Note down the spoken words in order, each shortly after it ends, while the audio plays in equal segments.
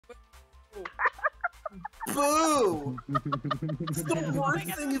Boo! It's the worst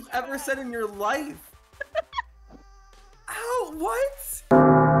thing you've ever said in your life. Ow, what?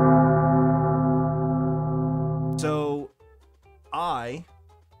 So, I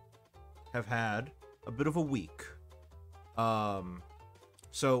have had a bit of a week.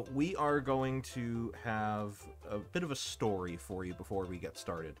 So we are going to have a bit of a story for you before we get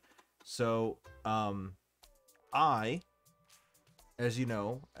started. So, I, as you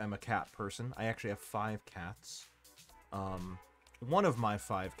know, am a cat person. I actually have 5 cats. One of my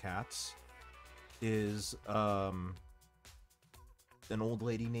 5 cats is, an old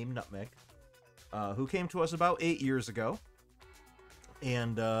lady named Nutmeg, who came to us about 8 years ago,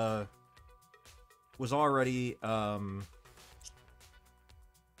 and, was already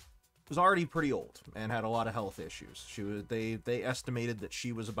pretty old and had a lot of health issues. They estimated that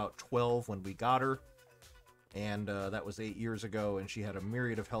she was about 12 when we got her, and that was 8 years ago, and she had a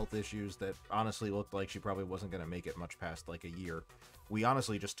myriad of health issues that honestly looked like she probably wasn't going to make it much past like a year. We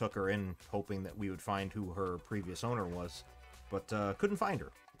honestly just took her in hoping that we would find who her previous owner was, but couldn't find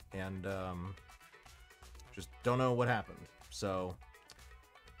her, and just don't know what happened. So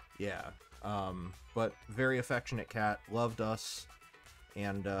yeah, but very affectionate cat, loved us,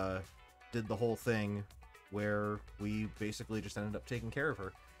 and did the whole thing where we basically just ended up taking care of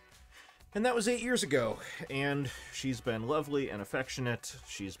her. And that was 8 years ago, and she's been lovely and affectionate.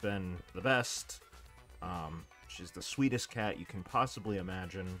 She's been the best. She's the sweetest cat you can possibly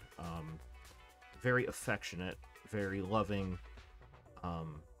imagine. Very affectionate, very loving,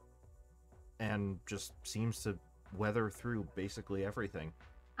 and just seems to weather through basically everything.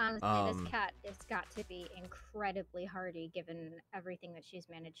 Honestly, this cat has got to be incredibly hardy given everything that she's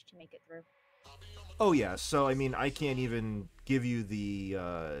managed to make it through. Oh yeah, so I mean, I can't even give you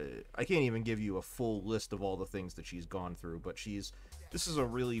a full list of all the things that she's gone through, but this is a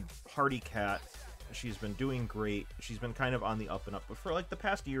really hardy cat. She's been doing great. She's been kind of on the up and up, but for like the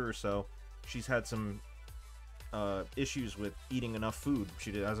past year or so, she's had some issues with eating enough food.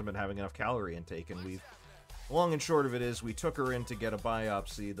 She hasn't been having enough calorie intake, and long and short of it is, we took her in to get a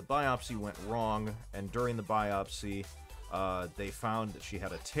biopsy. The biopsy went wrong, and during the biopsy, they found that she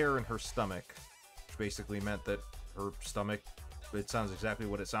had a tear in her stomach, which basically meant that her stomach, it sounds exactly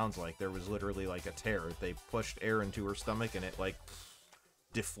what it sounds like. There was literally, like, a tear. They pushed air into her stomach, and it, like,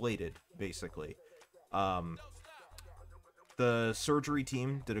 deflated, basically. The surgery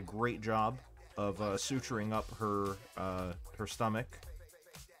team did a great job of suturing up her stomach.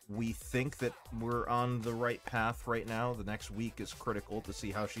 We think that we're on the right path right now. The next week is critical to see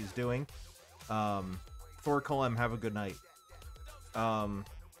how she's doing. Thor Colem, have a good night. And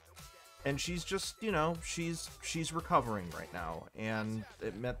she's just, she's recovering right now. And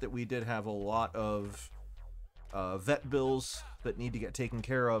it meant that we did have a lot of vet bills that need to get taken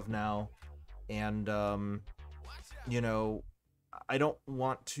care of now. And, I don't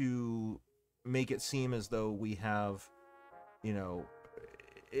want to make it seem as though we have,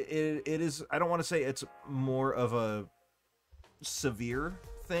 it is, I don't want to say it's more of a severe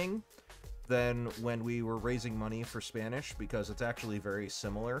thing than when we were raising money for Spanish, because it's actually very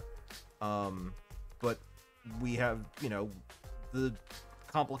similar. But we have, the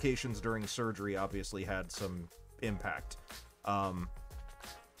complications during surgery obviously had some impact.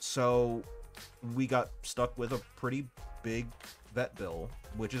 So we got stuck with a pretty big vet bill,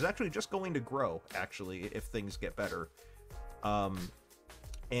 which is actually just going to grow, actually, if things get better.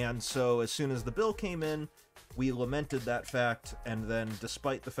 And so as soon as the bill came in, we lamented that fact, and then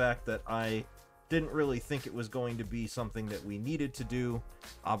despite the fact that I didn't really think it was going to be something that we needed to do,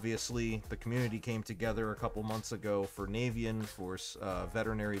 obviously the community came together a couple months ago for Navian, for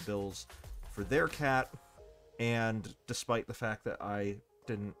veterinary bills for their cat, and despite the fact that I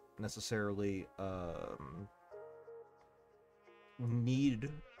didn't necessarily need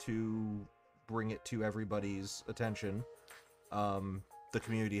to bring it to everybody's attention, the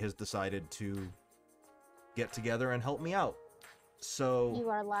community has decided to get together and help me out. So you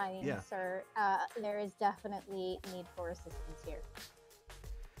are lying, yeah. Sir. There is definitely need for assistance here.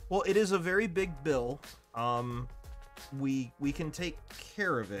 Well, it is a very big bill. We can take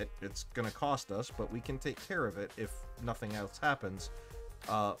care of it. It's gonna cost us, but we can take care of it if nothing else happens.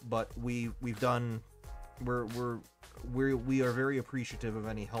 But we are very appreciative of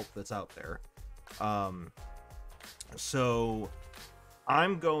any help that's out there. So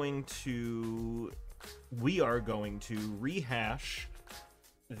we are going to rehash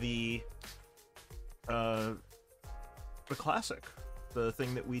the classic, the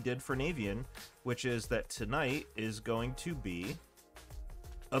thing that we did for Navian, which is that tonight is going to be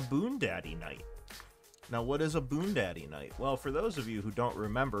a Boon Daddy night. Now, what is a Boon Daddy night? Well, for those of you who don't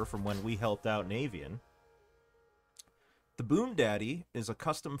remember from when we helped out Navian, the Boon Daddy is a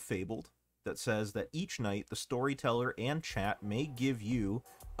custom fabled that says that each night the storyteller and chat may give you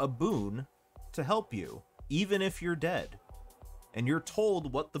a boon to help you, even if you're dead. And you're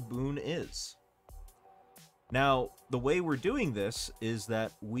told what the boon is. Now, the way we're doing this is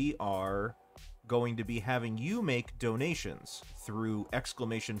that we are going to be having you make donations through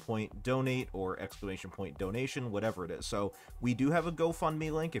 !donate or !donation, whatever it is. So we do have a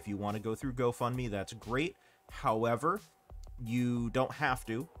GoFundMe link. If you want to go through GoFundMe, that's great. However, you don't have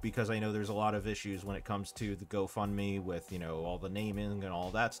to, because I know there's a lot of issues when it comes to the GoFundMe with, you know, all the naming and all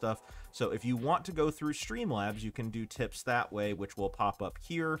that stuff. So if you want to go through Streamlabs, you can do tips that way, which will pop up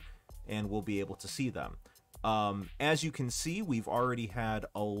here, and we'll be able to see them. As you can see, we've already had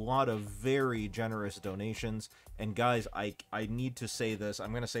a lot of very generous donations. And guys, I need to say this.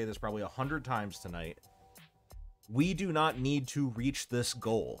 I'm going to say this probably 100 times tonight. We do not need to reach this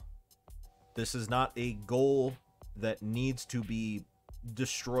goal. This is not a goal that needs to be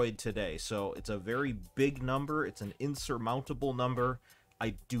destroyed today. So it's a very big number. It's an insurmountable number.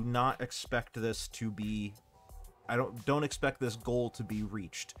 I do not expect this to be... I don't expect this goal to be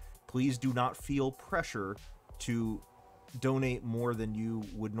reached. Please do not feel pressure to donate more than you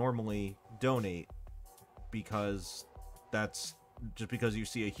would normally donate, because that's just because you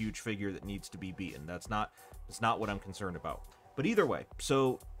see a huge figure that needs to be beaten. That's not what I'm concerned about. But either way,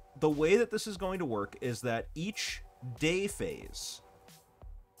 so the way that this is going to work is that each day phase,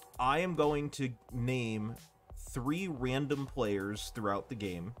 I am going to name 3 random players throughout the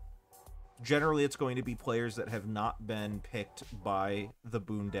game. Generally, it's going to be players that have not been picked by the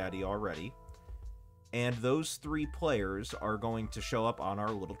Boon Daddy already. And those 3 players are going to show up on our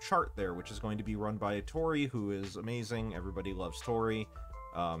little chart there, which is going to be run by Tori, who is amazing. Everybody loves Tori.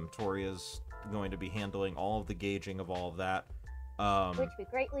 Tori is going to be handling all of the gauging of all of that. Which we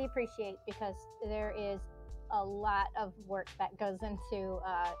greatly appreciate, because there is a lot of work that goes into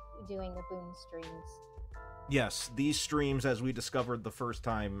doing the Boon streams. Yes, these streams, as we discovered the first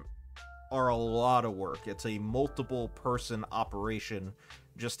time, are a lot of work. It's a multiple person operation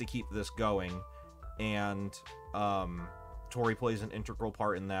just to keep this going, and Tori plays an integral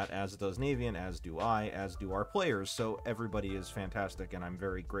part in that, as does Navian, as do I, as do our players. So everybody is fantastic, and I'm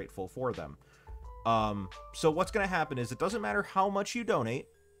very grateful for them. So what's going to happen is, it doesn't matter how much you donate.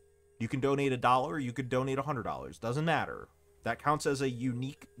 You can donate $1 or you could donate $100. Doesn't matter. That counts as a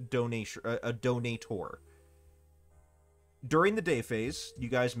unique donation, a donator. During the day phase, you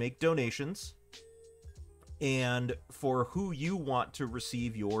guys make donations, and for who you want to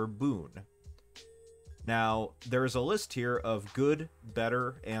receive your boon. Now, there's a list here of good,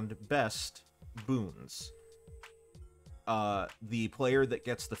 better, and best boons. The player that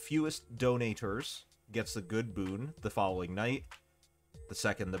gets the fewest donators gets the good boon the following night. The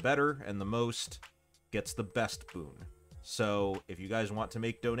second the better, and the most gets the best boon. So, if you guys want to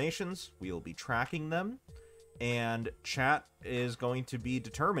make donations, we'll be tracking them. And chat is going to be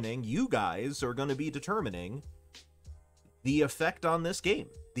determining, you guys are going to be determining the effect on this game,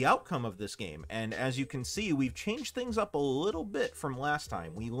 the outcome of this game. And as you can see, we've changed things up a little bit from last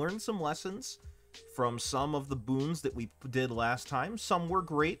time. We learned some lessons from some of the boons that we did last time. Some were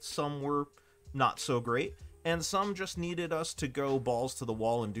great, some were not so great, and some just needed us to go balls to the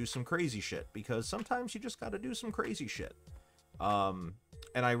wall and do some crazy shit, because sometimes you just gotta do some crazy shit.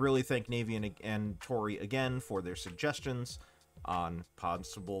 And I really thank Navian and Tori again for their suggestions on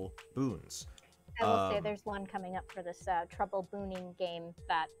possible boons. I will say there's one coming up for this Trouble Booning game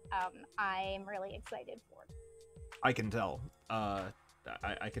that I'm really excited for. I can tell.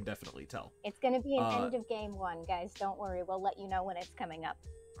 I can definitely tell. It's going to be an end of game 1, guys. Don't worry. We'll let you know when it's coming up.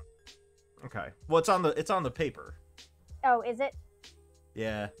 Okay. Well, it's on the paper. Oh, is it?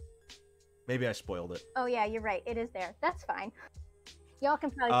 Yeah. Maybe I spoiled it. Oh, yeah, you're right. It is there. That's fine. Y'all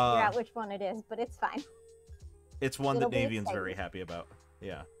can probably figure out which one it is, but it's fine. It's one that Navian's very happy about.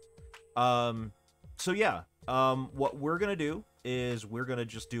 Yeah. So yeah, what we're gonna do is we're gonna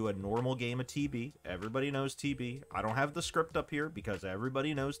just do a normal game of TB. Everybody knows TB. I don't have the script up here because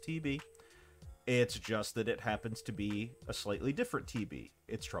everybody knows TB. It's just that it happens to be a slightly different TB.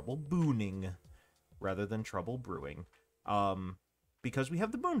 It's Trouble Booning rather than Trouble Brewing. Because we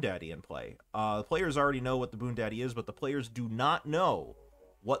have the Boon Daddy in play. The players already know what the Boon Daddy is, but the players do not know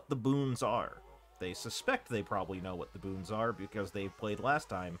what the boons are. They suspect they probably know what the boons are because they played last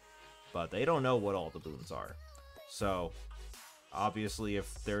time, but they don't know what all the boons are. So, obviously,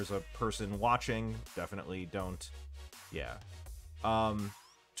 if there's a person watching, definitely don't... Yeah.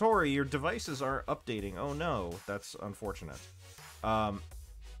 Tori, your devices aren't updating. Oh no, that's unfortunate.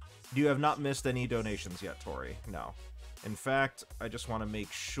 You have not missed any donations yet, Tori. No. In fact, I just want to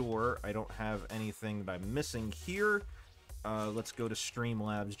make sure I don't have anything that I'm missing here. Let's go to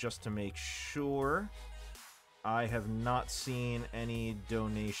Streamlabs just to make sure. I have not seen any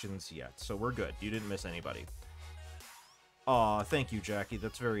donations yet, so we're good. You didn't miss anybody. Aw, thank you, Jackie.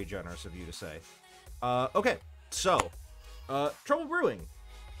 That's very generous of you to say. Okay, so, Trouble Brewing.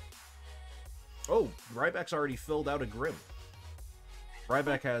 Oh, Ryback's already filled out a Grim.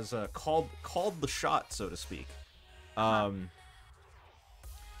 Ryback has called the shot, so to speak.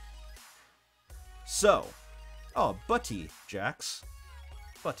 So, oh, Butty, Jax.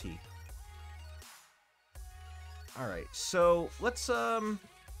 Butty. All right, so let's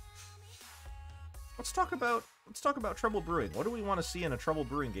talk about Trouble Brewing. What do we want to see in a Trouble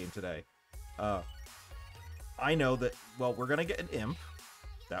Brewing game today? I know that, well, we're gonna get an imp.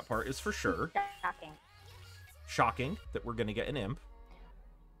 That part is for sure. Shocking. Shocking that we're gonna get an imp.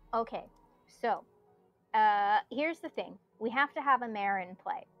 Okay, so here's the thing: we have to have a mare in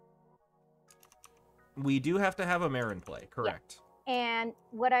play. We do have to have a mare in play, correct? Yeah. And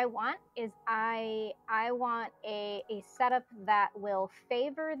what I want is I want a setup that will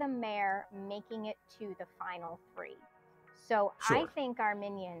favor the mare making it to the final 3. So Sure. I think our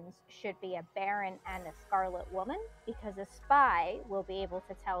minions should be a Baron and a Scarlet Woman, because a spy will be able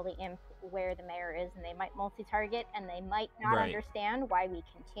to tell the imp where the mare is, and they might multi-target, and they might not Right. understand why we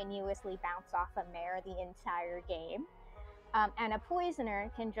continuously bounce off a mare the entire game. And a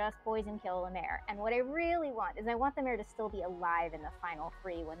poisoner can just poison kill a mare. And what I really want is I want the mare to still be alive in the final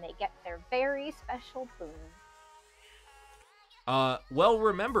 3 when they get their very special boon. Well,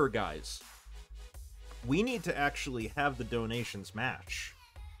 remember, guys, we need to actually have the donations match.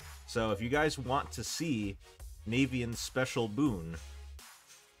 So if you guys want to see Navian's special boon,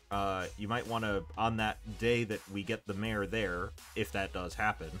 you might want to, on that day that we get the mare there, if that does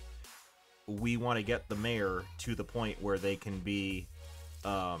happen, we want to get the mare to the point where they can be,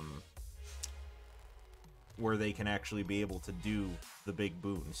 where they can actually be able to do the big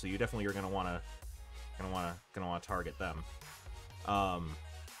boon. So you definitely are gonna want to target them,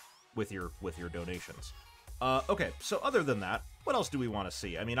 with your donations. Okay, so other than that, what else do we want to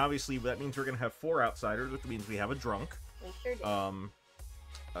see? I mean, obviously that means we're gonna have 4 outsiders, which means we have a drunk. We sure do.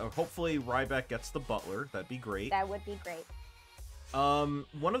 Hopefully Ryback gets the butler. That'd be great. That would be great.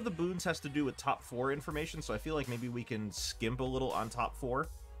 One of the boons has to do with top 4 information, so I feel like maybe we can skimp a little on top 4.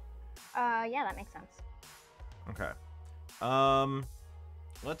 Yeah, that makes sense. Okay.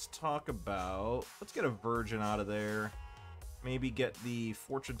 Let's get a virgin out of there. Maybe get the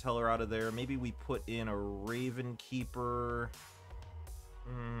fortune teller out of there. Maybe we put in a raven keeper.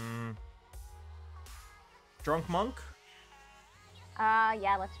 Drunk monk?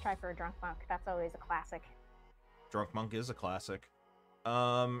 Yeah, let's try for a drunk monk. That's always a classic. Drunk monk is a classic. We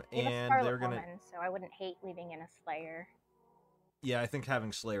have a And Scarlet they're gonna... Woman, so I wouldn't hate leaving in a Slayer. Yeah, I think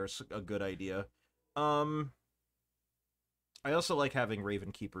having Slayer is a good idea. I also like having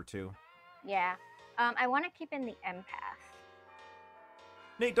Raven Keeper, too. Yeah. I want to keep in the empath.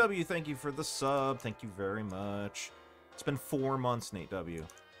 Nate W., thank you for the sub. Thank you very much. It's been 4 months, Nate W.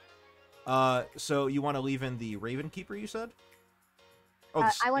 So you want to leave in the Raven Keeper, you said? Oh,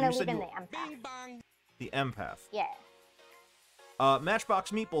 I want to leave in the empath. The empath. Yeah.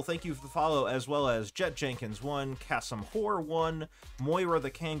 Matchbox Meatball, thank you for the follow, as well as Jet Jenkins 1, Kassam Hor 1, Moira the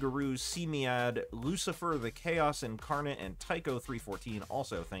Kangaroo, Semiad, Lucifer the Chaos Incarnate, and Tycho314.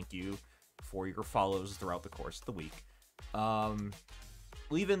 Also, thank you for your follows throughout the course of the week.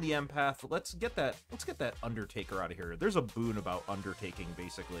 Leave in the empath. Let's get that Undertaker out of here. There's a boon about undertaking,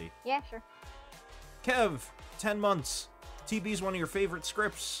 basically. Yeah, sure. Kev, 10 months. TB's one of your favorite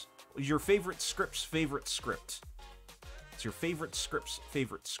scripts. Your favorite script's favorite script. It's your favorite script's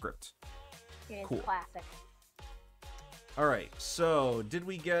favorite script. It is Cool. classic. Alright, so did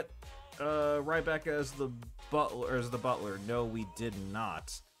we get Ryback as the butler? No, we did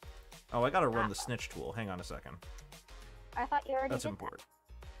not. Oh, I gotta run the snitch tool. Hang on a second. I thought you already That's did important.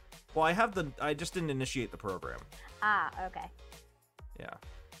 Well, I just didn't initiate the program. that. Ah, okay. Yeah,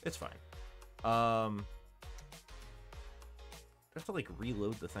 it's fine. Do I have to, like,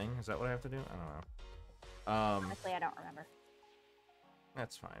 reload the thing? Is that what I have to do? I don't know. Honestly, I don't remember.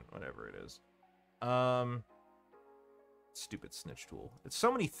 That's fine. Whatever it is. Stupid snitch tool. It's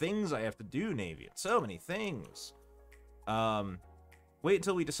so many things I have to do, Navy. It's so many things. Wait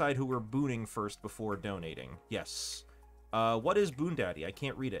until we decide who we're booning first before donating. Yes. What is Boon Daddy? I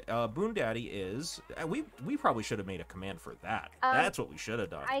can't read it. Boon Daddy is... we probably should have made a command for that. That's what we should have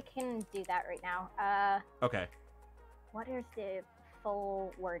done. I can do that right now. Okay. What is the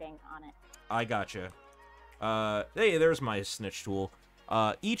full wording on it? I gotcha. Hey, there's my snitch tool.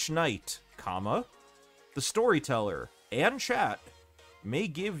 Each night, comma, the storyteller and chat may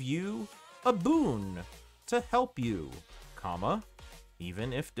give you a boon to help you, comma,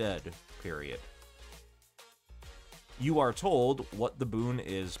 even if dead, period. You are told what the boon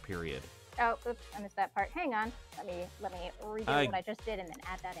is, period. Oh, oops, I missed that part. Hang on. Let me redo what I just did and then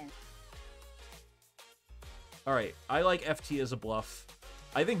add that in. Alright, I like FT as a bluff.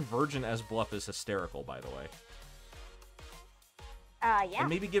 I think Virgin as bluff is hysterical, by the way. Yeah. And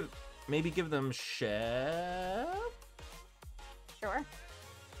maybe give them Chef? Sure.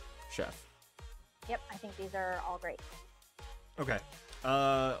 Chef. Yep, I think these are all great. Okay.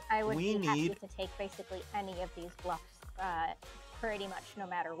 I would we be happy need... to take basically any of these bluffs, pretty much no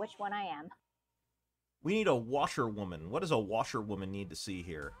matter which one I am. We need a washerwoman. What does a washerwoman need to see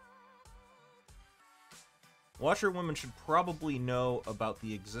here? Washerwoman should probably know about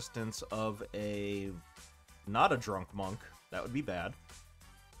the existence of not a drunk monk. That would be bad.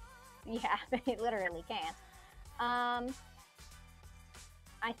 Yeah, they literally can. I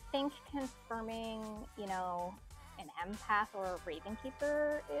think confirming, you know, an empath or a raven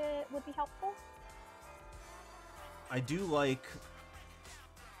keeper would be helpful. I do like...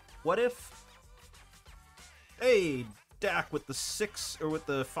 What if... Hey, Dak with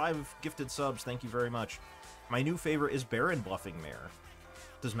the 5 gifted subs, thank you very much. My new favorite is Baron bluffing Mare.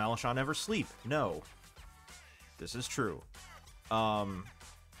 Does Malachon ever sleep? No. This is true. Hype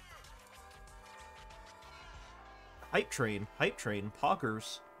train,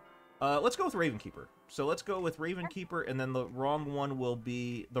 poggers. Let's go with Ravenkeeper. So let's go with Ravenkeeper, and then the wrong one will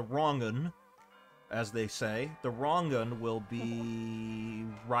be... The wrong-un, as they say. The wrong-un will be...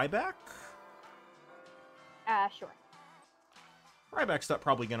 Ryback? Sure. Ryback's not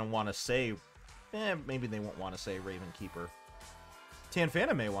probably going to want to say... maybe they won't want to say Ravenkeeper.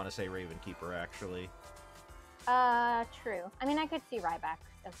 Tanfana may want to say Ravenkeeper, actually. True. I mean, I could see Ryback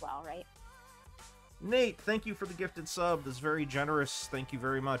as well, right? Nate, thank you for the gifted sub. That's very generous. Thank you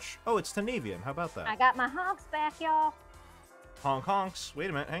very much. Oh, it's Tanavian. How about that? I got my honks back, y'all. Honk honks. Wait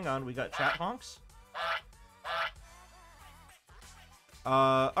a minute. Hang on. We got chat honks?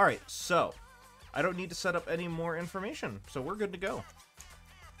 Alright. So, I don't need to set up any more information. So we're good to go.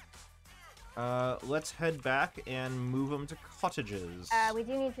 Let's head back and move them to cottages. We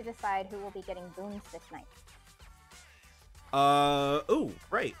do need to decide who will be getting boons this night. Oh,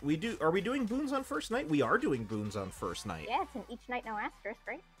 right. We do. Are we doing boons on first night? We are doing boons on first night. Yeah, it's an each night no asterisk,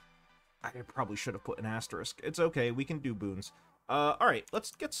 right? I probably should have put an asterisk. It's okay. We can do boons. All right.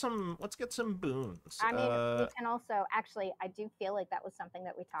 Let's get some boons. I mean, we can also actually. I do feel like that was something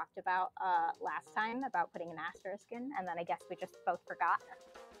that we talked about last time about putting an asterisk in, and then I guess we just both forgot.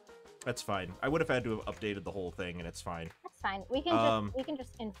 That's fine. I would have had to have updated the whole thing, and it's fine. That's fine. We can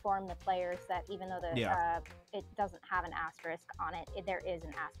just inform the players that even though it doesn't have an asterisk on it, there is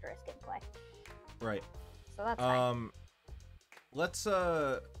an asterisk in play. Right. So that's fine. Let's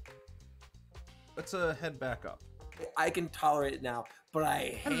head back up. I can tolerate it now, but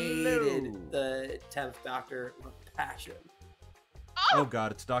I hated the 10th Doctor with passion. Oh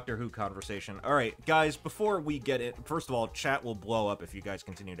god, it's Doctor Who conversation. Alright, guys, before we get it, first of all, chat will blow up if you guys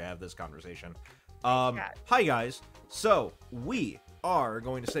continue to have this conversation. Hi guys. So, we are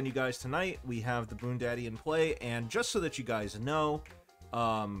going to send you guys tonight. We have the Boon Daddy in play, and just so that you guys know,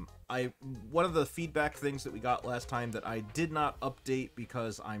 one of the feedback things that we got last time that I did not update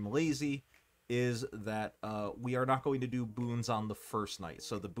because I'm lazy is that we are not going to do boons on the first night.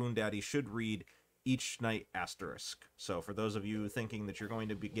 So the Boon Daddy should read each night asterisk. So for those of you thinking that you're going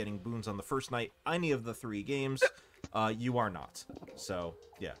to be getting boons on the first night, any of the 3 games, you are not. So,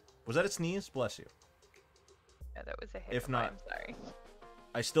 yeah. Was that a sneeze? Bless you. Yeah, that was a hiccup. If not, I'm sorry.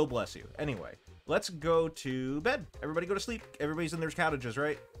 I still bless you. Anyway, let's go to bed. Everybody go to sleep. Everybody's in their cottages,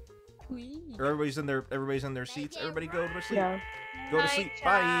 right? Or everybody's in their seats. Everybody go to sleep. Yeah. Go to sleep.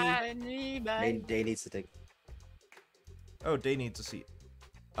 Bye. Day needs to take. Oh, Day needs a seat.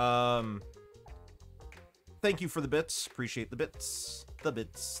 Thank you for the bits. Appreciate the bits. The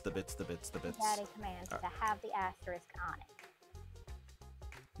bits. Daddy commands to have the asterisk on it.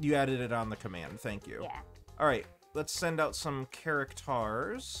 You added it on the command. Thank you. Yeah. All right. Let's send out some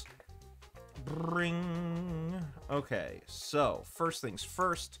characters. Bring. Okay. So first things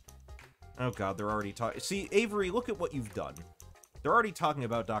first. Oh god, they're already talking. See, Avery, look at what you've done. They're already talking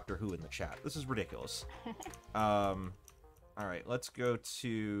about Doctor Who in the chat. This is ridiculous. All right, let's go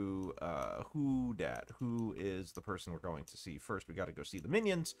to Who is the person we're going to see first. We got to go see the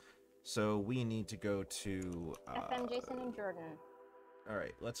minions, so we need to go to FM, Jason, and Jordan. All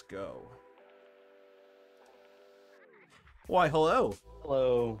right, let's go. Why, hello.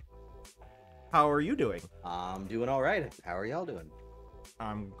 Hello. How are you doing? I'm doing all right. How are y'all doing?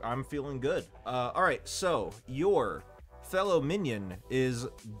 I'm feeling good. All right, so your fellow minion is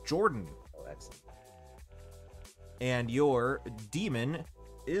Jordan, Oh, excellent. and your demon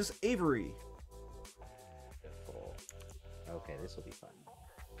is Avery. Beautiful. Okay, this will be fun.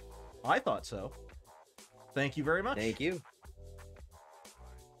 I thought so. Thank you very much. Thank you.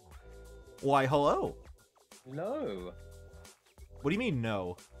 Why, hello. Hello. What do you mean,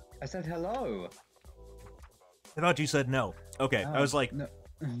 no? I said hello. I thought you said no. Okay, I was like, no.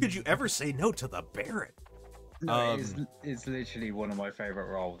 could you ever say no to the Baron? No, it's literally one of my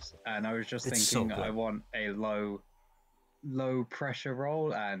favorite roles, and I was just It's so thinking good. I want a low pressure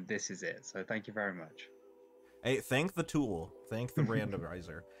role, and this is it. So thank you very much. Hey, thank the tool. Thank the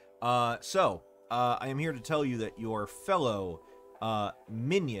randomizer. I am here to tell you that your fellow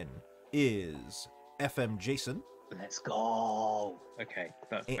minion is FM Jason. Let's go. Okay,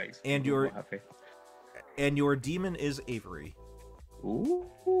 that makes and me your- more happy. And your demon is Avery.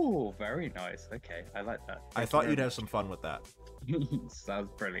 Ooh, very nice. Okay, I like that. I thought you'd have some fun with that. Sounds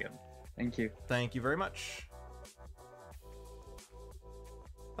brilliant. Thank you. Thank you very much.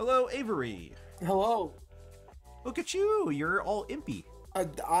 Hello, Avery. Hello. Look at you. You're all impy.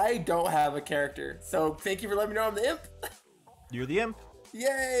 I don't have a character, so thank you for letting me know I'm the imp. You're the imp.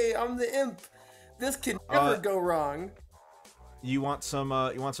 Yay, I'm the imp. This can never go wrong. You want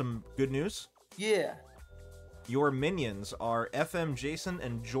some good news? Yeah. Your minions are FM Jason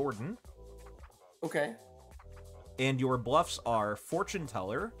and Jordan, Okay. and your bluffs are Fortune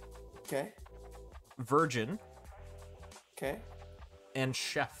Teller, Okay. Virgin, Okay. and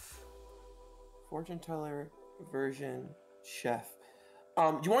Chef. Fortune teller, version, chef. You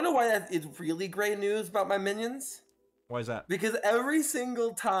want to know why that is really great news about my minions? Why is that? Because every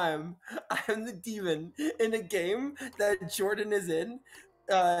single time I'm the demon in a game that Jordan is in,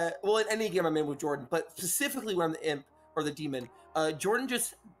 well, in any game I'm in with Jordan, but specifically when I'm the imp or the demon, Jordan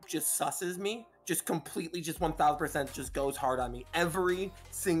just susses me, just completely, just 1000% just goes hard on me every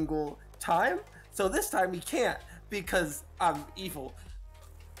single time. So this time he can't because I'm evil.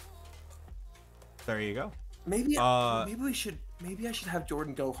 There you go. Maybe I should have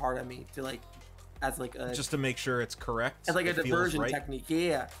Jordan go hard on me to like, as like a Just to make sure it's correct. as like a it feels diversion right. technique.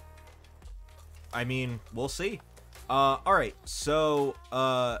 Yeah. I mean, we'll see. All right. So,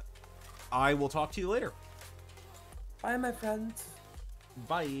 I will talk to you later. Bye, my friends.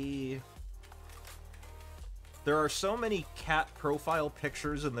 Bye. There are so many cat profile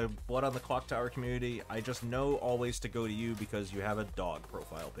pictures in the Blood on the Clock Tower community. I just know always to go to you because you have a dog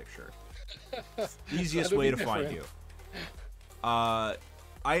profile picture. Easiest That'll way be to find different. you.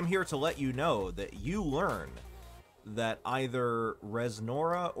 I am here to let you know that you learn that either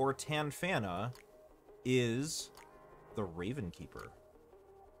Resnora or Tanfana is the Raven Keeper.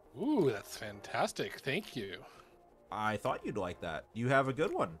 Ooh, that's fantastic. Thank you. I thought you'd like that. You have a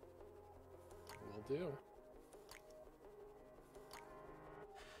good one. Will do.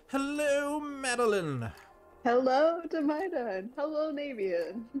 Hello, Madeline. Hello, Demida. Hello,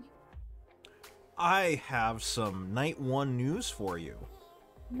 Navian. I have some Night 1 news for you.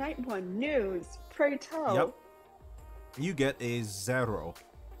 Night 1 news. Pray tell. Yep. You get a 0.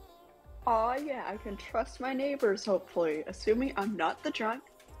 Aw, yeah, I can trust my neighbors, hopefully, assuming I'm not the drunk,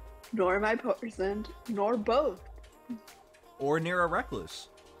 nor am I poisoned, nor both. Or near a recluse.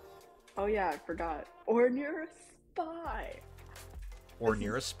 Oh, yeah, I forgot. Or near a spy. Or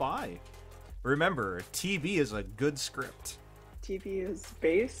near a spy. Remember, TV is a good script. TV is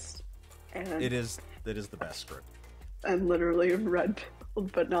based, and It is the best script. I'm literally red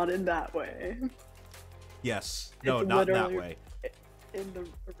pilled, but not in that way. Yes. No, It's not that literally- way. In the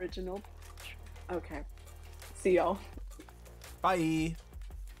original. Okay. See y'all. Bye.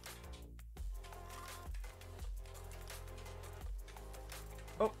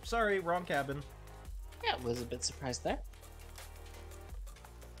 Oh, sorry, wrong cabin. Yeah, was a bit surprised there.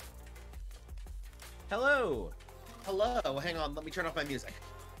 Hello. Hello, hang on, let me turn off my music.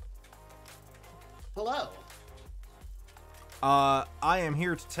 Hello. I am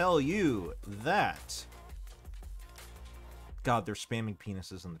here to tell you that... God, they're spamming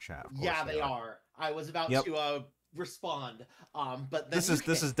penises in the chat. Of course Yeah, they are. I was about Yep. to respond, but then This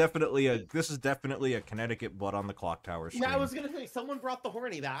is definitely a Connecticut Blood on the Clock Tower stream. Yeah, I was gonna say someone brought the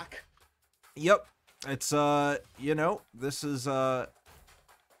horny back. Yep. It's you know, this is Oh,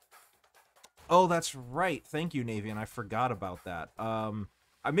 that's right. Thank you, Navian. I forgot about that.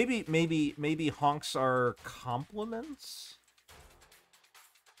 Maybe honks are compliments?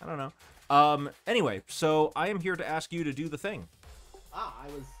 I don't know. Anyway, so I am here to ask you to do the thing. I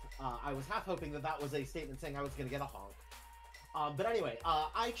was half hoping that that was a statement saying I was gonna get a honk. But anyway,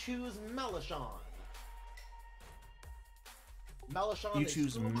 I choose Melishon. Malachon You is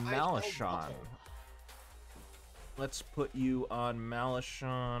choose whom I Malachon. shall buckle. Let's put you on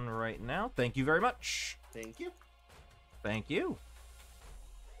Malachon right now. Thank you very much. Thank you. Thank you.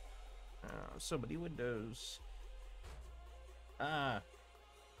 So many windows. I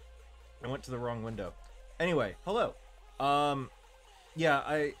went to the wrong window. Anyway, hello.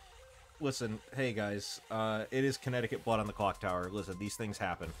 Yeah, listen, hey guys, it is Connecticut Blood on the Clock Tower. Listen, these things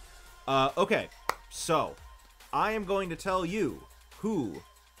happen. Okay, so, I am going to tell you who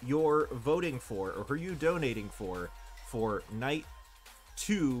you're voting for, or who you're donating for Night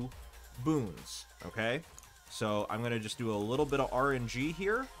 2 boons, okay? So, I'm going to just do a little bit of RNG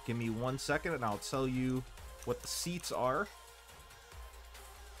here. Give me 1 second, and I'll tell you what the seats are.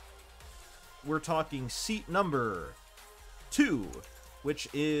 We're talking seat number 2, which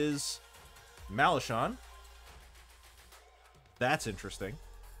is Malachon. That's interesting.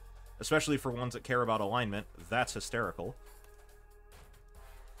 Especially for ones that care about alignment. That's hysterical.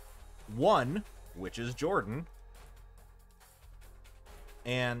 1, which is Jordan.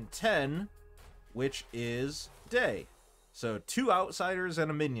 And 10, which is Day. So 2 outsiders and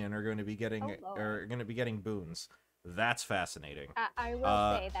a minion are going to be getting boons. That's fascinating. I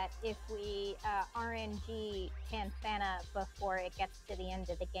will say that if we RNG Tanfana before it gets to the end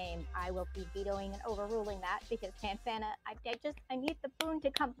of the game, I will be vetoing and overruling that because Tanfana, I need the boon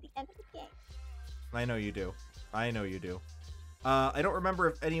to come to the end of the game. I know you do. I know you do. I don't remember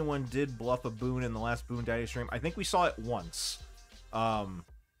if anyone did bluff a boon in the last Boon Daddy stream. I think we saw it once.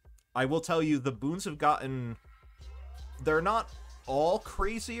 I will tell you, the boons have gotten... They're not all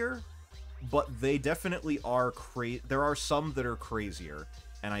crazier, but they definitely are there are some that are crazier,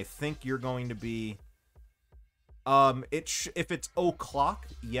 and I think you're going to be... if it's o'clock,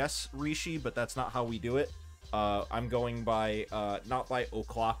 yes, Rishi, but that's not how we do it. I'm going by, not by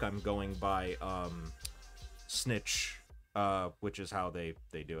o'clock, I'm going by, snitch, which is how they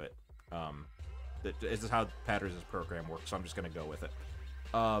do it. This is how Patterns' program works, so I'm just gonna go with it.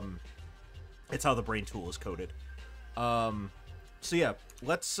 It's how the brain tool is coded. So yeah,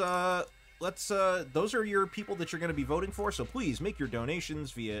 let's those are your people that you're going to be voting for, so please make your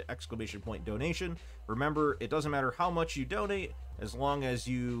donations via !donation. Remember, it doesn't matter how much you donate, as long as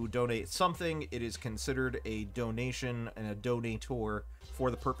you donate something, it is considered a donation and a donator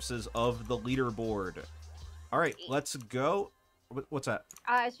for the purposes of the leaderboard. Alright, let's go. What's that?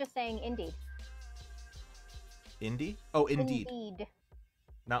 I was just saying Indeed. Indy? Oh, Indeed. Indeed.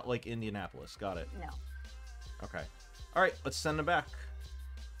 Not like Indianapolis, got it. No. Okay. Alright, let's send them back.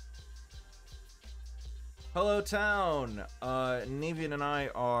 Hello, town. Navian and I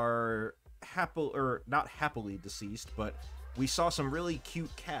are not happily deceased, but we saw some really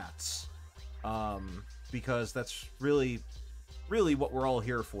cute cats. Because that's really what we're all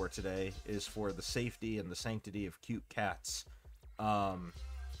here for today, is for the safety and the sanctity of cute cats. And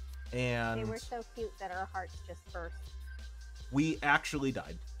they were so cute that our hearts just burst. We actually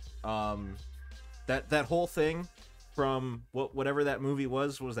died. That whole thing from whatever that movie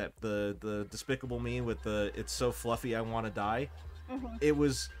was that the Despicable Me with the "It's so fluffy I want to die." Mm-hmm. It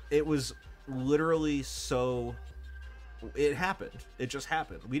was literally so. It happened. It just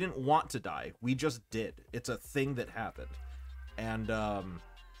happened. We didn't want to die. We just did. It's a thing that happened, and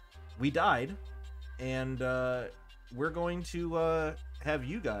we died, and we're going to have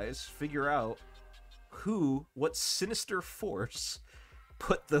you guys figure out what sinister force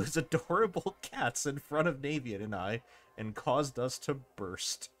put those adorable cats in front of Navian and I and caused us to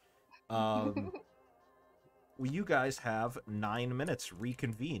burst. You guys have 9 minutes.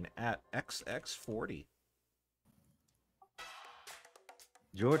 Reconvene at XX40.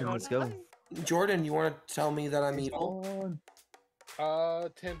 Jordan, let's go. Jordan, you want to tell me that I'm evil?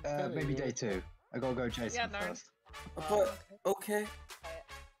 Maybe Day 2. I gotta go Jason first. But, okay.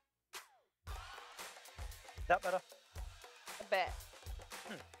 Is that better? A bit.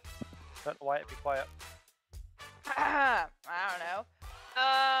 Don't know why it'd be quiet. I don't know.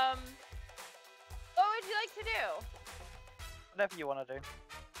 What would you like to do? Whatever you want to do.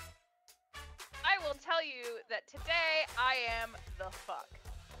 I will tell you that today I am the fuck.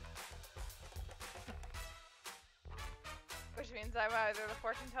 Which means I'm either the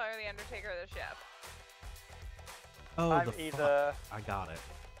fortune teller, the undertaker, or the chef. Oh, I'm either fuck. I got it.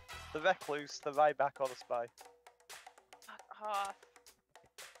 The recluse, the Ryback, or the spy. Fuck off.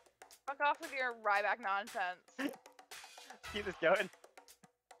 Fuck off with your Ryback nonsense. Keep this going.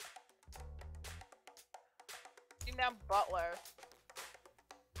 You now butler.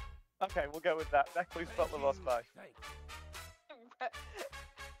 Okay, we'll go with that. Recluse, butler, or spy.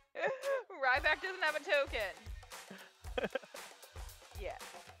 Ryback doesn't have a token. Yeah.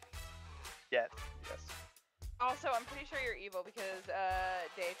 Yes. Also, I'm pretty sure you're evil because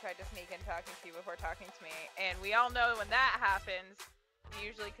Day tried to sneak in talking to you before talking to me, and we all know when that happens,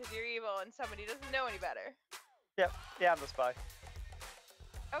 usually because you're evil and somebody doesn't know any better. Yep. Yeah, I'm the spy.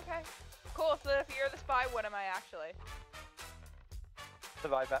 Okay. Cool. So if you're the spy, what am I actually? The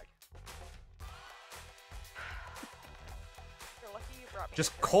buyback. You're lucky you brought me.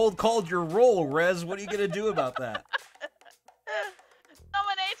 Just cold called your roll, Rez. What are you gonna do about that?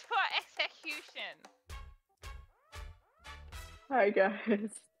 Nominate for execution. Hi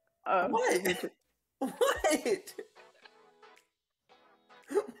guys. What? What?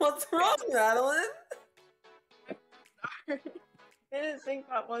 What's wrong, Madeline? I didn't think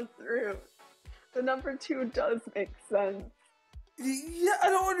that one through. The number 2 does make sense. Yeah, I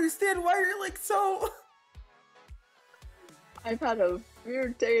don't understand why you're like so. I've had a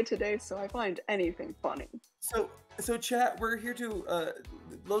weird day today, so I find anything funny. So chat, we're here to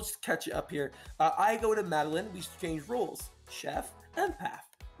let's catch you up here. I go to Madeline, we exchange roles. Chef, empath.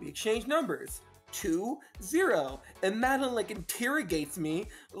 We exchange numbers. 2, 0. And Madeline like interrogates me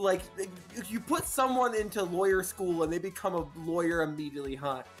like you put someone into lawyer school and they become a lawyer immediately,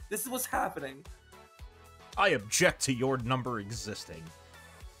 huh? This is what's happening. I object to your number existing.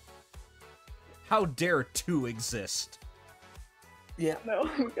 How dare 2 exist? Yeah. No,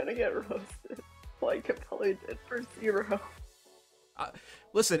 I'm gonna get roasted. Like I probably did for 0.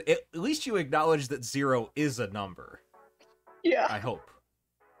 Listen, at least you acknowledge that 0 is a number. Yeah. I hope.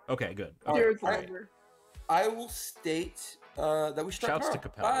 Okay, good. All Okay, Here's the great. number. I will state that we start Shouts to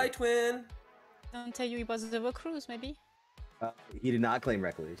tomorrow. Capella. Bye, twin. Don't tell you it was the recluse, maybe? He did not claim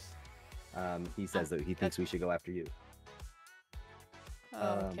recluse. He says that he thinks we should go after you.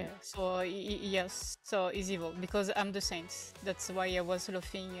 Okay, so yes, so it's evil because I'm the saint. That's why I was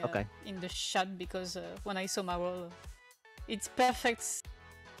laughing Okay. in the chat because when I saw my role, it's perfect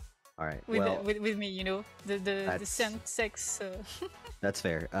All right. with Well, with me, you know, the saint sex. that's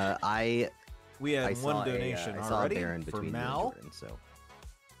fair. We had I one saw donation I saw a already Baron for between you and Mal. Jordan, so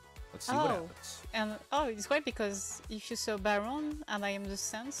Let's see what Oh, happens. and it's great because if you saw Baron and I am the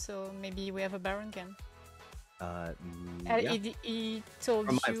saint, so maybe we have a Baron game. yeah. He told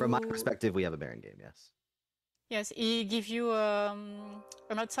From my you. perspective, we have a Baron game. Yes. Yes, he give you an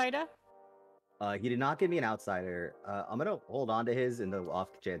outsider. He did not give me an outsider. I'm gonna hold on to his in the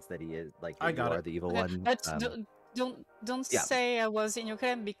off chance that he is like I you got are it. the evil Okay, one. but don't yeah. say I was in your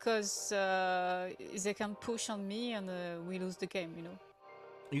camp because they can push on me and we lose the game. You know.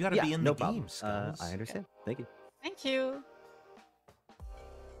 You gotta Yeah, be in no the problem. game, Skulls. I understand. Thank you. Thank you.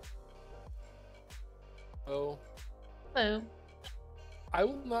 Oh, Hello. I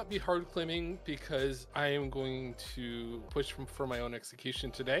will not be hard claiming because I am going to push for my own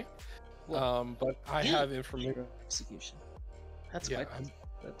execution today. But I have information. Execution. That's Yeah,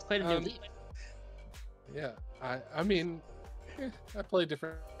 quite a new leap. Yeah, I mean, I play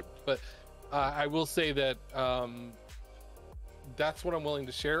different, but I will say that that's what I'm willing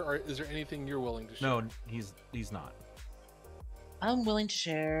to share. Or is there anything you're willing to share? No, he's not. I'm willing to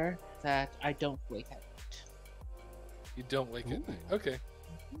share that I don't wake at night. You don't wake at night. Okay.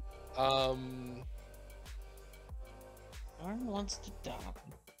 Arm wants to die.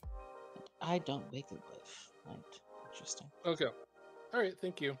 I don't wake at night. Interesting. Okay. All right.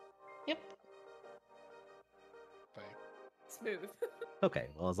 Thank you. Yep. Bye. Smooth. Okay.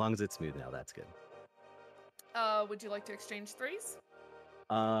 Well, as long as it's smooth now, that's good. Would you like to exchange threes?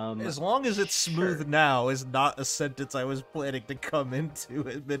 As long as it's smooth now is not a sentence I was planning to come into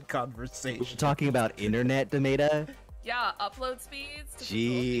in mid-conversation. We're talking about internet, Demeta. Yeah, upload speeds. To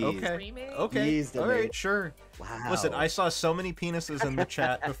Jeez. Okay. Streaming. Okay. Jeez, All right. Sure. Wow. Listen, I saw so many penises in the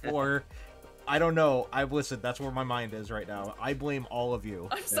chat before. I don't know. Listen. That's where my mind is right now. I blame all of you.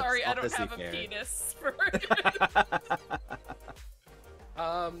 I'm sorry, I don't obviously have a fair. penis for.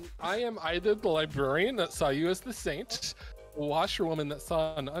 I am either the librarian that saw you as the saint, the washerwoman that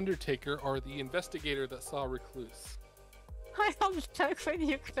saw an undertaker, or the investigator that saw a recluse. I don't like when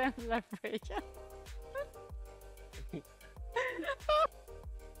you claim librarian.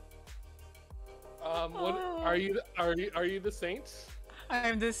 What are you? Are you the saint?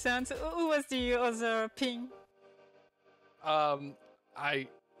 I'm the saint. Who was the other ping? I'm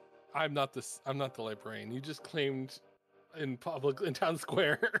not the librarian. You just claimed in public in town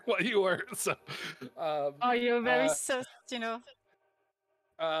square what you were. So. Oh, you're very sus, you know.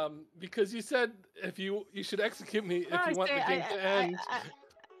 Because you said if you should execute me if No, you want the game to end.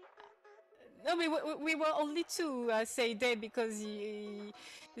 No, we were only two. I say they because they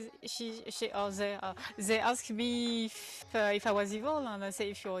asked me if I was evil, and I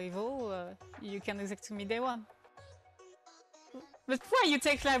say if you're evil, you can execute me day one. But why you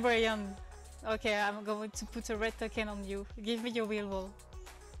take librarian? Okay, I'm going to put a red token on you. Give me your wheel roll.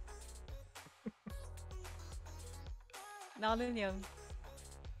 Nardinium.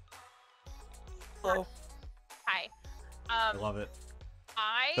 Hello. Hi. I love it.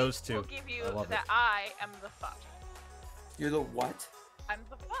 I Those two. will give you I love that it. I am the fuck. You're the what? I'm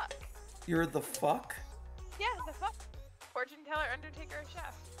the fuck. You're the fuck? Yeah, the fuck. Fortune teller, undertaker,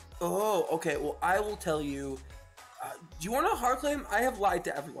 chef. Oh, okay. Well, I will tell you. Do you want a hard claim? I have lied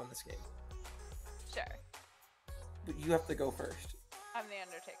to everyone this game. Sure. But you have to go first. I'm the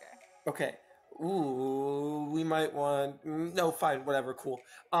undertaker. Okay. Ooh, we might want. No, fine, whatever, cool.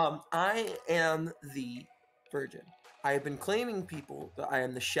 I am the virgin. I have been claiming people that I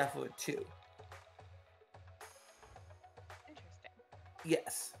am the chef of it too. Interesting.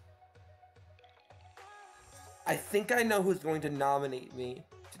 Yes. I think I know who's going to nominate me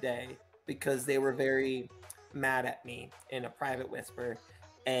today because they were very mad at me in a private whisper,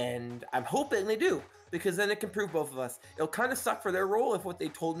 and I'm hoping they do because then it can prove both of us. It'll kind of suck for their role if what they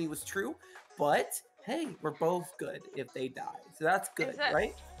told me was true, but hey, we're both good if they die, so that's good,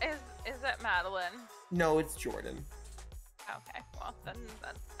 right? Is that Madeline? No, it's Jordan. Okay, well then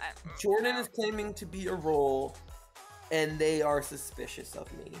Jordan is claiming to be a role, and they are suspicious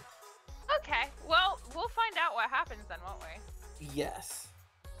of me. Okay, well we'll find out what happens then, won't we? Yes.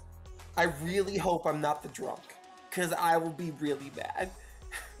 I really hope I'm not the drunk, because I will be really bad.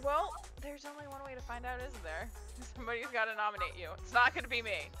 Well, there's only one way to find out, isn't there? Somebody's got to nominate you. It's not going to be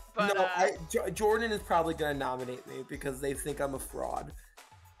me. But No, Jordan is probably going to nominate me because they think I'm a fraud.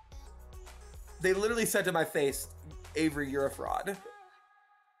 They literally said to my face, Avery, you're a fraud.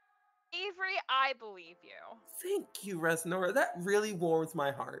 Avery, I believe you. Thank you, Resnora. That really warms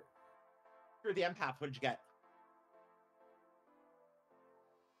my heart. You're the empath. What did you get?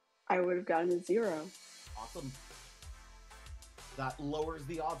 I would have gotten a 0. Awesome. That lowers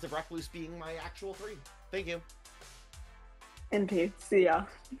the odds of Recluse being my actual 3. Thank you. NP, see ya.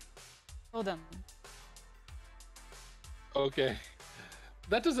 Hold on. Okay.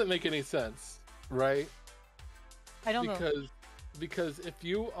 That doesn't make any sense, right? I don't know. Because if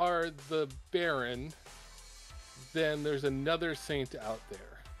you are the Baron, then there's another saint out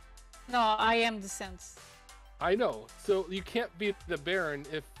there. No, I am the sense. I know. So you can't beat the Baron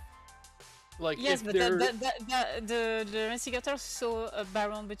if, like, Yes, if but they're... the investigator saw a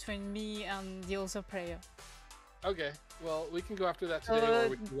baron between me and the other player. Okay, well, we can go after that today, or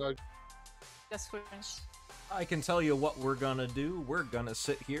we can go... That's French. I can tell you what we're gonna do. We're gonna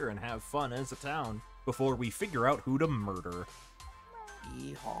sit here and have fun as a town before we figure out who to murder.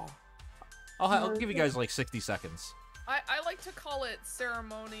 Yeehaw. I'll give you guys like 60 seconds. I like to call it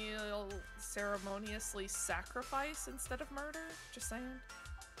ceremoniously sacrifice instead of murder. Just saying.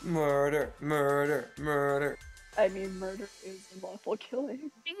 Murder, murder, murder. I mean, murder is lawful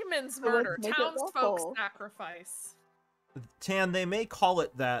killing. Demons So let's murder, make it townsfolk lawful. sacrifice. Tan, they may call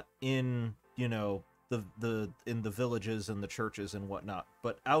it that in, you know, in the villages and the churches and whatnot,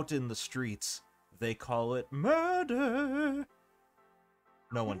 but out in the streets, they call it murder.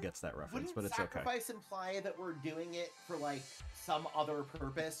 No one gets that reference, but it's okay. Wouldn't sacrifice imply that we're doing it for like some other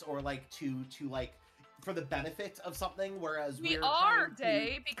purpose, or like to like for the benefit of something? Whereas We we're are, trying to-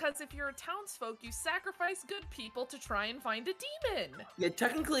 Day, because if you're a townsfolk, you sacrifice good people to try and find a demon. Yeah,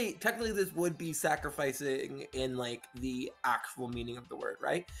 technically this would be sacrificing in like the actual meaning of the word,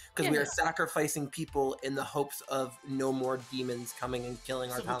 right? Because we Yeah. are sacrificing people in the hopes of no more demons coming and killing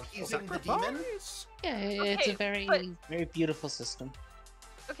our So town. appeasing the demon? Yeah, it's a Okay, very, but- very beautiful system.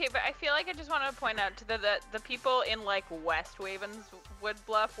 Okay, but I feel like I just want to point out to the people in like West Ravenswood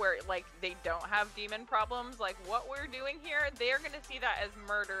Bluff where like they don't have demon problems, like what we're doing here, they're gonna see that as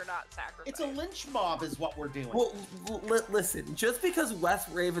murder, not sacrifice. It's a lynch mob, is what we're doing. Well, listen. Just because West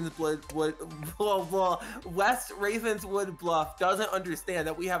Ravenswood Bluff doesn't understand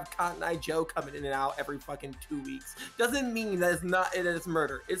that we have Cotton Eye Joe coming in and out every fucking 2 weeks doesn't mean that it's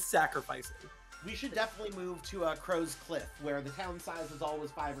murder. It's sacrificing. We should definitely move to Crow's Cliff, where the town size is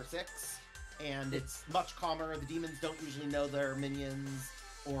always 5 or 6, and it's much calmer. The demons don't usually know their minions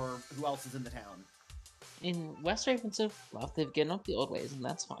or who else is in the town. In West Ravenswood, well, they've given up the old ways, and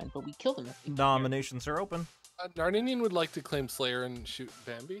that's fine, but we kill them if we can. Nominations are open. Nardinian would like to claim Slayer and shoot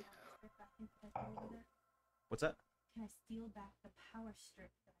Bambi. What's that? Can I steal back the power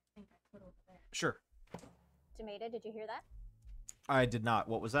strip that I think I put over there? Sure. Tomato, did you hear that? I did not.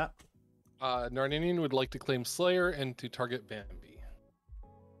 What was that? Nardinian would like to claim Slayer and to target Bambi.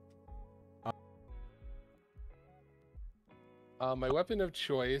 My weapon of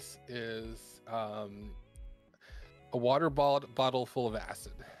choice is a water bottle full of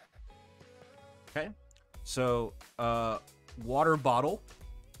acid. Okay. So, water bottle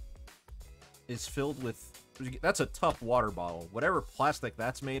is filled with... That's a tough water bottle. Whatever plastic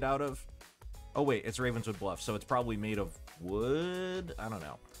that's made out of... Oh, wait, it's Ravenswood Bluff, so it's probably made of wood? I don't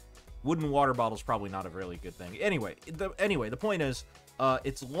know. Wooden water bottle's probably not a really good thing. Anyway, the point is,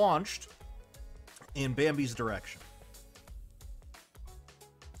 it's launched in Bambi's direction.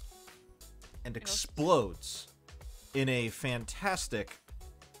 And explodes in a fantastic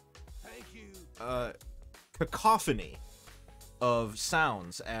cacophony of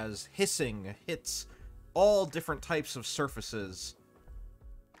sounds as hissing hits all different types of surfaces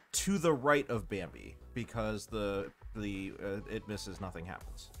to the right of Bambi, because it misses, nothing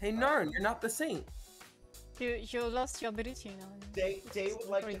happens. Hey Narn, you're not the saint. You lost your ability now. Day would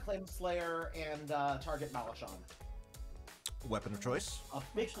like to claim Slayer and target Malachon. Weapon of choice? A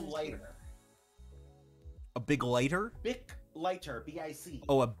big lighter. A big lighter? Bic lighter, B-I-C.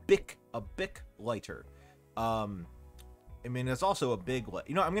 Oh, a bic lighter. I mean, it's also a big...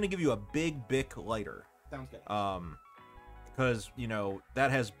 You know, I'm going to give you a big bic lighter. Sounds good. Because, you know,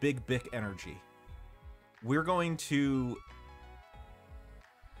 that has big bic energy. We're going to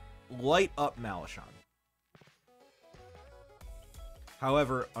light up Malachon.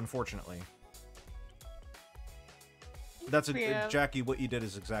 However, unfortunately... Jackie, what you did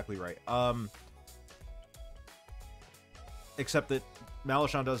is exactly right. Except that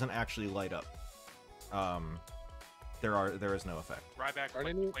Malachon doesn't actually light up. There is no effect. Ryback would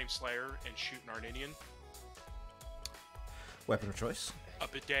like to claim Slayer and shoot an Arninian. Weapon of choice? A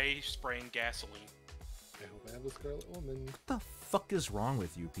bidet spraying gasoline. I hope I have the Scarlet Woman. What the fuck is wrong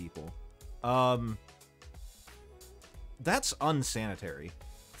with you people? That's unsanitary,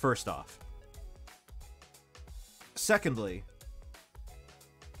 first off. Secondly,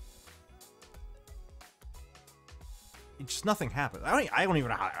 just nothing happens. I don't even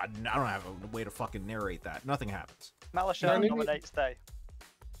know how, I don't have a way to fucking narrate that. Nothing happens. Malachon nominates Day.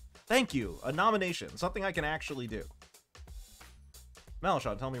 Thank you. A nomination. Something I can actually do.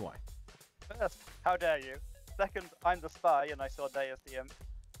 Malachon, tell me why. First, how dare you? Second, I'm the spy and I saw Day as the imp.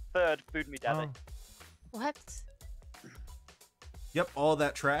 Third, food me daddy. What? Yep, all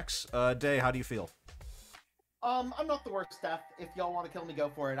that tracks. Day, how do you feel? I'm not the worst, Steph. If y'all want to kill me, go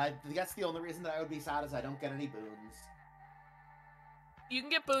for it. I guess the only reason that I would be sad is I don't get any boons. You can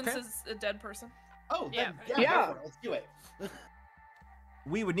get boons as a dead person. Oh, then, Yeah. yeah. Go for it. Let's do it.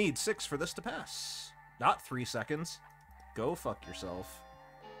 We would need 6 for this to pass. Not 3 seconds. Go fuck yourself.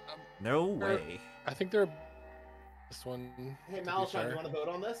 No way. I think they're... This one... Hey, Malachon, you want to vote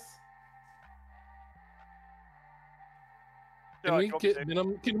on this?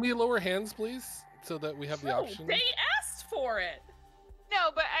 Can we lower hands, please? So that we have the option? They asked for it! No,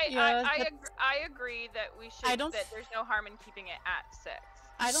 but Yeah, I agree that we should. That there's no harm in keeping it at 6.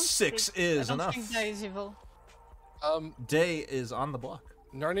 I don't 6 think, is I don't enough. think that is evil. Day is on the block.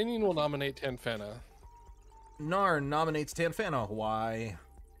 Narninian will nominate Tanfana. Narn nominates Tanfana. Why?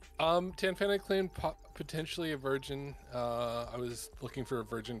 Tanfana claimed potentially a virgin. I was looking for a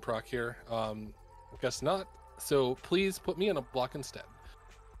virgin proc here. Guess not. So please put me on a block instead.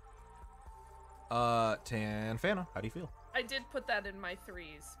 Tanfana, how do you feel? I did put that in my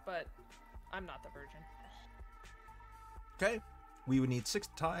 3s, but I'm not the virgin. Okay. We would need 6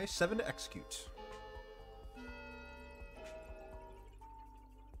 to tie, 7 to execute.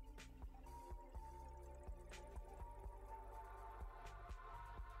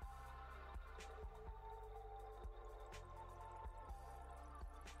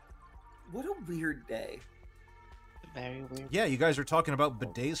 What a weird day. Very weird. Yeah, you guys are talking about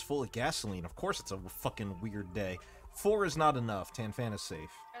bidets full of gasoline. Of course it's a fucking weird day. 4 is not enough. Tanfana's safe.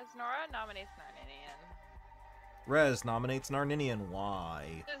 As Nora nominates Narninian. Rez nominates Narninian.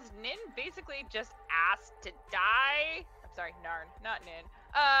 Why? Because Nin basically just asked to die. I'm sorry, Narn, not Nin.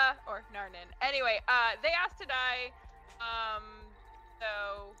 Or Narnin. Anyway, they asked to die.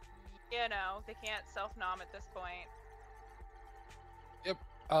 So, you know, they can't self-nom at this point. Yep.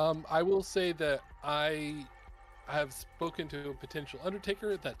 I will say that I have spoken to a potential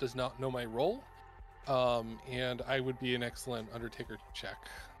Undertaker that does not know my role. And I would be an excellent Undertaker check.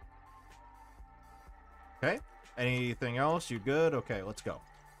 Okay. Anything else? You good? Okay, let's go.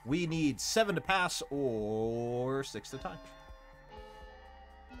 We need 7 to pass or 6 to tie.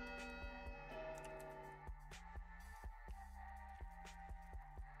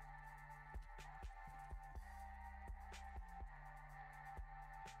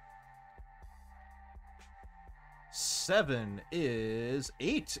 Seven is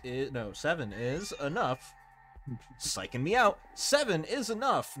enough. Psyching me out. 7 is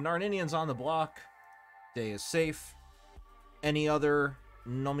enough. Narninian's on the block. Day is safe. Any other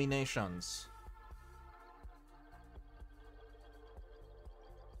nominations?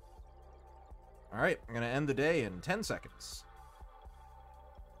 All right, I'm gonna end the day in 10 seconds.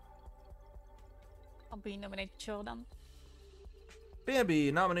 Bambi nominate Jordan.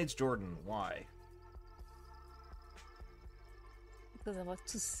 Bambi nominates Jordan. Why? Because I want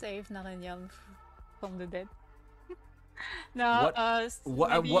to save Naranian from the dead. No,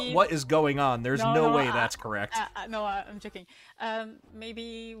 What is going on? There's no way that's correct. No, I'm joking.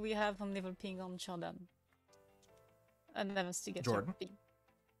 Maybe we have an evil ping on Jordan. And never to get Jordan. Ping.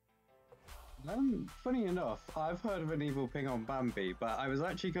 Funny enough, I've heard of an evil ping on Bambi, but I was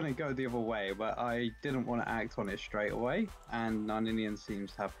actually going to go the other way, but I didn't want to act on it straight away, and Narninian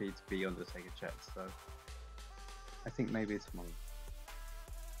seems happy to be Undertaker Chet, so I think maybe it's Molly.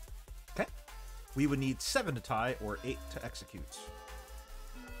 Okay. We would need 7 to tie or 8 to execute.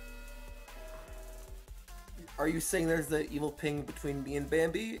 Are you saying there's the evil ping between me and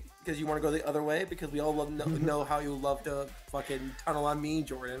Bambi because you want to go the other way? Because we all know how you love to fucking tunnel on me,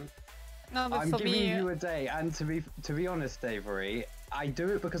 Jordan. No, but I'm for giving me, you a day, and to be honest, Avery, I do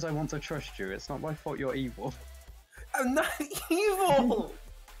it because I want to trust you. It's not my fault you're evil. I'm not evil!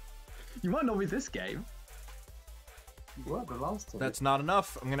 You might not be this game. You were the last time. That's not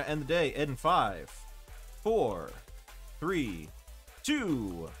enough. I'm gonna end the day in 5, 4, 3,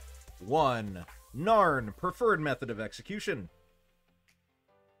 2, 1. Narn, preferred method of execution.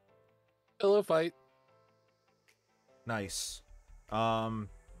 Pillow fight. Nice.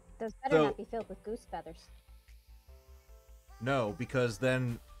 Those better not be filled with goose feathers. No, because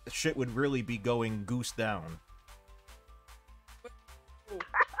then shit would really be going goose down.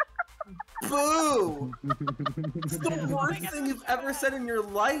 Boo! It's the worst thing you've ever said in your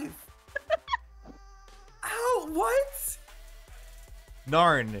life. Ow, what?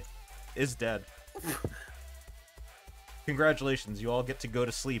 Narn is dead. Congratulations, you all get to go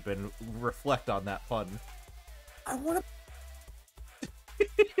to sleep and reflect on that fun. I want to...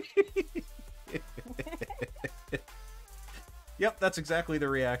 Yep, that's exactly the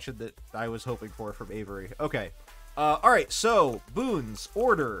reaction that I was hoping for from Avery. Okay. Alright, so, Boone's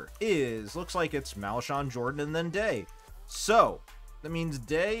order is, looks like it's Malshon, Jordan, and then Day. So, that means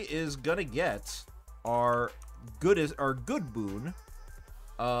Day is gonna get our good boon,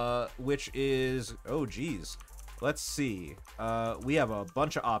 which is, oh geez, let's see. We have a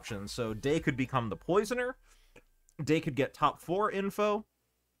bunch of options. So Day could become the Poisoner. Day could get top 4 info.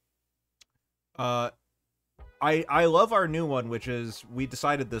 I love our new one, which is, we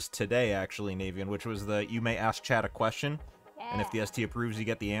decided this today, actually, Navian, which was the, you may ask chat a question, and if the ST approves, you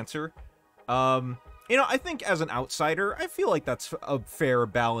get the answer. You know, I think as an outsider, I feel like that's a fair,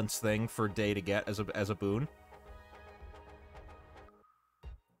 balanced thing for Day to get as a boon.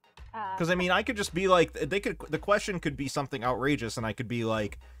 Because, I mean, I could just be like, the question could be something outrageous, and I could be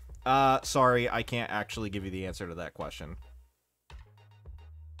like, sorry, I can't actually give you the answer to that question.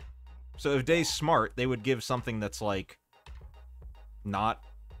 So if Day's smart, they would give something that's, like, not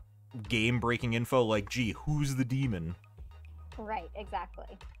game-breaking info, like, gee, who's the demon? Right,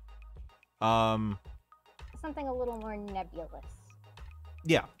 exactly. Something a little more nebulous.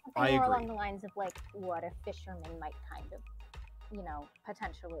 Yeah, Something I more agree. along the lines of, like, what a fisherman might kind of, you know,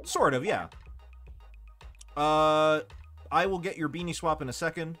 potentially... Sort of, yeah. I will get your beanie swap in a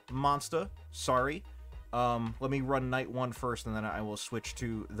second, Monster. Sorry. Let me run night 1 first, and then I will switch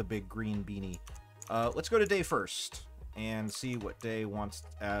to the big green beanie. Let's go to Day first, and see what Day wants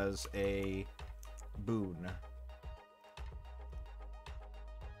as a boon.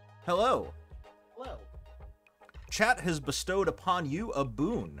 Hello. Hello. Chat has bestowed upon you a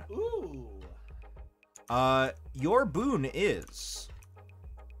boon. Ooh. Your boon is...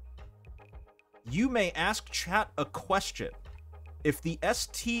 You may ask chat a question. If the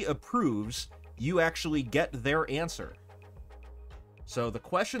ST approves, you actually get their answer. So the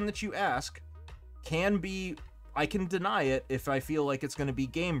question that you ask can be... I can deny it if I feel like it's going to be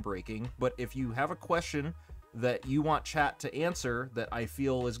game-breaking, but if you have a question that you want chat to answer that I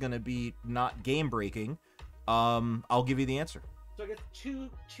feel is going to be not game-breaking, I'll give you the answer. So I guess two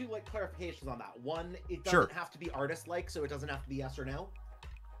like clarifications on that. One, it doesn't have to be artist-like, so it doesn't have to be yes or no.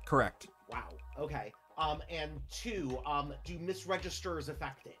 Correct. Wow. Okay. And 2, do misregisters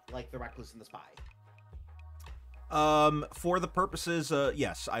affect it, like the Recluse and the Spy? For the purposes,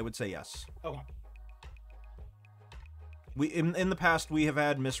 yes, I would say yes. Okay. We in the past we have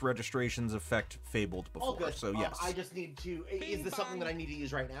had misregistrations affect Fabled All before, good. so yes. I just need to. Is this something that I need to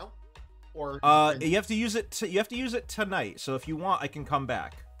use right now, or? You have to use it. You have to use it tonight. So if you want, I can come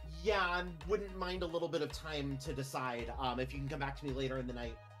back. Yeah, I wouldn't mind a little bit of time to decide. If you can come back to me later in the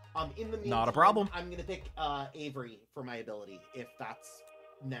night. In the meantime, Not a problem. I'm gonna pick Avery for my ability, if that's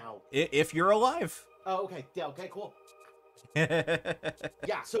now. If you're alive. Oh, okay. Yeah. Okay. Cool.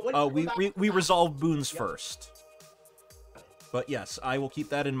 Yeah. So when we resolve boons first. But yes, I will keep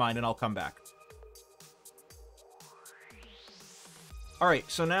that in mind and I'll come back. All right,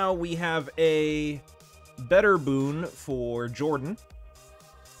 so now we have a better boon for Jordan.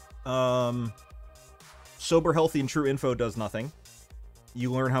 Sober, healthy, and true info does nothing.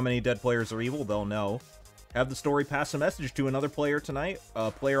 You learn how many dead players are evil, they'll know. Have the story pass a message to another player tonight. A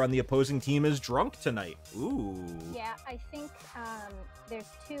player on the opposing team is drunk tonight. Ooh. Yeah, I think there's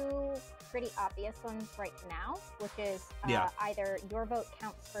two pretty obvious ones right now, which is either your vote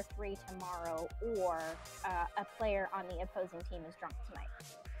counts for 3 tomorrow, or a player on the opposing team is drunk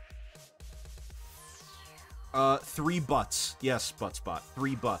tonight. 3 butts. Yes, Buttspot.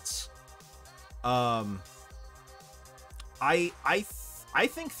 3 butts. I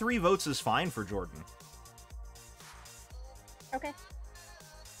think 3 votes is fine for Jordan. Okay.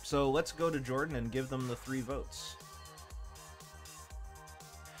 So let's go to Jordan and give them the 3 votes.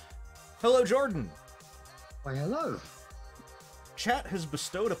 Hello, Jordan. Why, hello. Chat has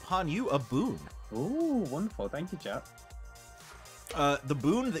bestowed upon you a boon. Ooh, wonderful. Thank you, chat. The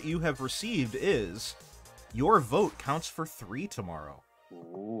boon that you have received is your vote counts for 3 tomorrow.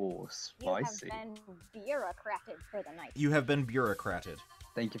 Ooh, spicy. You have been bureaucrated for the night. You have been bureaucrated.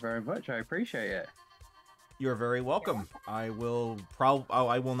 Thank you very much. I appreciate it. You're very welcome. I will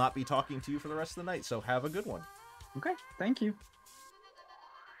not be talking to you for the rest of the night, so have a good one. Okay, thank you.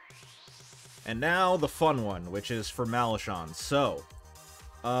 And now the fun one, which is for Malishon. So,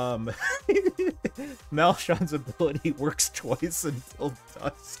 Malishon's ability works twice until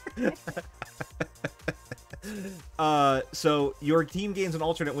dusk. So your team gains an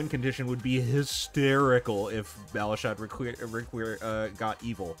alternate win condition would be hysterical if Malishon got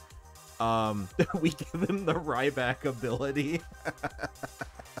evil. We give him the Ryback ability.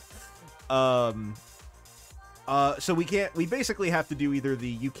 So we basically have to do either the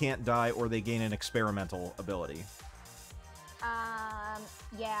you can't die or they gain an experimental ability.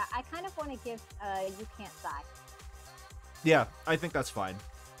 Yeah, I kind of want to give you can't die. Yeah, I think that's fine.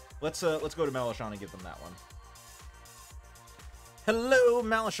 Let's go to Malishon and give them that one. Hello,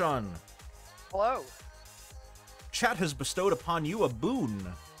 Malishon. Hello. Chat has bestowed upon you a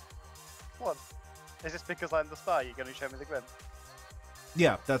boon. What? Is this because I'm the spy? You're going to show me the grin?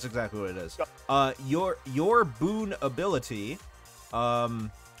 Yeah, that's exactly what it is. Your boon ability,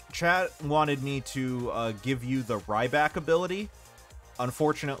 chat wanted me to give you the Ryback ability.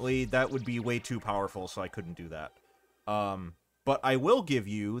 Unfortunately, that would be way too powerful, so I couldn't do that. But I will give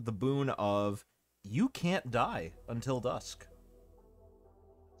you the boon of you can't die until dusk.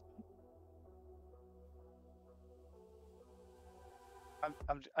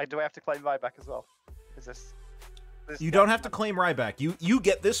 Do I have to claim Ryback as well? Is this you don't have to claim Ryback. You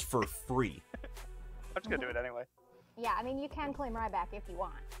get this for free. I'm just gonna do it anyway. Yeah, I mean, you can claim Ryback if you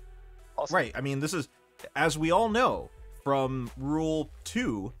want. Awesome. Right, I mean, this is, as we all know, from Rule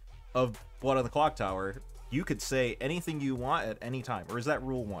 2 of Blood on the Clock Tower, you could say anything you want at any time. Or is that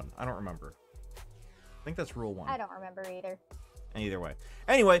Rule 1? I don't remember. I think that's Rule 1. I don't remember either. Either way.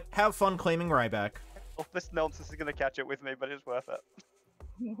 Anyway, have fun claiming Ryback. Well, this nonsense is gonna catch up with me, but it's worth it.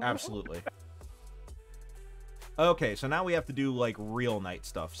 Absolutely. Okay, so now we have to do, like, real night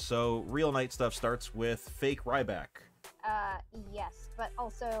stuff. So, real night stuff starts with fake Ryback. Yes, but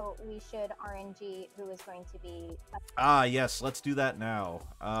also we should RNG who is going to be... Ah, yes, let's do that now.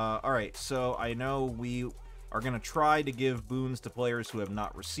 Alright, so I know we are going to try to give boons to players who have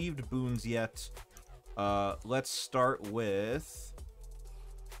not received boons yet. Let's start with...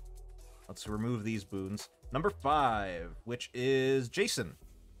 Let's remove these boons. Number 5, which is Jason.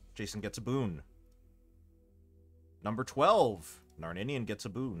 Jason gets a boon. Number 12, Narninian gets a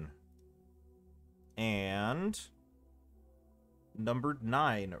boon. And number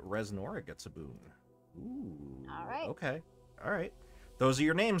 9, Resnora gets a boon. Ooh. All right. Okay. All right. Those are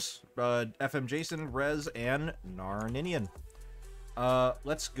your names. FM Jason, Rez, and Narninian.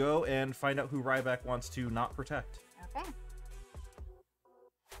 Let's go and find out who Ryback wants to not protect. Okay.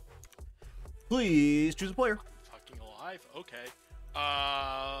 Please choose a player. Fucking alive? Okay.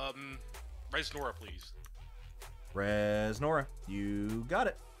 Resnora, please. Resnora, you got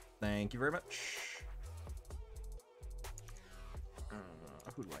it. Thank you very much.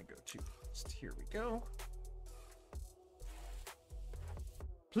 Who do I go to? Here we go.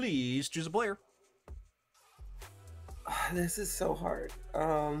 Please choose a player. This is so hard.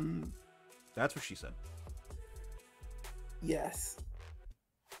 That's what she said. Yes.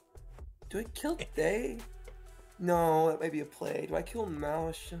 Do I kill Day? No, that might be a play. Do I kill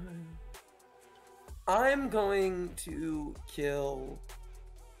Malishon? I'm going to kill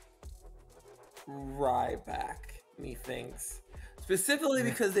Ryback. methinks. Specifically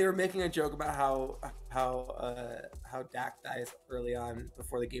because they were making a joke about how Dak dies early on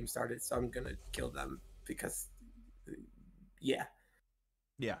before the game started, so I'm gonna kill them because, yeah.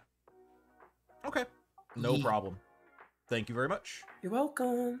 Yeah. Okay. No problem. Thank you very much. You're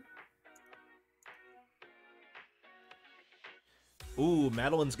welcome. Ooh,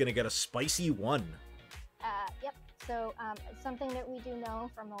 Madeline's gonna get a spicy 1. Yep. So something that we do know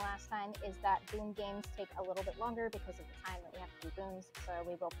from the last time is that boon games take a little bit longer because of the time that we have to do boons. So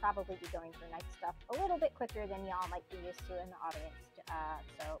we will probably be going through night stuff a little bit quicker than y'all might be used to in the audience.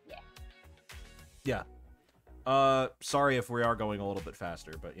 So yeah. Yeah. Sorry if we are going a little bit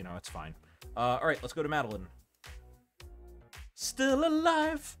faster, but you know, it's fine. All right, let's go to Madeline. Still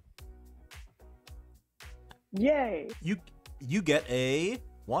alive. Yay. You get a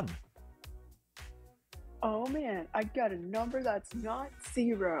 1. Oh man, I got a number that's not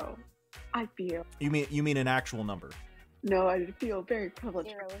 0. I feel. You mean an actual number? No, I feel very privileged.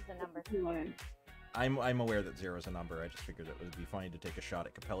 0 is the number. I'm aware that 0 is a number. I just figured it would be funny to take a shot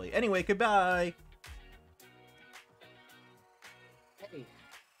at Capelli. Anyway, goodbye. Hey.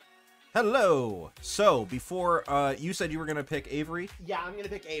 Hello. So before you said you were gonna pick Avery. Yeah, I'm gonna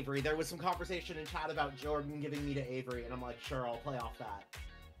pick Avery. There was some conversation in chat about Jordan giving me to Avery, and I'm like, sure, I'll play off that.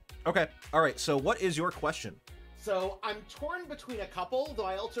 Okay. All right. So what is your question? So I'm torn between a couple, though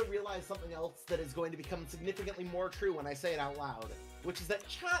I also realize something else that is going to become significantly more true when I say it out loud, which is that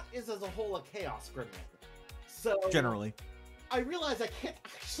chat is as a whole a chaos gremlin. So Generally. I realize I can't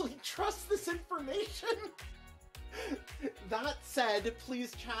actually trust this information. That said,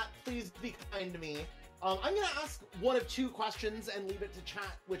 please chat, please be kind to me. I'm gonna ask one of 2 questions and leave it to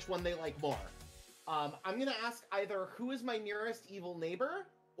chat which one they like more. I'm gonna ask either who is my nearest evil neighbor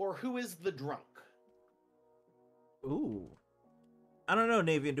or who is the drunk. Ooh. I don't know,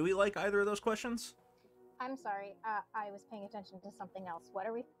 Navian. Do we like either of those questions? I'm sorry. I was paying attention to something else. What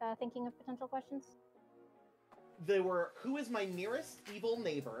are we thinking of potential questions? They were who is my nearest evil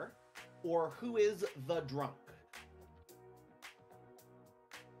neighbor or who is the drunk.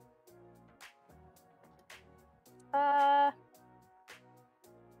 I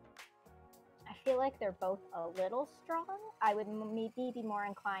feel like they're both a little strong. I would maybe be more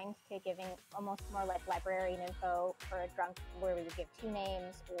inclined to giving almost more like librarian info for a drunk, where we would give 2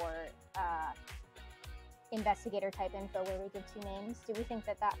 names, or investigator type info where we give 2 names. Do we think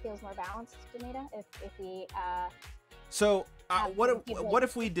that feels more balanced, Danita? If we So what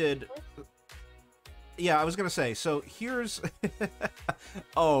if we did? Yeah, I was gonna say. So here's.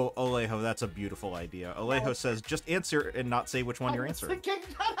 Oh, Alejo, that's a beautiful idea. Alejo says, just answer and not say which one you're answering. Thinking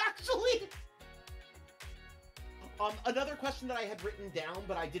that actually. Another question that I had written down,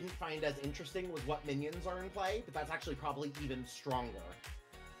 but I didn't find as interesting, was what minions are in play. But that's actually probably even stronger.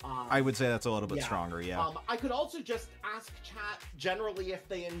 I would say that's a little bit stronger. Yeah. I could also just ask chat generally if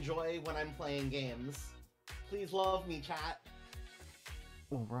they enjoy when I'm playing games. Please love me, chat.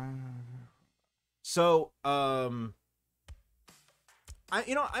 All right. So, I'm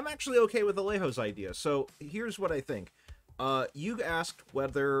actually okay with Alejo's idea. So here's what I think. You asked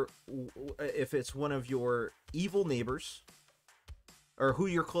if it's one of your evil neighbors, or who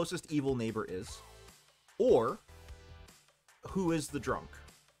your closest evil neighbor is, or who is the drunk.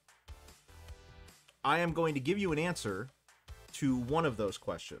 I am going to give you an answer to one of those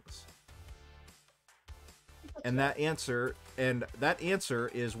questions. And that answer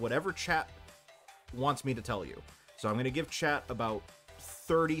is whatever chat wants me to tell you. So I'm going to give chat about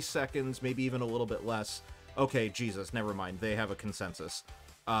 30 seconds, maybe even a little bit less. Okay, Jesus, never mind. They have a consensus.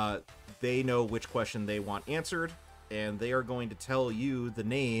 They know which question they want answered, and they are going to tell you the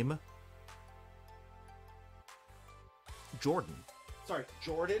name Jordan. Sorry,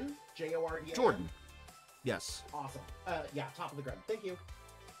 Jordan? Jordan. Jordan. Yes. Awesome. Yeah, top of the grid. Thank you.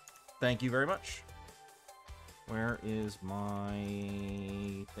 Thank you very much. Where is my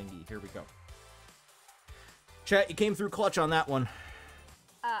thingy? Here we go. Chat, you came through clutch on that one.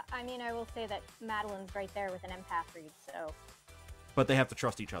 I mean, I will say that Madeline's right there with an empath read, so... But they have to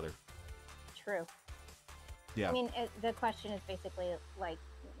trust each other. True. Yeah. I mean, the question is basically, like,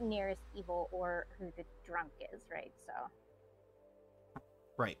 nearest evil or who the drunk is, right? So...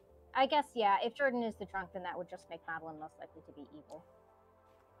 Right. I guess, yeah, if Jordan is the drunk, then that would just make Madeline most likely to be evil.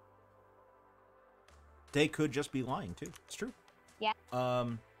 They could just be lying, too. It's true. Yeah.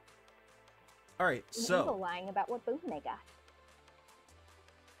 All right, so... Evil lying about what boon they got.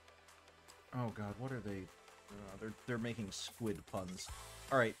 Oh god, what are they? They're making squid puns.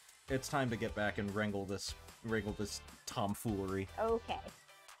 All right, it's time to get back and wrangle this tomfoolery. Okay.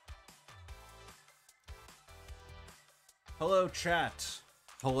 Hello, chat.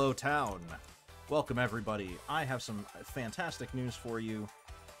 Hello, town. Welcome, everybody. I have some fantastic news for you.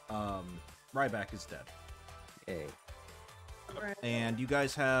 Ryback is dead. Hey. And you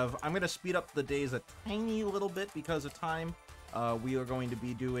guys have... I'm going to speed up the days a tiny little bit because of time. We are going to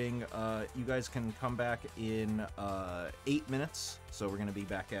be doing... you guys can come back in 8 minutes. So we're going to be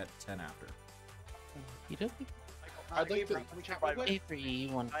back at 10 after. I'd like to... Avery,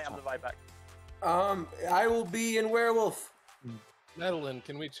 I am the Ryback. I will be in Werewolf. Madeline,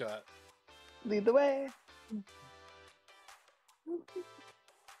 can we chat? Lead the way.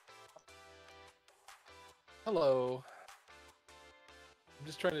 Hello. I'm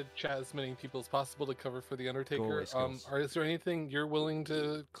just trying to chat as many people as possible to cover for the Undertaker. Is there anything you're willing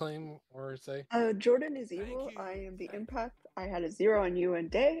to claim or say? Jordan is evil. I am the Impact. I had a 0 on you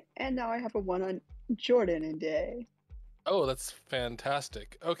and Day, and now I have a 1 on Jordan and Day. Oh, that's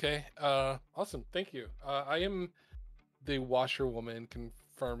fantastic. Okay, awesome. Thank you. I am the washerwoman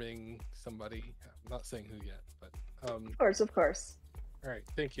confirming somebody. I'm not saying who yet, but Of course. All right,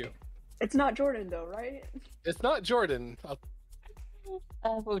 thank you. It's not Jordan though, right? It's not Jordan.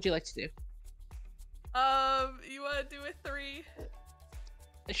 What would you like to do? You want to do a 3?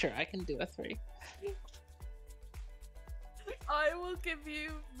 Sure, I can do a 3. I will give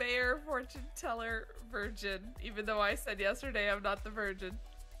you Mayor, Fortune Teller, Virgin, even though I said yesterday I'm not the Virgin.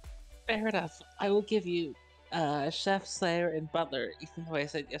 Fair enough. I will give you Chef, Slayer, and Butler, even though I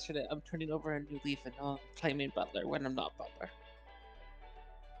said yesterday I'm turning over a new leaf and I'm claiming Butler when I'm not Butler.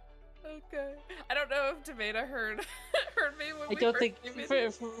 Okay. I don't know if Tomato heard me when I we don't first think, came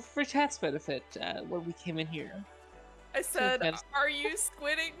in. for chat's benefit, when we came in here. I said, That's- are you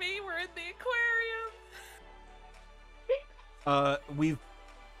squidding me? We're in the aquarium.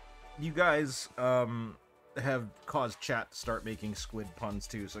 You guys, have caused chat to start making squid puns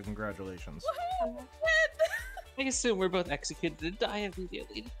too, so congratulations. I assume we're both executed and die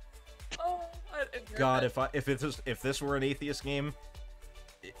immediately. Oh, God, if this were an atheist game,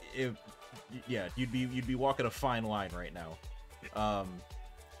 yeah, you'd be walking a fine line right now.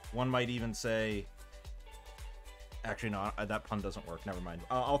 One might even say, actually no, that pun doesn't work. Never mind.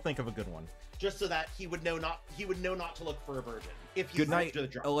 I'll think of a good one. Just so that he would know not to look for a virgin. If he's Good night, to the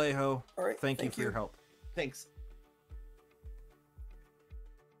drum. Alejo. All right, Thank you for your help. Thanks.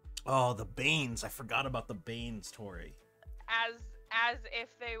 Oh, the Banes! I forgot about the Banes, Tori. As if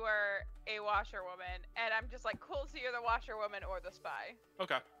they were a washerwoman, and I'm just like, cool. So you're the washerwoman or the spy.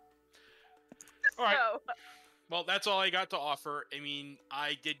 Okay. All right. So, Well, that's all I got to offer. I mean,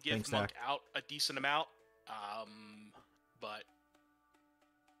 I did give Thanks, Monk Zach. out a decent amount, but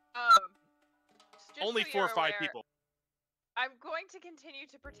just only so 4 or you're 5 aware, people. I'm going to continue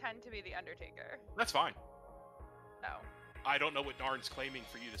to pretend to be the Undertaker. That's fine. No, I don't know what Narn's claiming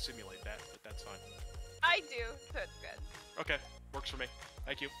for you to simulate that, but that's fine. I do, so it's good. Okay, works for me.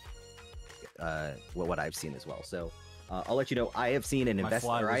 Thank you. What I've seen as well. So I'll let you know. I have seen an My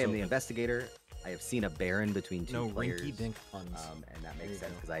fly investigator. I was am the open. investigator. I have seen a Baron between two No players. rinky-dink puns. And that There makes you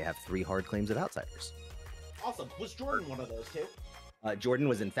sense go. because I have 3 hard claims of outsiders. Awesome. Was Jordan one of those two? Jordan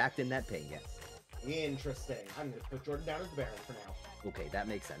was in fact in that ping, yes. Interesting. I'm going to put Jordan down as the Baron for now. Okay, that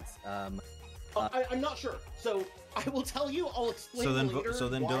makes sense. I'm not sure. So I will tell you. I'll explain So then, later so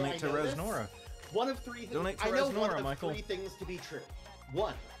then why donate I to know this. Resnora. One of 3 things. Donate to I know one Resnora, of Michael. 3 things to be true.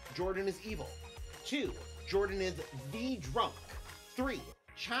 1, Jordan is evil. 2, Jordan is the drunk. 3,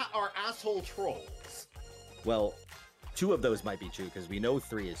 chat are asshole trolls. Well, 2 of those might be true because we know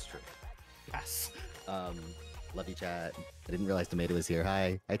 3 is true. Yes. Love you, chat. I didn't realize Tomato was here.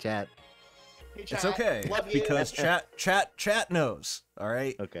 Hi, chat. Hey, It's chat. okay Love you. because chat knows. All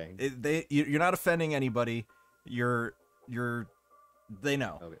right. Okay. You're not offending anybody. They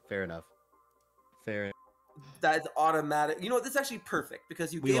know. Okay, fair enough. Fair. That's automatic. You know what? This is actually perfect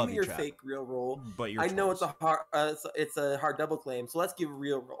because you We gave love me you, your chat. fake real roll. But you're I know trolls. it's a hard double claim, so let's give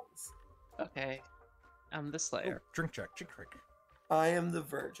real rolls. Okay. I'm the Slayer. Drink check. I am the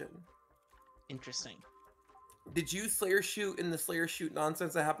Virgin. Interesting. Did you Slayer shoot in the Slayer shoot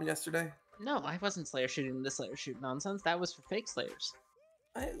nonsense that happened yesterday? No, I wasn't Slayer shooting the Slayer shoot nonsense. That was for fake Slayers.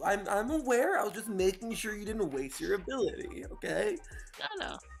 I'm aware. I was just making sure you didn't waste your ability. Okay.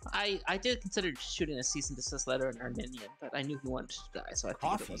 No. I did consider shooting a cease and desist letter in our minion, but I knew he wanted to die, so I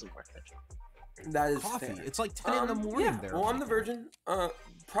figured Coffee. it wasn't worth it. That is Coffee. fair. It's like 10 in the morning yeah, there. well, I'm the Michael. Virgin.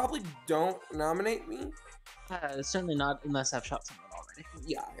 Probably don't nominate me. Certainly not unless I've shot someone already.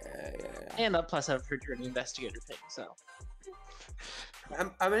 Yeah. And plus I've heard you're an investigator thing, so.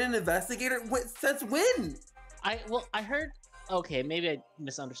 I'm an investigator. Since when? I heard. Okay, maybe I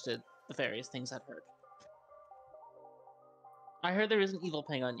misunderstood the various things I've heard. I heard there is an evil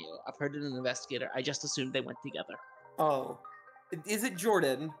ping on you. I've heard it an investigator. I just assumed they went together. Oh, is it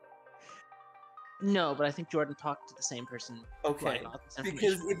Jordan? No, but I think Jordan talked to the same person. Okay, about this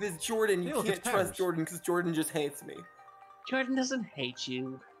because information. if it's Jordan, you Hey, look, can't it's trust Paris. Jordan because Jordan just hates me. Jordan doesn't hate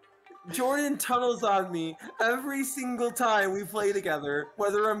you. Jordan tunnels on me every single time we play together,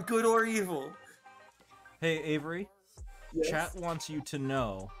 whether I'm good or evil. Hey, Avery. Yes? Chat wants you to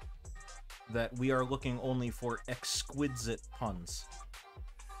know that we are looking only for exquisite puns.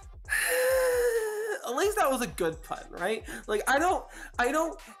 At least that was a good pun, right? Like I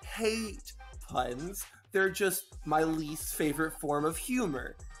don't hate puns. They're just my least favorite form of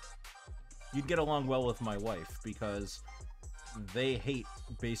humor. You'd get along well with my wife because they hate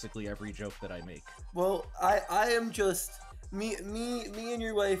basically every joke that I make. Well, I am just me and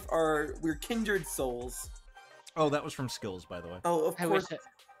your wife we're kindred souls. Oh, that was from Skills, by the way. Oh, of I course. wish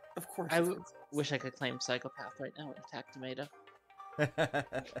Of course. I wish I could claim psychopath right now and attack Tomato.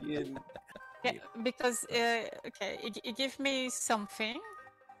 Yeah, because okay, it gave me something,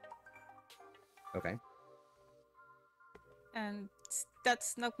 Okay. and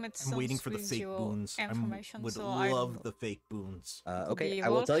that's not made sense I'm waiting for the with fake your boons. I information. would so I don't love know. the fake boons. Okay, I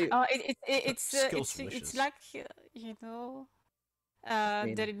will tell you. Skills wishes. It's like you know,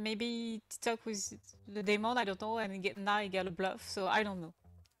 mean- that maybe talk with the demon. I don't know, and now I get a bluff. So I don't know.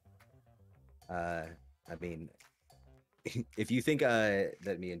 I mean, if you think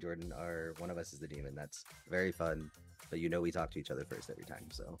that me and Jordan are one of us is the demon, that's very fun. But you know we talk to each other first every time,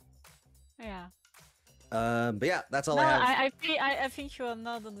 so. Yeah. But yeah, that's all No, I have. I think you are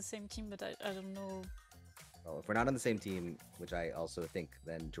not on the same team, but I don't know. Well, if we're not on the same team, which I also think,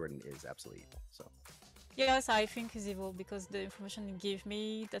 then Jordan is absolutely evil. So. Yes, I think he's evil because the information he gave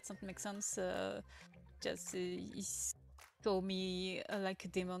me doesn't make sense. Just he told me like a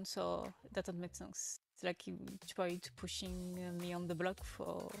demon, so that doesn't make sense. It's like he tried pushing me on the block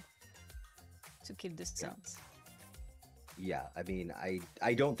to kill the saints. Yeah, I mean,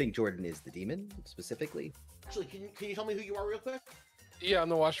 I don't think Jordan is the demon specifically. Actually, can you tell me who you are real quick? Yeah, I'm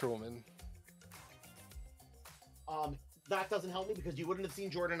the washerwoman. That doesn't help me because you wouldn't have seen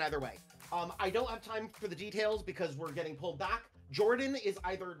Jordan either way. I don't have time for the details because we're getting pulled back. Jordan is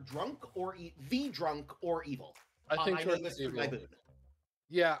either drunk or the drunk or evil. I think I know Jordan's this through my evil. boon.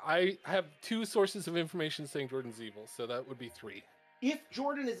 Yeah, I have 2 sources of information saying Jordan's evil, so that would be 3. If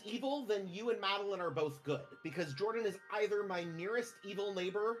Jordan is evil, then you and Madeline are both good because Jordan is either my nearest evil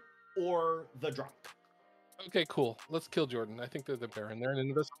neighbor or the drunk. Okay, cool. Let's kill Jordan. I think they're the Baron. They're an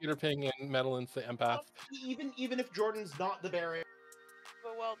investigator ping, and Madeline's the empath. Even if Jordan's not the Baron.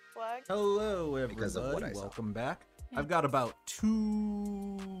 The world flag. Hello, Because of what everybody. I saw. Welcome back. I've got about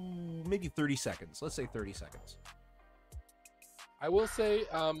 2, maybe 30 seconds. Let's say 30 seconds. I will say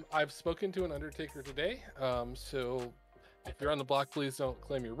I've spoken to an Undertaker today, so if you're on the block, please don't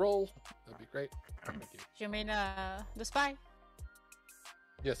claim your role. That'd be great. Thank you. You mean the spy?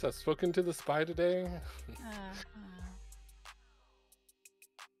 Yes, I've spoken to the spy today.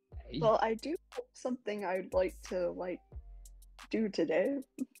 Well, I do have something I'd like to do today.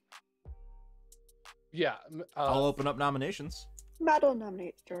 Yeah. I'll open up nominations. Madeline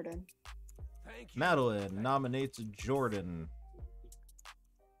nominates Jordan. Madeline nominates Jordan.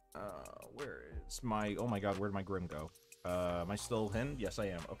 Where is my... Oh my god, where'd my Grim go? Am I still in? Yes, I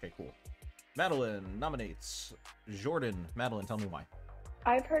am. Okay, cool. Madeline nominates Jordan. Madeline, tell me why.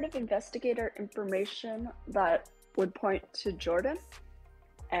 I've heard of investigator information that would point to Jordan,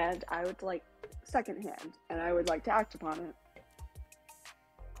 and I would like secondhand, and I would like to act upon it.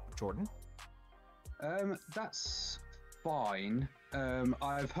 Jordan? That's fine.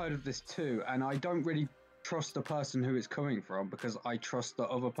 I've heard of this too, and I don't really trust the person who it's coming from because I trust the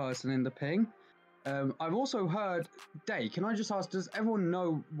other person in the ping. I've also heard... Day, can I just ask, does everyone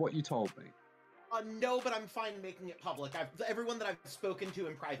know what you told me? No, but I'm fine making it public. Everyone that I've spoken to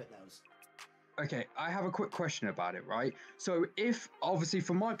in private knows. Okay, I have a quick question about it, right? So if, obviously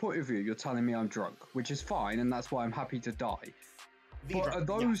from my point of view, you're telling me I'm drunk, which is fine, and that's why I'm happy to die. But are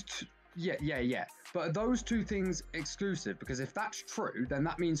those... Yeah. But are those 2 things exclusive? Because if that's true, then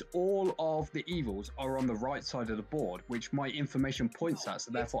that means all of the evils are on the right side of the board, which my information points at,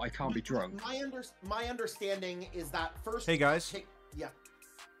 so therefore I can't be drunk. My understanding is that first... Hey, guys. Yeah.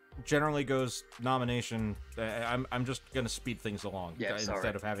 Generally goes nomination. I'm just gonna speed things along sorry.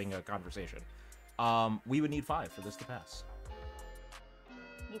 instead of having a conversation. We would need 5 for this to pass.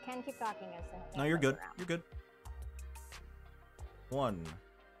 You can keep talking as No, you're good. You're good. 1,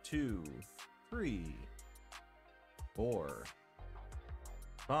 2, 3, 4,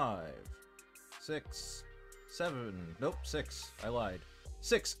 5, 6, 7. Nope, 6. I lied.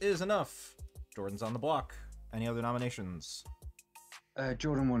 6 is enough. Jordan's on the block. Any other nominations?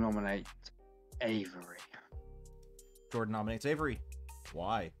 Jordan will nominate Avery. Jordan nominates Avery.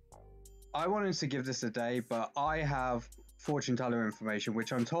 Why? I wanted to give this a day, but I have fortune teller information,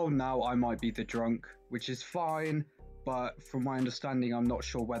 which I'm told now I might be the drunk, which is fine. But from my understanding, I'm not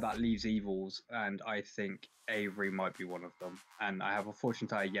sure where that leaves evils, and I think Avery might be one of them. And I have a fortune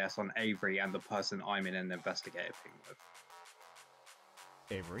teller yes on Avery and the person I'm in an investigator thing with.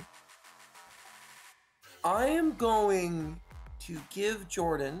 Avery. I am going to give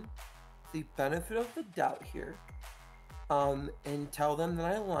Jordan the benefit of the doubt here, and tell them that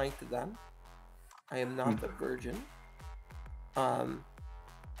I lied to them. I am not the virgin.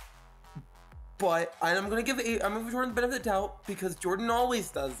 But I'm gonna give Jordan the benefit of the doubt because Jordan always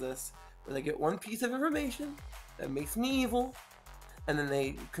does this, where they get one piece of information that makes me evil, and then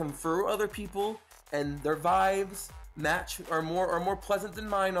they confer with other people, and their vibes match are more pleasant than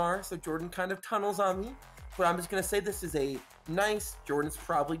mine are. So Jordan kind of tunnels on me. But I'm just gonna say this is a nice. Jordan's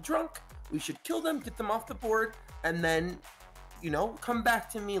probably drunk. We should kill them, get them off the board, and then, come back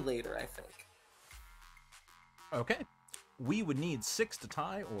to me later. I think. Okay. We would need 6 to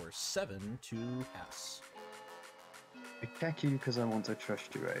tie or 7 to pass. I check you because I want to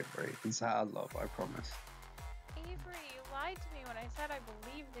trust you, Avery. It's out of love, I promise. Avery, you lied to me when I said I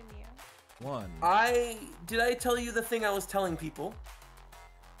believed in you. 1. Did I tell you the thing I was telling people?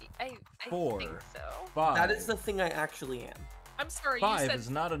 I 4. think so. 5. That is the thing I actually am. I'm sorry, 5 you said is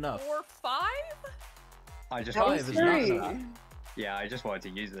not enough. 4, 5? I just 5 is not enough. Yeah, I just wanted to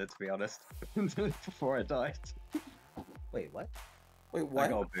use it, to be honest, before I died. Wait, what? Wait, I what?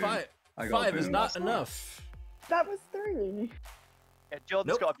 got a boon. 5 is boon not last night. enough. That was 3. Yeah,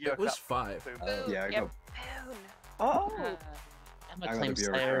 Jordan's Nope, got a it bureaucrat. was 5. Boom. Yeah, I Yep. got. Boon. Oh. Emma I got a claims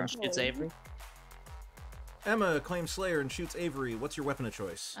Slayer and bureaucrat. shoots Avery. Emma claims Slayer and shoots Avery. What's your weapon of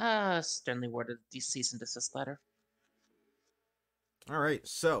choice? Sternly worded cease and desist letter. All right,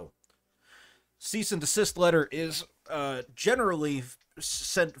 so cease and desist letter is generally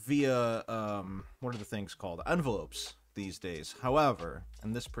sent via what are the things called? Envelopes these days. However,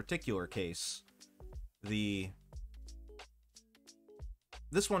 in this particular case, this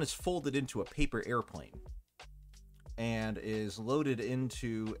one is folded into a paper airplane and is loaded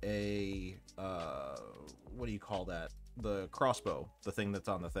into a what do you call that? The crossbow, the thing that's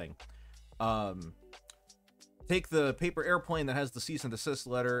on the thing. Take the paper airplane that has the cease and desist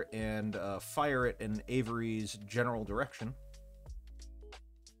letter and fire it in Avery's general direction.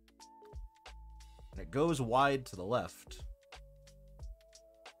 And it goes wide to the left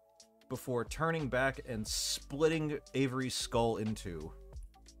before turning back and splitting Avery's skull in two.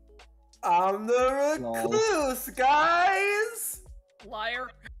 I'm the recluse, guys! Liar.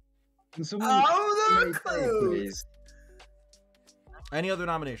 Can someone I'm the make that, recluse! please? Any other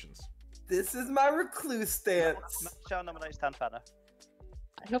nominations? This is my recluse stance. Shall nominates Tanfana.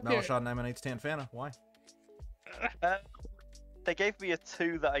 I hope you're... Malashon nominates Tanfana. Why? They gave me a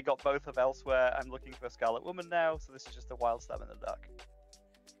 2 that I got both of elsewhere. I'm looking for a Scarlet Woman now, so this is just a wild stab in the dark.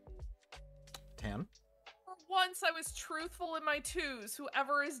 Tan? For once I was truthful in my 2s.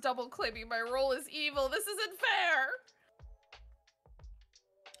 Whoever is double claiming my role is evil. This isn't fair.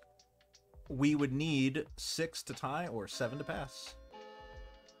 We would need 6 to tie or 7 to pass.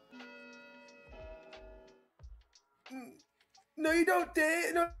 No, you don't,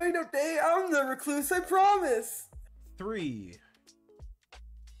 Day. No, you don't, Day. I'm the recluse, I promise. 3.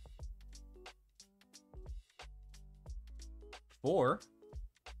 4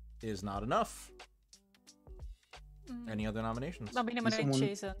 is not enough. Any other nominations? Bambi nominates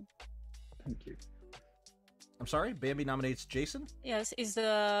Jason. Thank you. I'm sorry, Bambi nominates Jason? Yes, is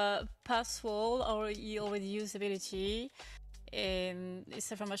the pass roll or you already used ability? And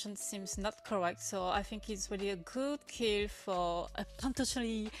this information seems not correct, so I think it's really a good kill for a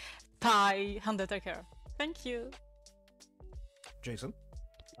potentially tie Undertaker. Thank you. Jason?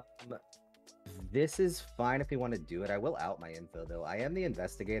 This is fine if you want to do it. I will out my info, though. I am the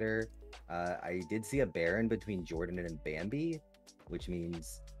investigator. I did see a Baron between Jordan and Bambi, which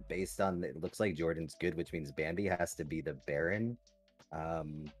means, based on, it looks like Jordan's good, which means Bambi has to be the Baron.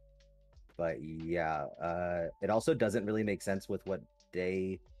 But yeah, it also doesn't really make sense with what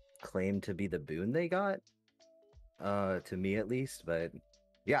they claim to be the boon they got, to me at least. But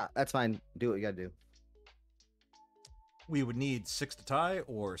yeah, that's fine. Do what you gotta do. We would need 6 to tie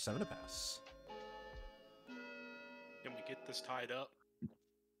or 7 to pass. Can we get this tied up?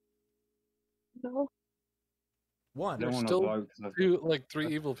 No. 1. There's still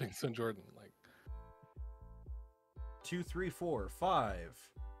three evil things in Jordan. 2, 3, 4, 5.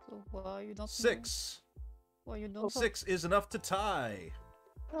 So why you don't 6. Why you don't 6 is enough to tie.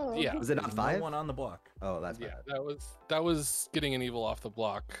 Oh. Yeah. Was it not There's 5? No one on the block. Oh, that's Yeah, bad. that was getting an evil off the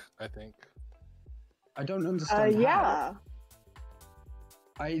block, I think. I don't understand. Yeah.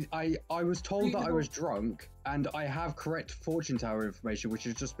 I was told that I was drunk, and I have correct fortune tower information, which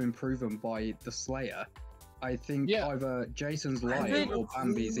has just been proven by the Slayer. I think either Jason's lying or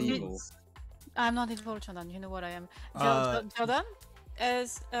Bambi's evil. I'm not involved, Jordan. You know what I am. Jordan,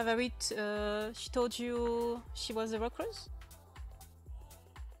 as she told you she was a recluse?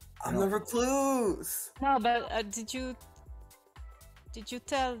 I'm the recluse. No, but did you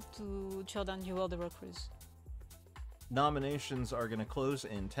tell to Jordan you were the recluse? Nominations are going to close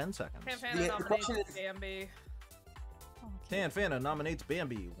in 10 seconds. Tanfana nominates Bambi. Tanfana nominates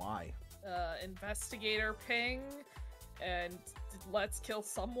Bambi. Why? Investigator ping, and let's kill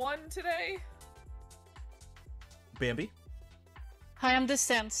someone today. Bambi? I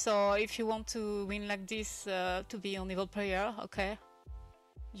understand, so if you want to win like this, to be an evil player, okay,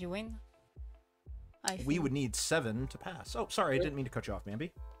 you win. We would need 7 to pass. Oh, sorry, I didn't mean to cut you off,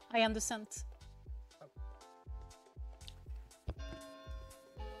 Bambi. I understand.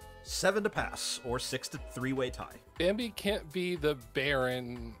 7 to pass, or 6 to 3-way tie. Bambi can't be the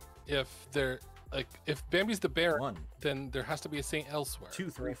Baron if they're like if Bambi's the Baron, then there has to be a saint elsewhere. 2,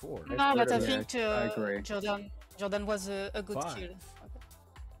 3, 4. No, but I think I agree. Jordan was a good 5. kill.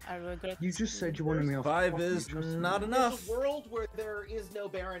 I regret. You just said you wanted me off. 5 is not enough. There's a world where there is no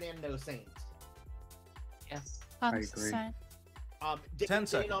Baron and no Saint. Yes. I agree. 10 Day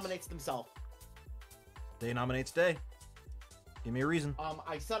seconds. nominates themselves. Day nominates Day. Give me a reason.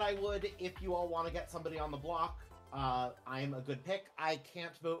 I said I would if you all want to get somebody on the block. I'm a good pick. I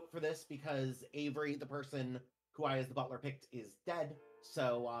can't vote for this because Avery, the person who I as the butler picked, is dead.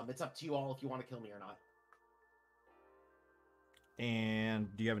 So it's up to you all if you want to kill me or not. And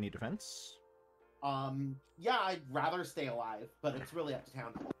do you have any defense? Yeah, I'd rather stay alive, but it's really up to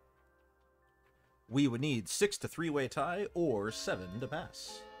town. We would need 6 to 3-way tie or 7 to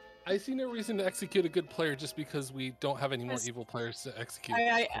pass. I see no reason to execute a good player just because we don't have any more evil players to execute.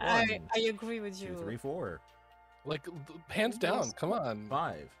 I agree with you. 2, 3, 4. Like, hands down, come on.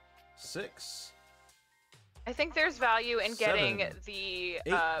 5, 6. I think there's value in getting 7, the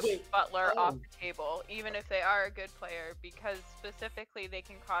 8. butler off the table, even if they are a good player, because specifically they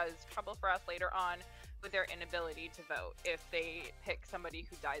can cause trouble for us later on with their inability to vote if they pick somebody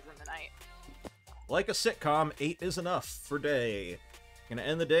who dies in the night. Like a sitcom, 8 is enough for Day. Gonna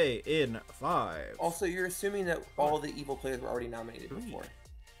end the day in 5. Also, you're assuming that all the evil players were already nominated before.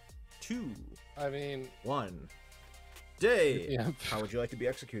 2. I mean, 1. Day. Yeah. How would you like to be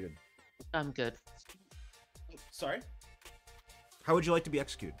executed? I'm good. Sorry? How would you like to be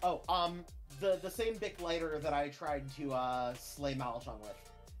executed? Oh, the same Bic lighter that I tried to slay Malachon with.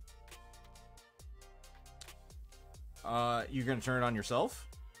 You're gonna turn it on yourself?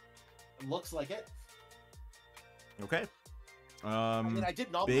 Looks like it. Okay. I mean, I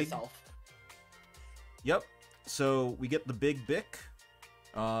did knob big. myself. Yep. So we get the big Bic.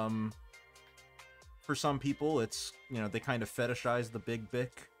 For some people, it's, they kind of fetishize the big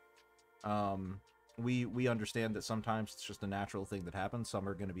Bic. We understand that sometimes it's just a natural thing that happens. Some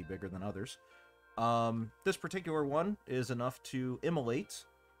are going to be bigger than others. This particular one is enough to immolate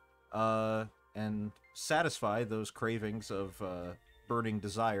and satisfy those cravings of burning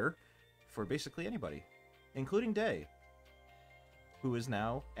desire for basically anybody, including Day, who is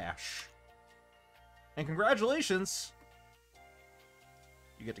now Ash. And congratulations!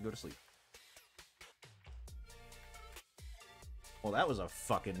 You get to go to sleep. Well, that was a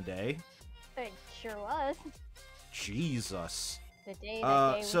fucking day. It sure was. Jesus. The day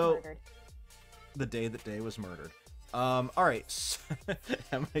that Day was murdered. The day that Day was murdered. Alright.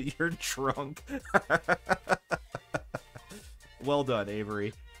 Emma, you're drunk. Well done,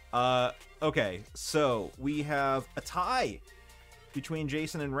 Avery. Okay, so we have a tie between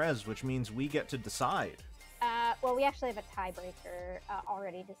Jason and Rez, which means we get to decide. Well, we actually have a tiebreaker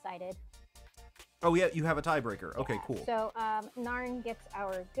already decided. Oh, yeah, you have a tiebreaker. Okay, Yeah. cool. So, Narn gets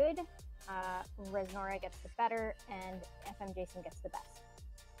our good, Reznora gets the better, and FM Jason gets the best.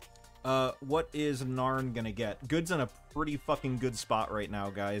 What is Narn gonna get? Good's in a pretty fucking good spot right now,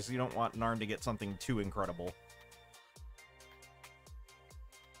 guys. You don't want Narn to get something too incredible.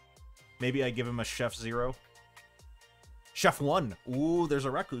 Maybe I give him a Chef 0? Chef 1! Ooh, there's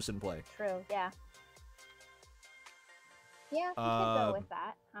a recluse in play. True, yeah. Yeah, we could go with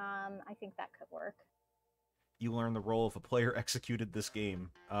that. I think that could work. You learn the role of a player executed this game.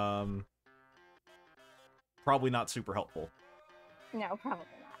 Probably not super helpful. No, probably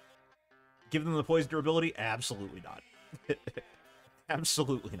not. Give them the poison durability? Absolutely not.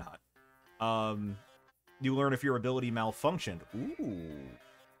 Absolutely not. You learn if your ability malfunctioned. Ooh.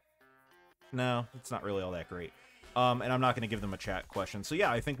 No, it's not really all that great. And I'm not going to give them a chat question. So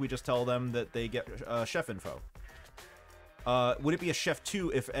yeah, I think we just tell them that they get chef info. Would it be a chef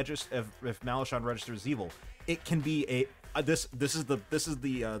 2 if Malishon registers evil? It can be a this is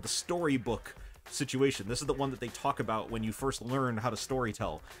the storybook situation. This is the one that they talk about when you first learn how to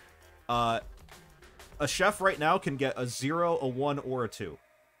storytell. A chef right now can get a 0, a 1, or a 2.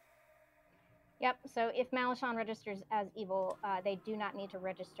 Yep. So if Malishon registers as evil, they do not need to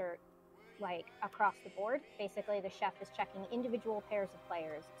register like across the board. Basically, the chef is checking individual pairs of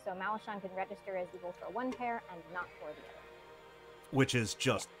players. So Malishon can register as evil for one pair and not for the other. Which is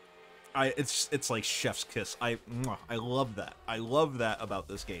just, it's like chef's kiss. I love that. I love that about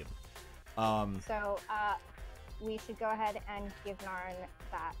this game. So we should go ahead and give Narn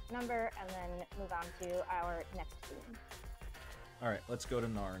that number and then move on to our next boon. All right, let's go to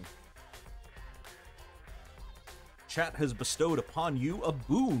Narn. Chat has bestowed upon you a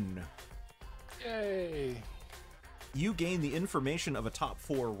boon. Yay! You gain the information of a top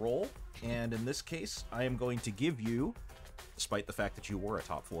 4 role, and in this case, I am going to give you, despite the fact that you were a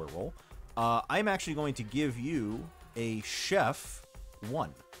top 4 role, I'm actually going to give you a Chef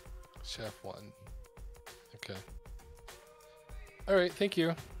 1. Chef 1. Okay. All right, thank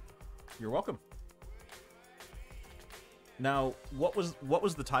you. You're welcome. Now, what was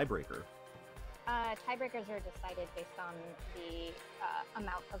the tiebreaker? Tiebreakers are decided based on the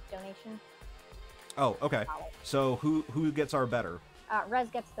amount of donation. Oh, okay. So who gets our better? Rez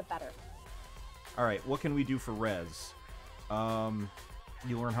gets the better. All right, what can we do for Rez?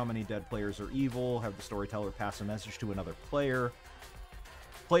 You learn how many dead players are evil, have the storyteller pass a message to another player.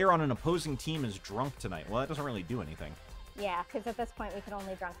 Player on an opposing team is drunk tonight. Well, that doesn't really do anything. Yeah, because at this point we can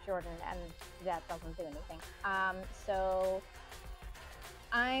only drunk Jordan, and that doesn't do anything. So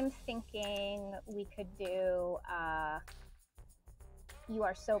I'm thinking we could do you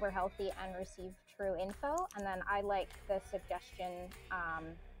are sober, healthy, and receive true info, and then I like the suggestion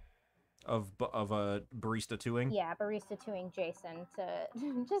of a barista 2ing. Yeah, barista 2ing Jason to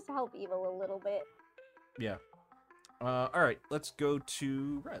just help evil a little bit. Yeah. All right, let's go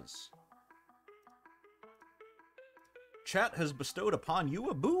to Rez. Chat has bestowed upon you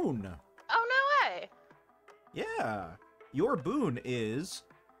a boon. Oh, no way! Yeah. Your boon is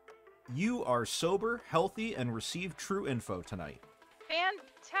you are sober, healthy, and receive true info tonight.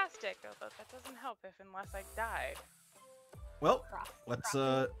 Fantastic, although that doesn't help unless I die. Well, let's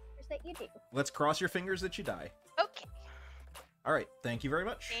let's cross your fingers that you die. Okay. All right, thank you very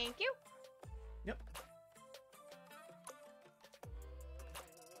much. Thank you. Yep.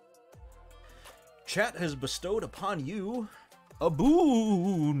 Chat has bestowed upon you a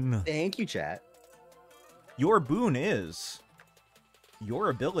boon. Thank you, chat. Your boon is your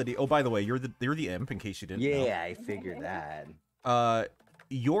ability. Oh, by the way, you're the imp. In case you didn't know. Yeah, I figured that.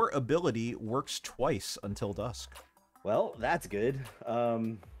 Your ability works twice until dusk. Well, that's good.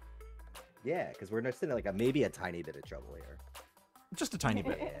 Yeah, because we're sitting like maybe a tiny bit of trouble here. Just a tiny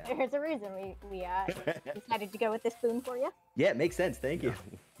bit. Yeah. There's a reason we decided to go with this boon for you. Yeah, it makes sense. Thank you.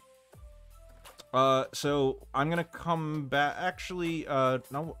 So I'm gonna come back. Actually,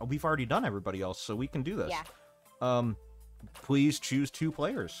 no, we've already done everybody else, so we can do this. Yeah. Please choose 2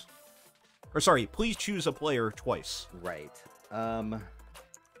 players. Or sorry, please choose a player twice. Right.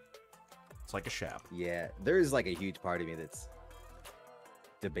 It's like a shap. Yeah, there's like a huge part of me that's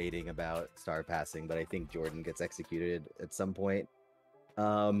debating about star passing, but I think Jordan gets executed at some point.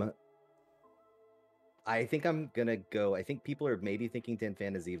 I think I'm gonna go. I think people are maybe thinking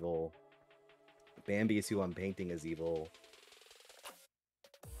Tanfan is evil. Bambi is who I'm painting as evil.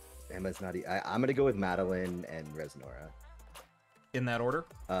 Emma's not. I'm gonna go with Madeline and Resnora. In that order?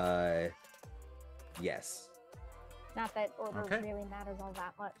 Yes. Not that order really matters all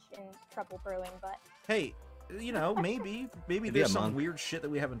that much in Trouble Brewing, but Hey, you know, maybe there's some weird shit that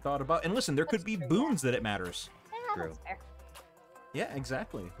we haven't thought about. And listen, there could be boons that it matters. yeah, that's fair. Yeah,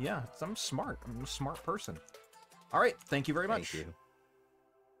 exactly. Yeah, I'm smart. I'm a smart person. All right, thank you very much. Thank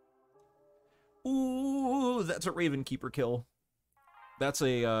you. Ooh, that's a Raven Keeper kill. That's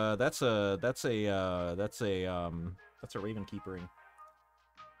a Raven Keepering.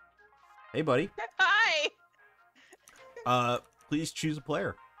 Hey, buddy. Hi. Please choose a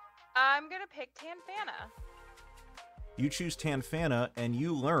player. I'm gonna pick Tanfana. You choose Tanfana, and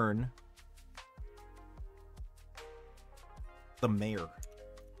you learn the mayor.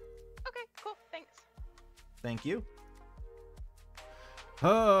 Okay, cool. Thanks. Thank you.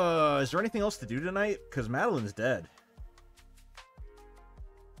 Is there anything else to do tonight? Because Madeline's dead.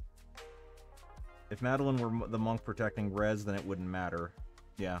 If Madeline were the monk protecting Rez, then it wouldn't matter.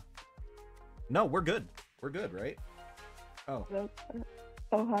 Yeah. No, we're good. We're good, right? Oh.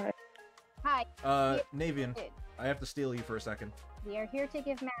 Oh, hi. Hi. Navian, I have to steal you for a second. We are here to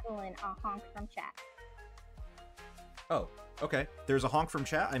give Madeline a honk from chat. Oh, okay. There's a honk from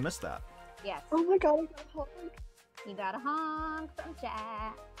chat. I missed that. Yes. Oh my god, I got a honk. You got a honk from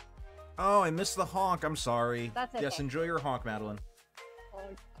chat. Oh, I missed the honk. I'm sorry. That's Yes, okay. enjoy your honk, Madeline.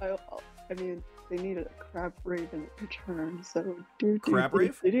 I mean, they needed a crab rave in return, so Crab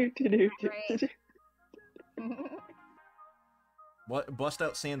rave? Right. What? Bust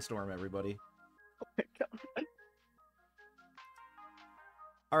out Sandstorm, everybody. Oh my god.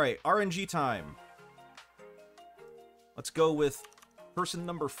 All right, RNG time. Let's go with person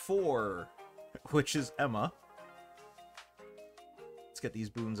number 4, which is Emma. Let's get these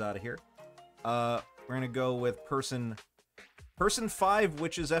boons out of here. We're gonna go with person 5,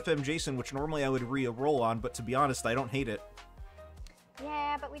 which is FM Jason, which normally I would re-roll on, but to be honest, I don't hate it.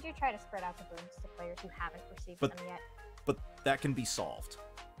 Yeah, but we do try to spread out the boons to players who haven't received But- them yet. But that can be solved.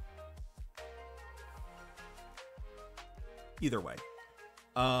 Either way.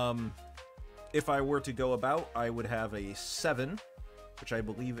 If I were to go about, I would have a 7, which I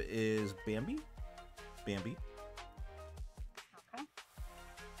believe is Bambi. Okay.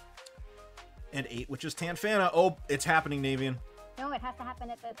 And 8, which is Tanfana. Oh, it's happening, Navian. No, it has to happen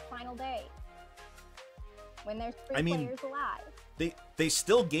at the final day. When there's 3 I mean- players alive. They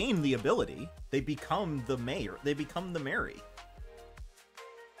still gain the ability. They become the mayor. They become the Mary.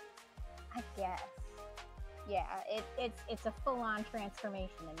 I guess. Yeah, it's a full-on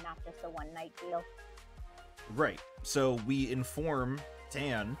transformation and not just a one-night deal. Right. So we inform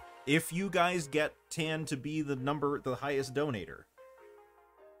Tan, if you guys get Tan to be the highest donator,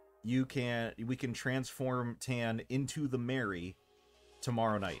 we can transform Tan into the Mary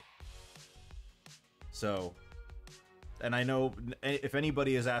tomorrow night. So, and I know if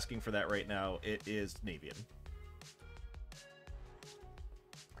anybody is asking for that right now, it is Navian.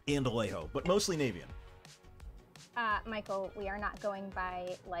 And Alejo, but mostly Navian. Michael, we are not going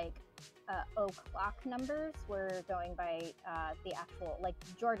by, like, o'clock numbers. We're going by the actual, like,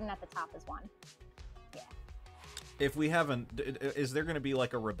 Jordan at the top is 1. Yeah. If we haven't, is there going to be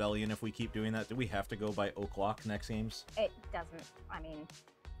like a rebellion if we keep doing that? Do we have to go by o'clock next games? It doesn't, I mean...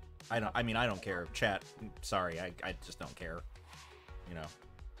 I don't care. Chat, sorry, I just don't care. You know,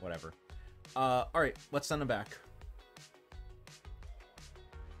 whatever. Alright, let's send them back.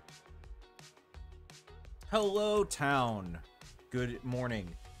 Hello, town. Good morning.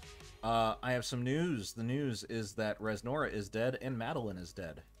 I have some news. The news is that Resnora is dead and Madeline is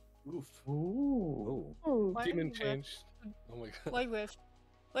dead. Oof. Ooh. Demon changed. Oh my god.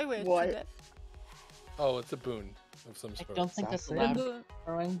 Why were What? to death? Oh, it's a boon of some I sort. don't think that's Assassin. allowed.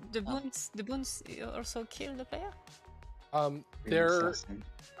 Throwing The boons also kill the player? There's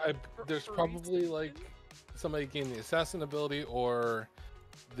probably like somebody gained the assassin ability, or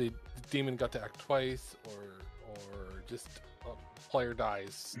the demon got to act twice, or just a player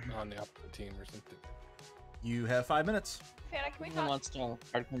dies on the opposite team or something. You have 5 minutes. Fana, can we Who talk? wants to know?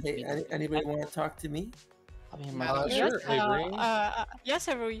 Hey, anybody want to talk to me? I mean, Sure, Avery. Yes,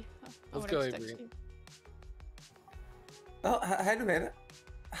 Avery. Let's go, Avery. Oh, hi, Amanda.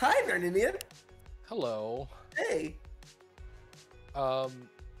 Hi, Vernian. Hello. Hey.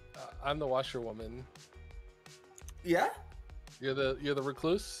 I'm the washerwoman. Yeah? You're the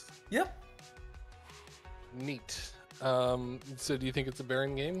recluse? Yep. Neat. So do you think it's a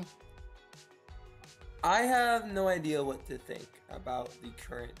Baron game? I have no idea what to think about the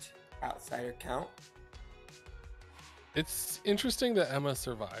current outsider count. It's interesting that Emma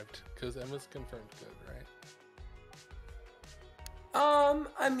survived, because Emma's confirmed good, right?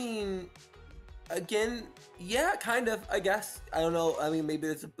 I mean, again, yeah, kind of, I guess. I don't know. I mean, maybe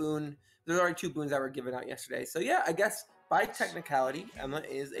there's a boon. There's already 2 boons that were given out yesterday. So yeah, I guess by technicality, Emma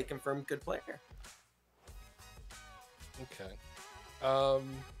is a confirmed good player. Okay.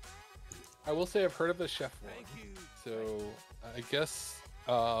 I will say I've heard of the chef one, so I guess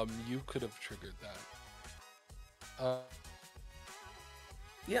you could have triggered that.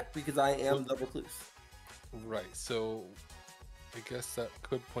 Yeah, because I am the recluse. Right. So I guess that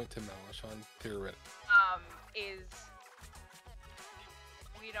could point to Malachon theoretically. Is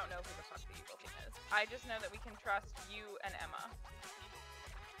we don't know who the fuck the evil team is. I just know that we can trust you and Emma.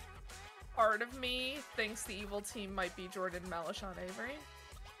 Part of me thinks the evil team might be Jordan, Malachon, Avery.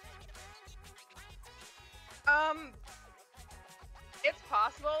 It's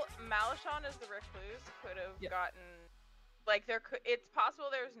possible. Malachon as the recluse could have gotten, like, it's possible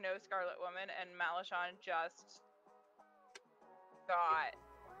there's no Scarlet Woman and Malachon just got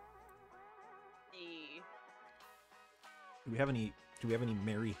the. Do we have any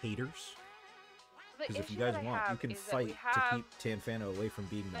Mary haters? The Because if you issue guys that I want, you have can is that fight we to have keep Tanfano away from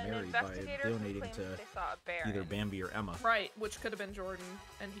being the an Mary by investigator who donating claims to they saw a Baron. either Bambi or Emma. Right, which could have been Jordan,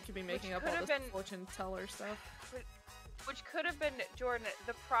 and he could be making up could all have this been- fortune teller stuff. Which could have been Jordan.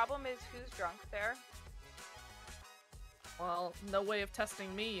 The problem is who's drunk there. Well, no way of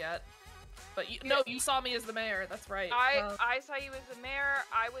testing me yet. But no, you saw me as the mayor. That's right. I saw you as the mayor.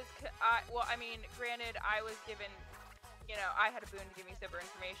 Well, I mean, granted, I was given, I had a boon to give me sober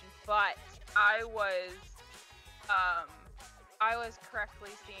information, but I was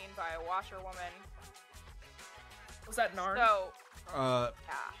correctly seen by a washerwoman. Was that Narn? So, Yeah.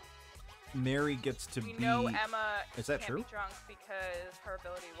 yeah. Mary gets to We be. know Emma Is that can't true? be drunk because her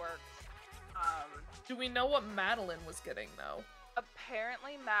ability works. Do we know what Madeline was getting though?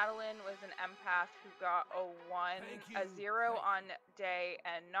 Apparently, Madeline was an empath who got a 0 on Day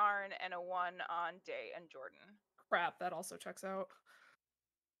and Narn, and a 1 on Day and Jordan. Crap, that also checks out.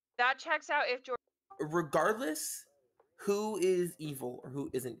 That checks out if Jordan. Regardless who is evil or who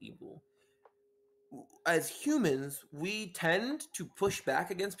isn't evil, as humans, we tend to push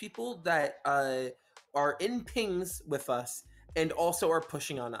back against people that are in pings with us and also are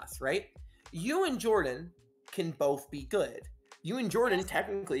pushing on us, right? You and Jordan can both be good. You and Jordan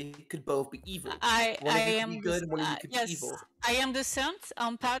technically could both be evil. I One of you could am be good, one of you could yes, be evil. I understand.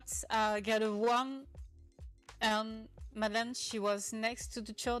 On Pat got a 1, and Madeleine, she was next to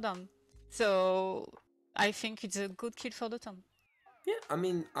the Jordan, so I think it's a good kill for the town. Yeah, I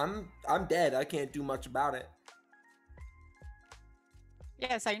mean, I'm dead. I can't do much about it.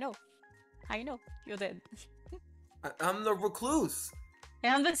 Yes, I know. You're dead. I'm the recluse. I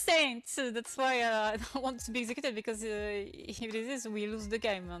understand. So that's why I don't want to be executed, because if it is, we lose the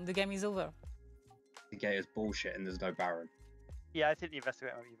game and the game is over. The game is bullshit and there's no Baron. Yeah, I think the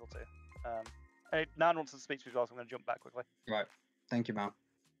investigator might be evil too. Nan wants to speak to you as well, so I'm going to jump back quickly. Right. Thank you, Mal.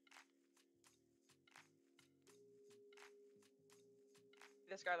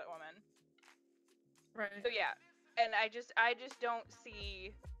 The Scarlet Woman. Right. So yeah, and I just don't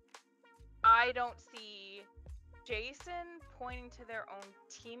see. I don't see Jason pointing to their own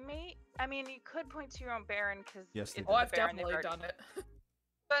teammate. I mean, you could point to your own Baron because Yes, they it's did. Oh, I've Baron, they've definitely already- done it.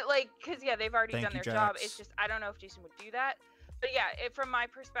 But because they've already Thank done you, their job. Jax. It's just I don't know if Jason would do that. But yeah, from my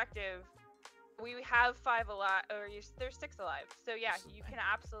perspective, we have 5 alive, or there's 6 alive. So yeah, you can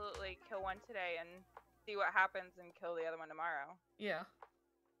absolutely kill one today and see what happens, and kill the other one tomorrow. Yeah.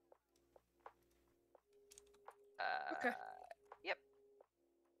 Okay. Yep.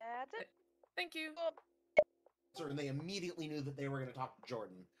 That's it. Thank you. And they immediately knew that they were going to talk to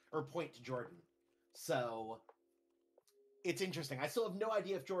Jordan or point to Jordan. So it's interesting. I still have no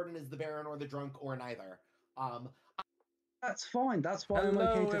idea if Jordan is the Baron or the drunk or neither. That's fine. That's why I'm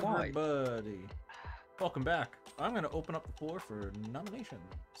Hello, okay to die. everybody. Welcome back. I'm going to open up the floor for nominations.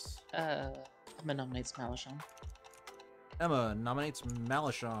 Emma nominates Malishon. Emma nominates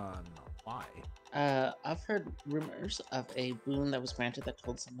Malishon. Why? I've heard rumors of a boon that was granted that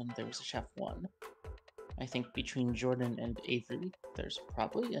told someone there was a chef 1. I think between Jordan and Avery, there's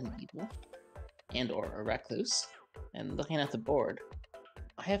probably an evil and or a recluse. And looking at the board,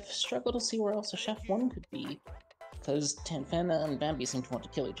 I have struggled to see where else a chef 1 could be, because Tanfana and Bambi seem to want to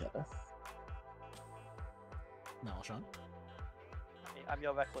kill each other. Malishon. I'm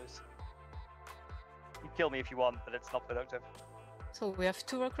your recluse. You kill me if you want, but it's not productive. So we have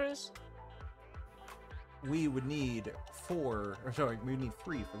 2 workers. We would need 4, or sorry, we would need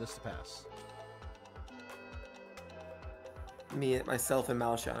 3 for this to pass. Myself and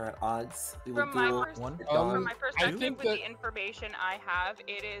Malishon are at odds. We will From my duel. from my perspective, think with that- the information I have,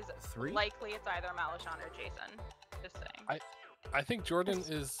 it is 3? likely it's either Malishon or Jason. Just saying. I think Jordan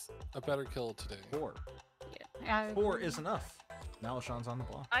is a better kill today. 4. Yeah. 4 is enough. Malishon's on the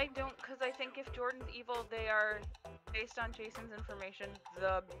block. I don't, because I think if Jordan's evil, they are, based on Jason's information,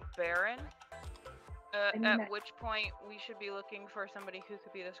 the Baron. At which point we should be looking for somebody who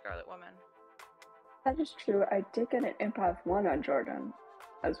could be the Scarlet Woman. That is true. I did get an Empath 1 on Jordan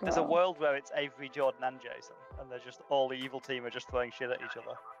as well. There's a world where it's Avery, Jordan, and Jason, and they're just all the evil team are just throwing shit at each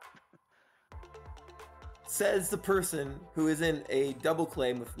other. Says the person who is in a double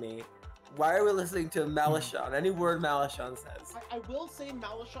claim with me. Why are we listening to Malishon? Any word Malishon says. I will say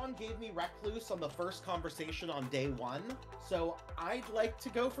Malishon gave me Recluse on the first conversation on day 1, so I'd like to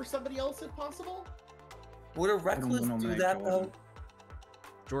go for somebody else if possible. Would a Recluse do nominate that Jordan. though?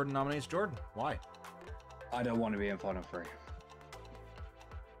 Jordan nominates Jordan. Why? I don't want to be in Final 3.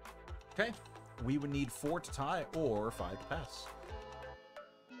 Okay. We would need 4 to tie or 5 to pass.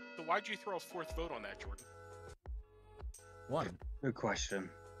 So why'd you throw a 4th vote on that, Jordan? 1. Good question.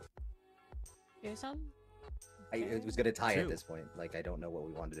 Jason? It was going to tie 2. at this point. Like, I don't know what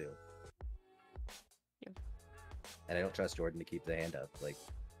we want to do. Yep. And I don't trust Jordan to keep the hand up. Like,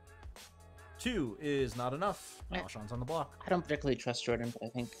 2 is not enough. Malishon's on the block. I don't particularly trust Jordan, but I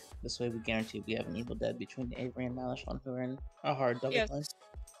think this way we guarantee we have an Evil Dead between Avery and Malishon who are in a hard double Yes. play.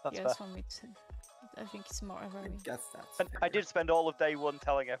 That's Yes, fair. for me too. I think it's more Avery. Guess that's And I did spend all of day 1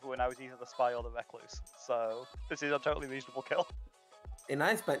 telling everyone I was either the spy or the recluse, so this is a totally reasonable kill. And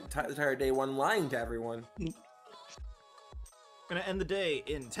I spent the entire day 1 lying to everyone. Gonna end the day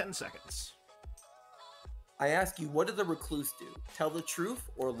in 10 seconds. I ask you, what does a recluse do? Tell the truth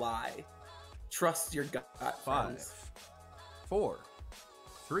or lie? Trust your gut, 5, friends. 4,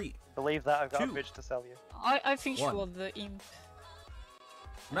 3. Believe that, I've got a 2. bridge to sell you. I think she 1. was the imp.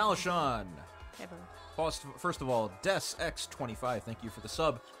 Malishon. Ever. First of all, DesX25, thank you for the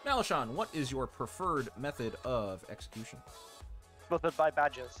sub. Malishon, what is your preferred method of execution? Smothered by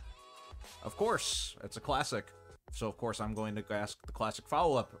badgers. Of course, it's a classic. So, of course, I'm going to ask the classic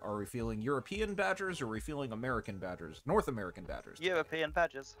follow-up. Are we feeling European badgers or are we feeling American badgers? North American badgers? European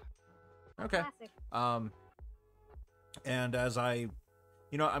badgers. Okay. Classic. And as I'm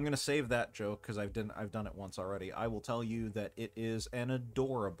going to save that joke because I've done it once already. I will tell you that it is an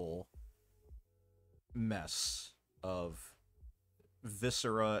adorable mess of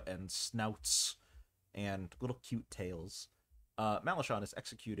viscera and snouts and little cute tails. Malishon is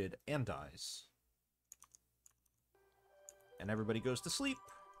executed and dies. And everybody goes to sleep.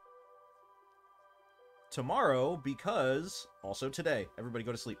 Tomorrow, because also today, everybody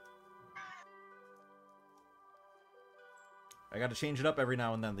go to sleep. I got to change it up every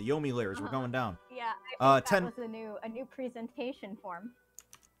now and then. The Yomi layers, we're going down. Yeah, I think 10. that was a new presentation form.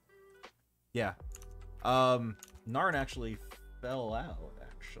 Yeah. Narn actually fell out,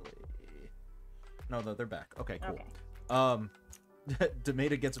 actually. No, they're back. Okay, cool. Okay.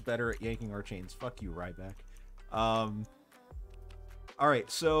 Demeta gets better at yanking our chains. Fuck you, Ryback.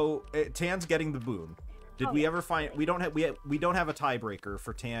 Alright, so Tan's getting the boon. Did we ever find we don't have a tiebreaker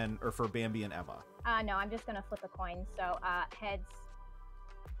for Tan or for Bambi and Emma? No, I'm just gonna flip a coin. So heads,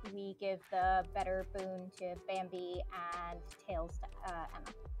 we give the better boon to Bambi, and tails to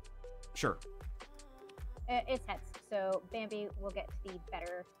Emma. Sure. It's heads. So Bambi will get the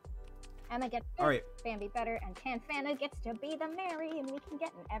better. Emma gets good, Alright. Bambi better, and Tanfana gets to be the Mary, and we can get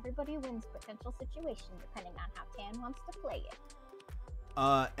an everybody wins potential situation depending on how Tan wants to play it.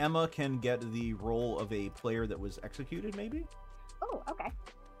 Emma can get the role of a player that was executed, maybe? Oh, okay.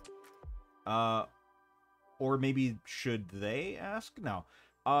 Or maybe should they ask? No.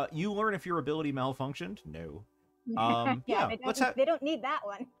 You learn if your ability malfunctioned? No. Yeah, they don't need that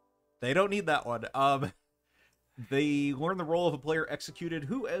one. They don't need that one. They learn the role of a player executed.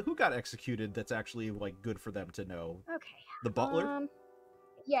 Who got executed that's actually, like, good for them to know? Okay. The butler?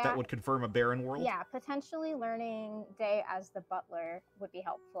 Yeah. That would confirm a barren world? Yeah, potentially learning Day as the butler would be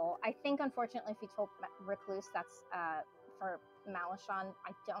helpful. I think, unfortunately, if you told Recluse that's for Malishon,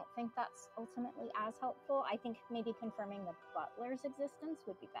 I don't think that's ultimately as helpful. I think maybe confirming the butler's existence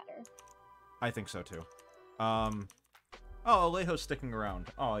would be better. I think so, too. Oh, Alejo's sticking around.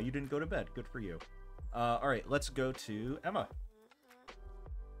 Oh, you didn't go to bed. Good for you. Alright, let's go to Emma.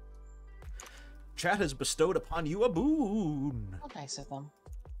 Chat has bestowed upon you a boon. How nice of them.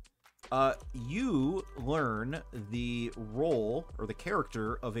 You learn the role or the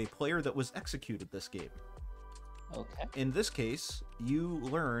character of a player that was executed this game. Okay. In this case, you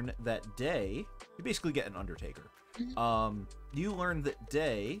learn that Day, you basically get an Undertaker. You learn that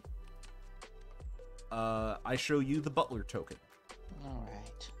Day, I show you the butler token.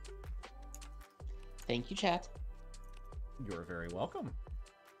 Alright. Thank you, chat. You're very welcome.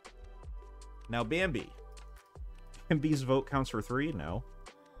 Now, Bambi. Bambi's vote counts for 3? No.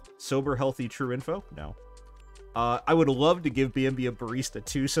 Sober, healthy, true info? No. I would love to give Bambi a barista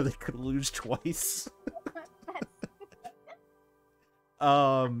too so they could lose twice.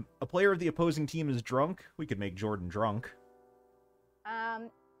 A player of the opposing team is drunk. We could make Jordan drunk.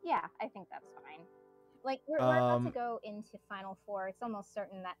 Yeah, I think that's fine. Like, we're about to go into Final Four. It's almost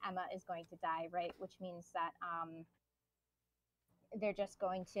certain that Emma is going to die, right? Which means that they're just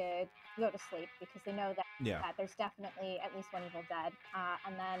going to go to sleep because they know that, that there's definitely at least one Evil Dead.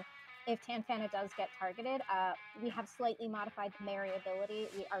 And then if Tanfana does get targeted, we have slightly modified the Mary ability.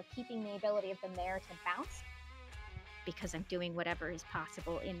 We are keeping the ability of the Mare to bounce because I'm doing whatever is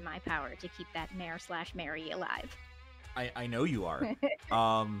possible in my power to keep that Mare/Mary alive. I know you are.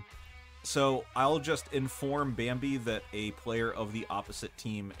 So I'll just inform Bambi that a player of the opposite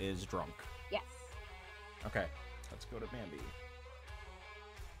team is drunk. Yes. Okay, let's go to Bambi.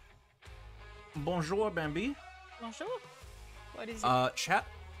 Bonjour, Bambi. Bonjour. What is it?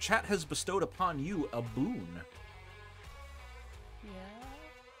 Chat has bestowed upon you a boon. Yeah.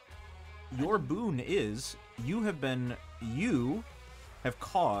 Your boon is you have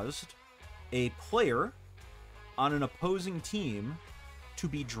caused a player on an opposing team to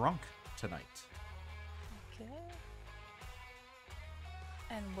be drunk tonight. Okay.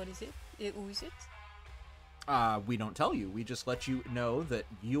 And what is it? Who is it? We don't tell you. We just let you know that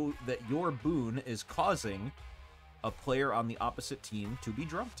your boon is causing a player on the opposite team to be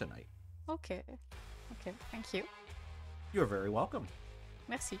drunk tonight. Okay. Okay, thank you. You're very welcome.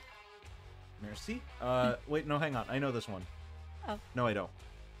 Merci. Merci. Wait, no, hang on. I know this one. Oh. No, I don't.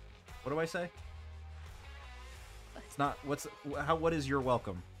 What do I say? It's not. What is your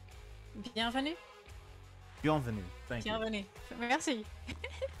welcome? Bienvenue. Bienvenue. Thank you. Bienvenue. Merci.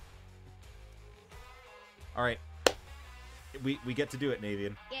 All right. We get to do it,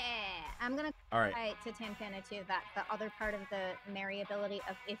 Navian. Yeah, I'm gonna All right. try to Tanfana too that the other part of the Mary ability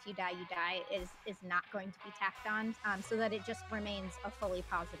of if you die, you die is not going to be tacked on, so that it just remains a fully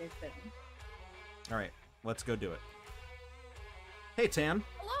positive boon. All right. Let's go do it. Hey, Tan.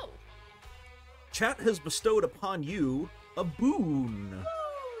 Hello. Chat has bestowed upon you a boon.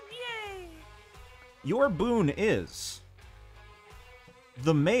 Yay! Your boon is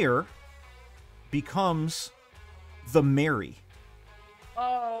the mayor becomes the Mary.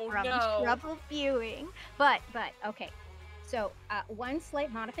 Oh From no. trouble viewing. But okay. So one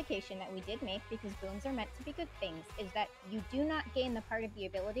slight modification that we did make, because boons are meant to be good things, is that you do not gain the part of the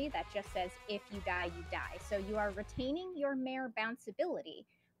ability that just says if you die, you die. So you are retaining your mayor bounce ability,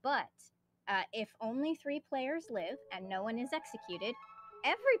 but if only 3 players live and no one is executed,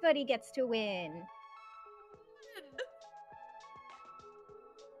 everybody gets to win.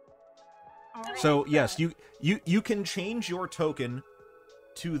 So yes, you can change your token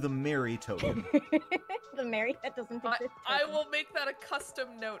to the Mary token. The Mary that doesn't exist. I will make that a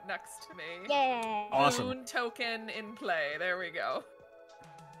custom note next to me. Yeah. Awesome. Boon token in play. There we go.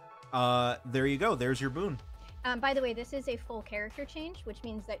 There you go. There's your boon. By the way, this is a full character change, which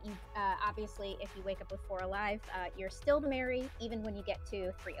means that you, obviously, if you wake up with 4 alive, you're still the Mary, even when you get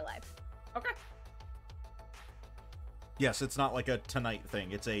to 3 alive. Okay. Yes, it's not like a tonight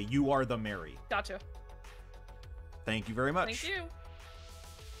thing. It's a you are the Mary. Gotcha. Thank you very much. Thank you.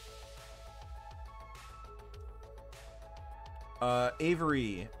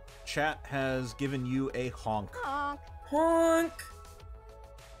 Avery, chat has given you a honk. Honk. Honk.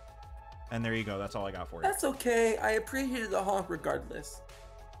 And there you go. That's all I got for you. That's okay. I appreciated the honk regardless.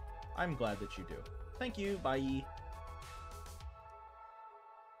 I'm glad that you do. Thank you. Bye.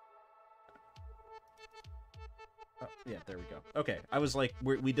 Oh, yeah, there we go. Okay, I was like,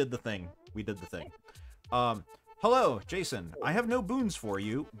 we did the thing. We did the thing. Hello, Jason. I have no boons for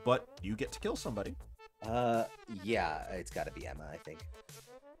you, but you get to kill somebody. Yeah, it's got to be Emma, I think.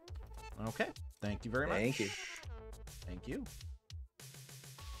 Okay. Thank you very much. Thank you. Thank you.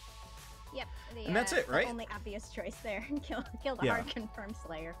 Yep. And that's it, right? The only obvious choice there. kill the Yeah. hard confirmed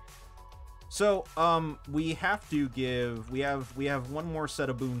Slayer. So, we have to give. We have one more set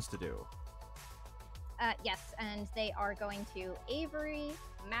of boons to do. Yes, and they are going to Avery,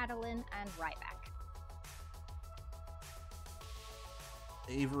 Madeline, and Ryback.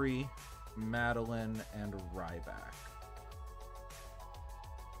 Avery, Madeline, and Ryback.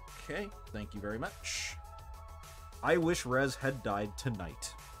 Okay, thank you very much. I wish Rez had died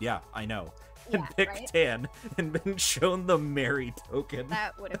tonight. Yeah, I know. And Yeah, picked right? Tan and been shown the Mary token.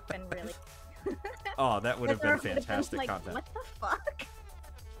 That would have been really. Oh, that would have been Would've been fantastic like, content. What the fuck?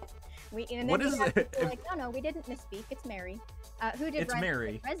 And What then is we had it? people like, no, we didn't misspeak. It's Mary. Who did It's Rez?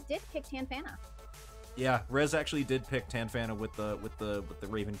 Mary. Rez did pick Tanfana. Yeah, Rez actually did pick Tanfana with the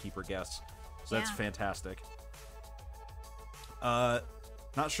Raven Keeper guess. So that's Yeah. fantastic.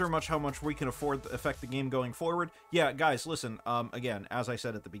 Not sure how much we can afford to affect the game going forward. Yeah, guys, listen. Again, as I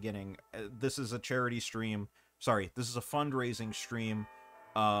said at the beginning, this is a charity stream. Sorry, this is a fundraising stream.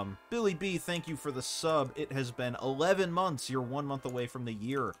 Billy B, thank you for the sub. It has been 11 months. You're 1 month away from the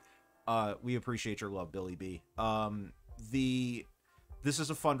year. We appreciate your love, Billy B. This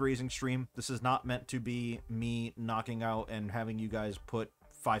is a fundraising stream. This is not meant to be me knocking out and having you guys put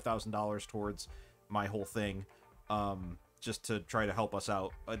 $5,000 towards my whole thing. Just to try to help us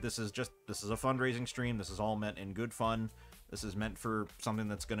out. This is a fundraising stream. This is all meant in good fun. This is meant for something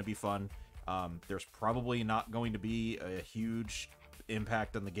that's going to be fun. There's probably not going to be a huge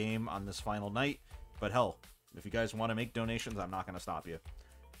impact on the game on this final night, but hell, if you guys want to make donations, I'm not going to stop you.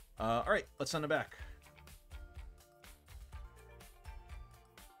 All right, let's send it back.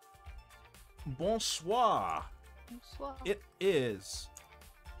 Bonsoir. Bonsoir. It is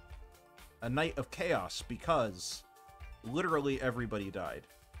a night of chaos because literally everybody died.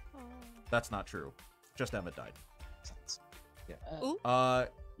 That's not true. Just Emma died.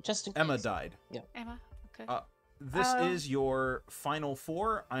 Just in Emma case. died. Yeah. Emma. Okay. this is your final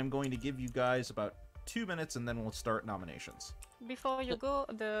four. I'm going to give you guys about 2 minutes, and then we'll start nominations. Before you go,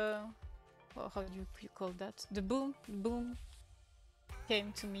 how do you call that? The boom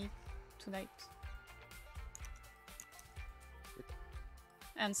came to me tonight.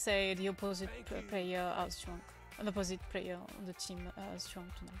 And say the opposite player are strong. An opposite player on the team are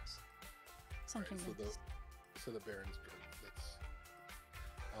strong tonight. Something Right, like this. So the Baron's good.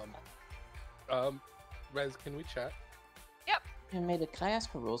 That's Rez, can we chat? Yep. Can I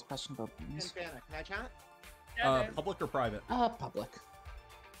ask a rules question about boons? Can I chat? Public or private? Public.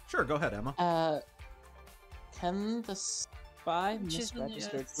 Sure, go ahead, Emma. Can the spy She's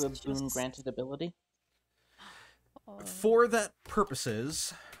misregister to a boon granted ability? For that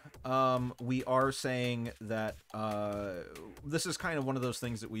purposes, we are saying that this is kind of one of those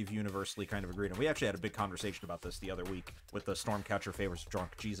things that we've universally kind of agreed on. We actually had a big conversation about this the other week with the Stormcatcher Favors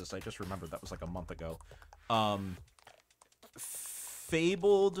Drunk Jesus. I just remembered that was like a month ago.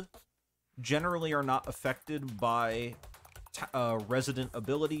 Fabled generally are not affected by resident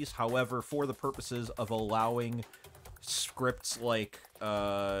abilities. However, for the purposes of allowing scripts like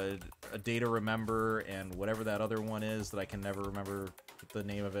a data remember and whatever that other one is that I can never remember the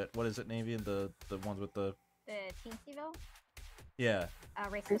name of it. What is it, Navy? The ones with the Teensyville? yeah.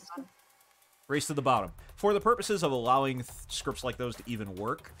 Race to the bottom. Race to the bottom. For the purposes of allowing scripts like those to even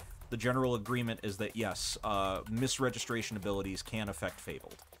work, the general agreement is that yes, misregistration abilities can affect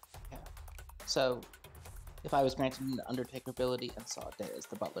Fabled. Yeah. So, if I was granted an Undertaker ability and saw Day as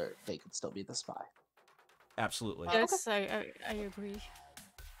the butler, they could still be the spy. Absolutely. Yes, I agree.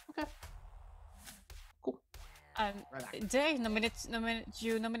 Okay. Day,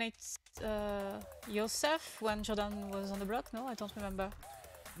 you nominate yourself when Jordan was on the block? No, I don't remember.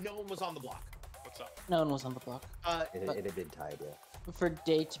 No one was on the block. What's up? No one was on the block. It had been tied, yeah. For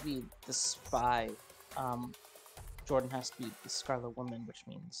Day to be the spy, Jordan has to be the Scarlet Woman, which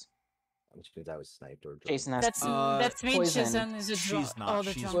means I was sniped or Jason has to be that means poisoned. Jason is a drunk. She's not.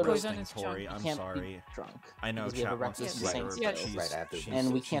 The She's drunk. Poison resting, is drunk. Tori. I'm Can't be sorry. drunk. I know because we have chat a wants to reckless see her, insane but skill. she's, right after she's,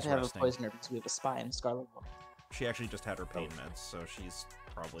 and we she's can't have resting. a poisoner because we have a spy and Scarlet Woman. She actually just had her pain meds, so she's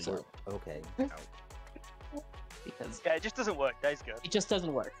probably So, okay. out. Because Yeah, it just doesn't work. Day's good. it just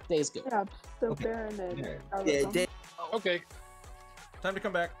doesn't work. Day's good. Yeah, so Okay. Baron and Yeah. Scarlet Okay. Time to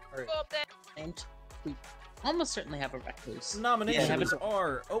come back. All right. Go up there. And we almost certainly have a recluse. Nominations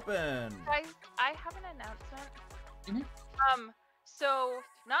are open. Guys, I have an announcement. Mhm. So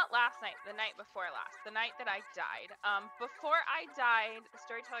not last night, the night before last, the night that I died. Before I died, the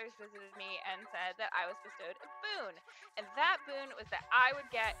storytellers visited me and said that I was bestowed a boon, and that boon was that I would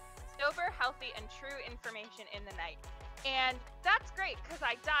get sober, healthy, and true information in the night. And that's great because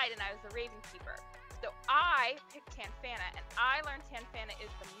I died and I was the Raven Keeper. So I picked Tanfana, and I learned Tanfana is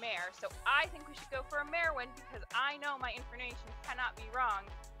the mayor. So I think we should go for a mayor win because I know my information cannot be wrong,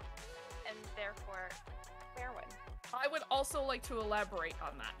 and therefore, mayor win. I would also like to elaborate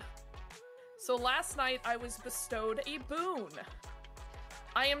on that. So last night I was bestowed a boon.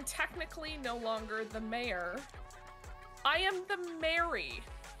 I am technically no longer the mayor. I am the Mary.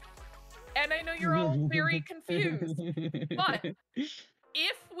 And I know you're all very confused. But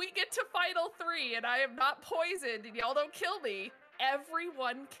if we get to Final 3 and I am not poisoned and y'all don't kill me,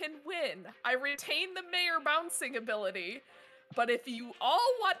 everyone can win. I retain the mayor bouncing ability. But if you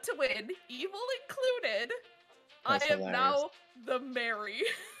all want to win, evil included, That's I am hilarious. now the Mary.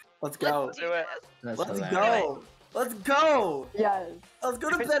 Let's go. Let's do it. That's Let's hilarious. go. Let's go. Yes. Let's go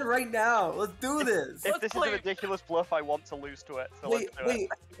to bed right now. Let's do this. If this is a ridiculous bluff, I want to lose to it. So Wait, let's do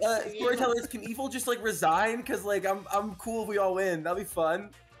it. storytellers, can evil just like resign? Cause like I'm cool if we all win. That'd be fun.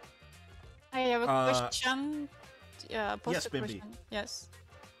 I have a question. Yeah, post yes, a Bimby. question. Yes.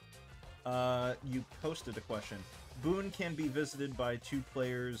 You posted a question. Boon can be visited by 2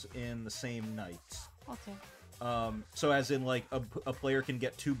 players in the same night. Okay. So as in like a player can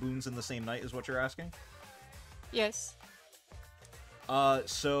get 2 boons in the same night is what you're asking? Yes.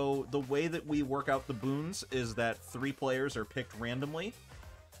 So the way that we work out the boons is that 3 players are picked randomly,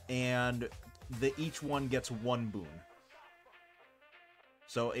 and each one gets 1 boon.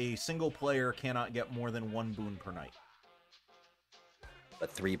 So a single player cannot get more than 1 boon per night.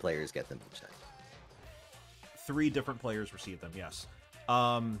 But 3 players get them each night. 3 different players receive them, yes.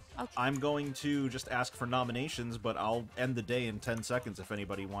 I'm going to just ask for nominations, but I'll end the day in 10 seconds if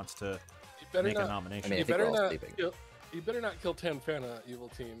anybody wants to make a nomination. I mean, You I think better we're all not sleeping. you better not kill Tanfana, evil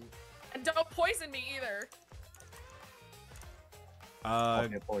team. And don't poison me either. I'll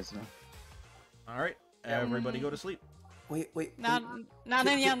be a poisoner. All right, everybody go to sleep. Wait. Narnian,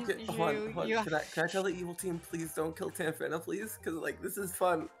 Hold on. you are... Can I tell the evil team, please don't kill Tanfana, please? Because, like, this is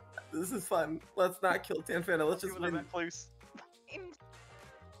fun. This is fun. Let's not kill Tanfana. Let's just win.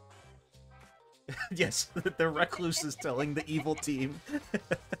 Yes, the recluse is telling the evil team.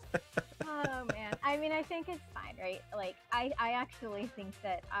 Oh man, I mean, I think it's fine, right? Like, I actually think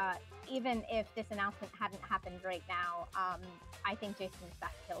that even if this announcement hadn't happened right now, I think Jason's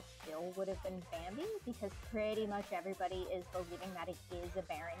best kill still would have been Bambi, because pretty much everybody is believing that it is a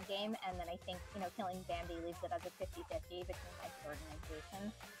Baron game, and then I think, you know, killing Bambi leaves it as a 50-50 between like Jordan and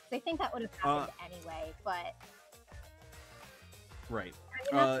Jason. So I think that would have happened anyway, but... Right. I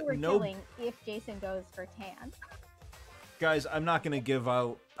mean, that's who we're killing if Jason goes for Tan. Guys, I'm not gonna give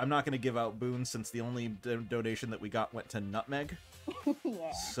out boons since the only donation that we got went to Nutmeg.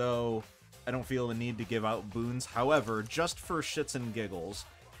 Yeah. So I don't feel the need to give out boons. However, just for shits and giggles,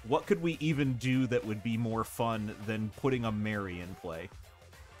 what could we even do that would be more fun than putting a Mary in play?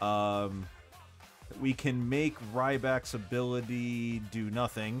 We can make Ryback's ability do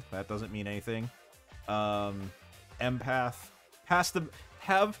nothing. That doesn't mean anything. Empath.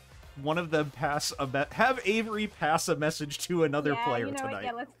 Have one of them have Avery pass a message to another player you know tonight. What?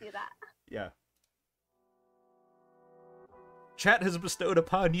 Yeah, let's do that. Yeah. Chat has bestowed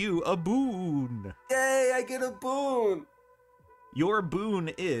upon you a boon. Yay, I get a boon. Your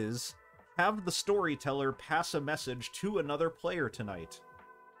boon is have the storyteller pass a message to another player tonight.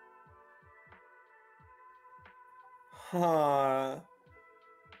 Huh.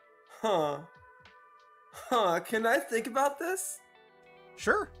 Can I think about this?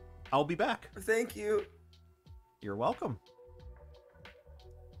 Sure. I'll be back. Thank you. You're welcome.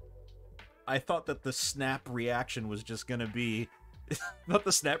 I thought that the snap reaction was just gonna be... tell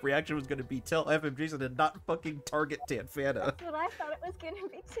FM Jason to not fucking target Tanfana. That's what I thought it was gonna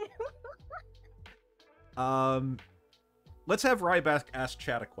be too. Let's have Ryback ask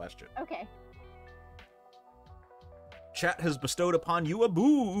Chat a question. Okay. Chat has bestowed upon you a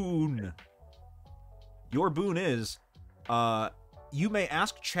boon. Your boon is, you may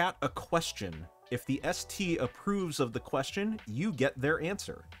ask Chat a question. If the ST approves of the question, you get their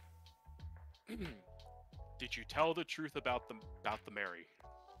answer. Did you tell the truth about the Mary?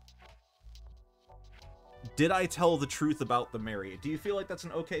 Did I tell the truth about the Mary? Do you feel like that's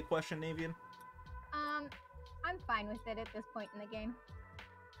an okay question, Navian? I'm fine with it at this point in the game.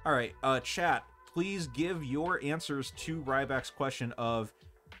 All right, Chat, please give your answers to Ryback's question of,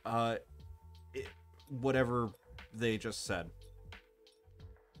 whatever they just said.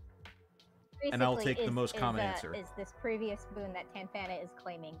 Basically, and I'll take the most common answer. Is this previous boon that Tanfana is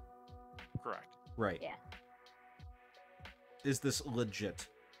claiming? Correct. Right. Yeah. Is this legit?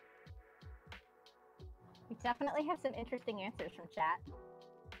 We definitely have some interesting answers from chat.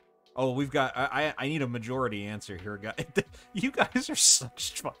 Oh, we've got... I need a majority answer here, guys. You guys are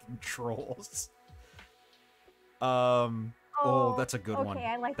such fucking trolls. Oh, that's a good one. Okay,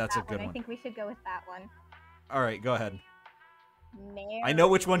 I like that's that a good one. one. I think we should go with that one. All right, go ahead. Mary. I know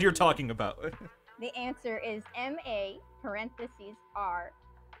which one you're talking about. The answer is M-A parentheses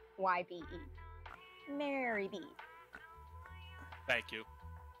R-Y-B-E. Mary B. Thank you.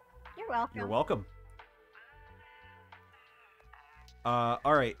 You're welcome. You're welcome.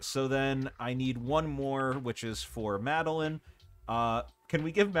 Alright, so then I need one more, which is for Madeline. Can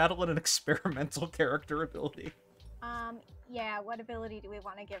we give Madeline an experimental character ability? Yeah, what ability do we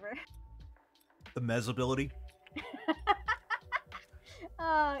want to give her? The Mez ability?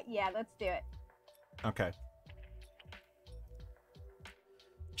 Yeah, let's do it. Okay.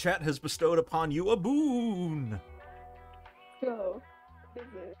 Chat has bestowed upon you a boon! So,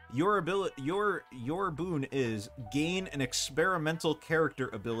 Your boon is gain an experimental character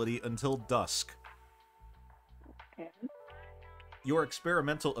ability until dusk. Okay. Your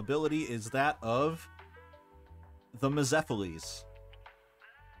experimental ability is that of the Mezephiles.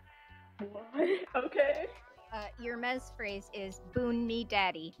 What? Okay. Your Mez phrase is boon me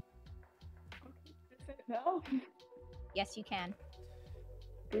daddy. No. Yes, you can.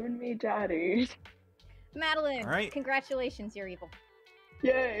 Boon me daddy. Madeline, All right. Congratulations, you're evil.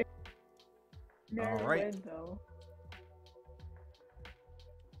 Yay. All right. Win, though.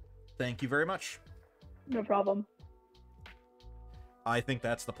 Thank you very much. No problem. I think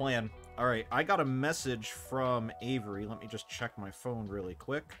that's the plan. All right, I got a message from Avery. Let me just check my phone really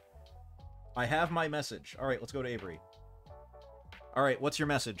quick. I have my message. All right, let's go to Avery. All right, what's your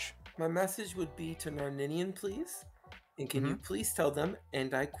message? My message would be to Narninian, please. And can you please tell them,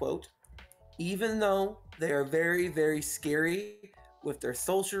 and I quote, even though they are very, very scary with their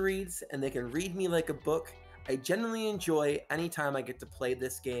social reads and they can read me like a book, I genuinely enjoy any time I get to play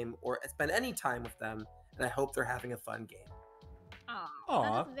this game or spend any time with them. and I hope they're having a fun game.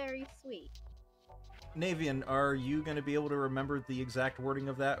 Aw. That's very sweet. Navian, are you going to be able to remember the exact wording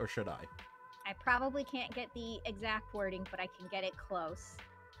of that, or should I? I probably can't get the exact wording, but I can get it close.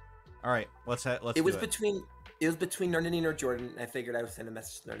 All right, let's It do was it. between Narnidian or Jordan, and I figured I would send a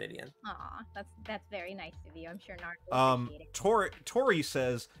message to Narnidian. Aw, that's very nice of you. I'm sure Nard will appreciate it. Tori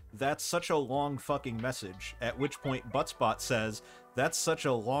says, that's such a long fucking message, at which point Buttspot says, that's such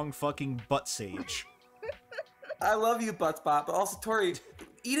a long fucking butt sage. I love you, Buttspot, but also, Tori,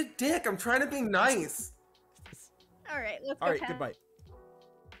 eat a dick. I'm trying to be nice. All right, let's go. All right, goodbye.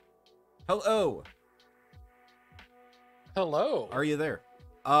 Hello. Hello. Are you there?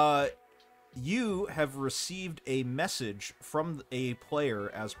 You have received a message from a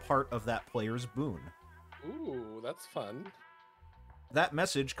player as part of that player's boon. Ooh, that's fun. That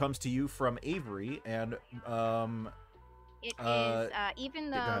message comes to you from Avery, and It is, even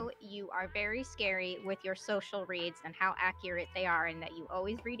go ahead. though you are very scary with your social reads and how accurate they are, and that you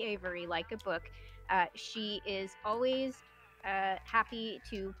always read Avery like a book, she is always happy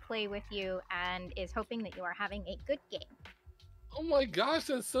to play with you and is hoping that you are having a good game. Oh my gosh,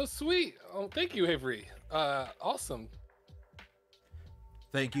 that's so sweet. Oh, thank you, Avery. Awesome.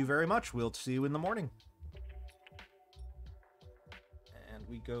 Thank you very much. We'll see you in the morning. And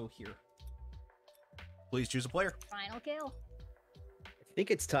we go here. Please choose a player. Final kill. I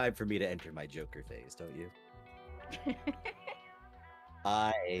think it's time for me to enter my Joker phase, don't you?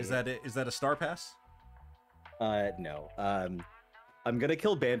 Is that it? Is that a star pass? No. I'm gonna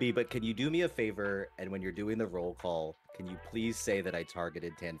kill Bambi, but can you do me a favor? And when you're doing the roll call, can you please say that I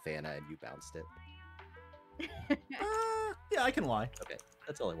targeted Tanfana and you bounced it? Yeah, I can lie. Okay,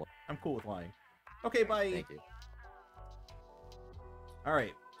 that's all I want. I'm cool with lying. Okay, bye. Thank you. All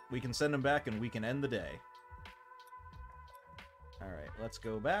right, we can send him back and we can end the day. All right, let's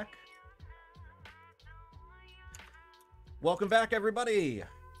go back. Welcome back, everybody.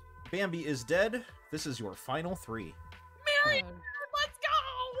 Bambi is dead. This is your final 3. Mary, let's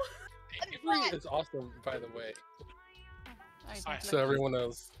go! Avery is awesome, by the way. So I- everyone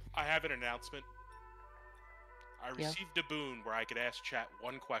knows. I have an announcement. I Yeah. received a boon where I could ask chat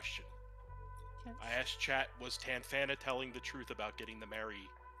one question. I asked chat, was Tanfana telling the truth about getting the Mary?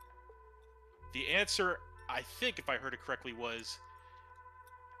 The answer, I think if I heard it correctly, was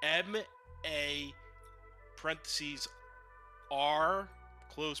M-A parentheses R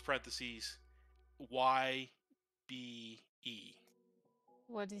close parentheses Y-B-E.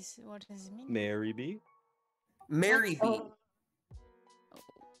 What does it mean? Mary B. Mary B.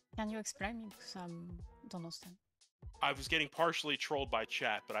 Can you explain me because I don't understand. I was getting partially trolled by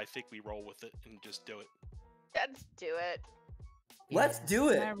chat, but I think we roll with it and just do it. Let's do it. Let's do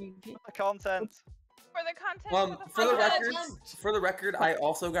it. The content. For the content. For the record, I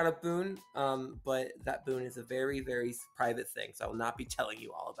also got a boon, but that boon is a very, very private thing, so I will not be telling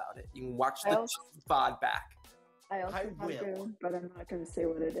you all about it. You can watch the VOD back. I also I have will. boon, but I'm not going to say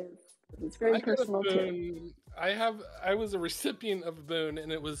what it is. It's very got a personal to me. boon. I was a recipient of a boon,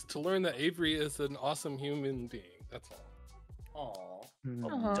 and it was to learn that Avery is an awesome human being. That's all.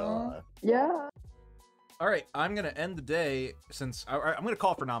 Aw. Yeah. All right, I'm going to end the day since I'm going to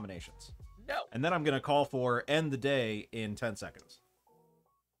call for nominations. No. And then I'm going to call for end the day in 10 seconds.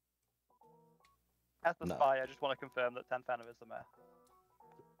 As the spy, I just want to confirm that Tanfana is the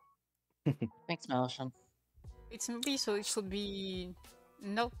mayor. Thanks, Malishon. It's me, so it should be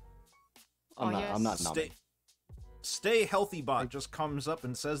no. I'm not nominated. Stay Healthy Bot just comes up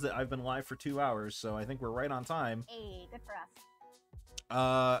and says that I've been live for 2 hours, so I think we're right on time. Hey, good for us.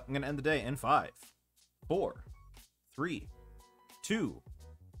 I'm going to end the day in 5, 4, 3, 2,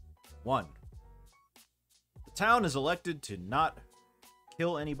 1. The town is elected to not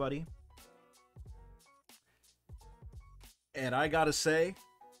kill anybody. And I gotta say,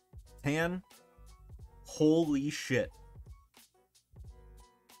 Tan, holy shit.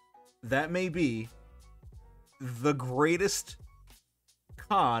 That may be the greatest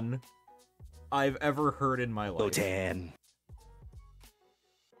con I've ever heard in my life. Tan.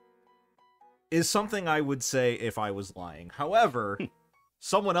 Is something I would say if I was lying. However,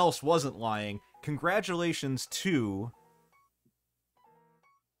 someone else wasn't lying. Congratulations to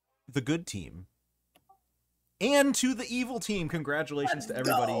the good team. And to the evil team. Congratulations to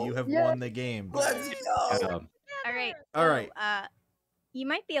everybody. You have won the game. Let's go. All right. All right. You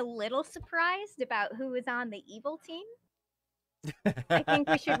might be a little surprised about who is on the evil team. I think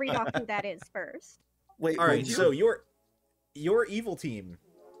we should read off who that is first. Wait. All right. So your evil team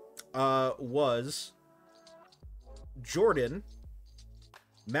was Jordan,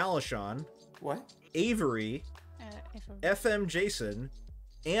 Malishon, what? Avery, FM Jason,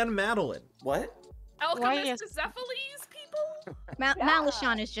 and Madeline. What? Alchemist Zephyles people?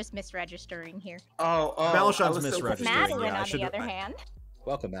 Malishon is just misregistering here. Malishon's misregistering. Madeline, yeah, on the other hand.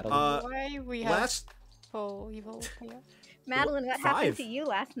 Welcome, Madeline. Why we have last four evil players? Madeline, what happened to you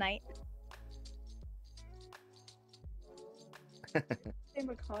last night? I'm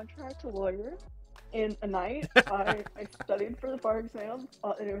a contract lawyer. In a night, I studied for the bar exam,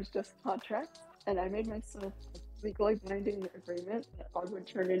 and it was just contracts, and I made myself a legally binding agreement that I would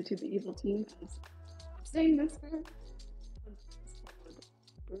turn into the evil team as saying this man.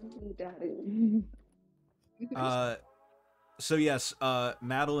 Daddy. So yes,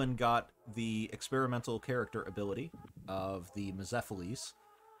 Madeline got the experimental character ability of the Mezephiles,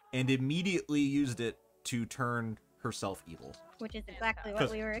 and immediately used it to turn herself evil. Which is exactly what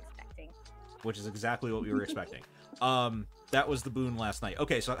we were expecting. Which is exactly what we were expecting. That was the boon last night.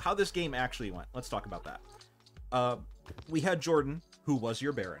 Okay, so how this game actually went. Let's talk about that. We had Jordan, who was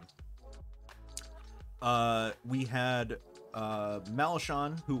your Baron. We had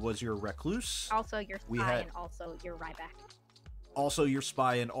Malishon, who was your Recluse. Also your spy and also your Ryback. Also your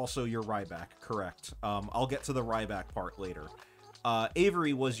spy and also your Ryback, correct. I'll get to the Ryback part later.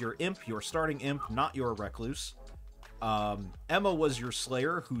 Avery was your imp, your starting imp, not your Recluse. Emma was your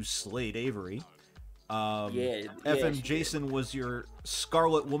Slayer, who slayed Avery. FM Jason was your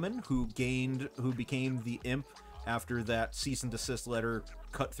Scarlet Woman, who became the imp after that cease and desist letter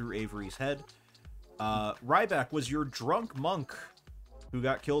cut through Avery's head. Ryback was your drunk monk, who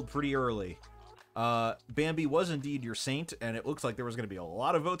got killed pretty early. Bambi was indeed your saint, and it looks like there was going to be a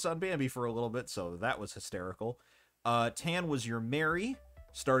lot of votes on Bambi for a little bit, so that was hysterical. Tan was your Mary,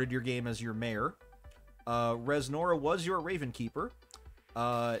 started your game as your mayor. Resnora was your Ravenkeeper.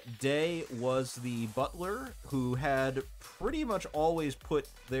 Day was the butler, who had pretty much always put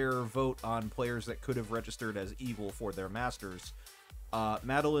their vote on players that could have registered as evil for their masters.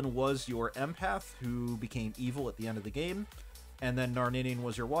 Madeline was your empath, who became evil at the end of the game. And then Narninian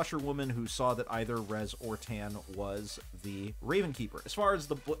was your washerwoman, who saw that either Rez or Tan was the Ravenkeeper. As far as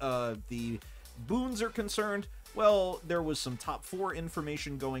the boons are concerned, well, there was some top 4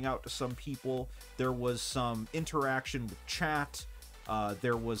 information going out to some people. There was some interaction with chat.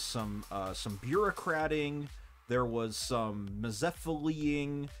 There was some bureaucrating. There was some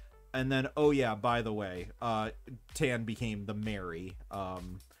Mezephileing. And then, oh yeah, by the way, Tan became the Mary.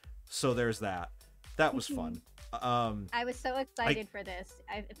 So there's that. That was fun. I was so excited for this.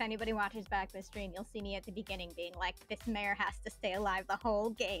 If anybody watches back the stream, you'll see me at the beginning being like, this mayor has to stay alive the whole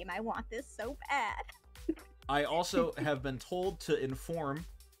game. I want this so bad. I also have been told to inform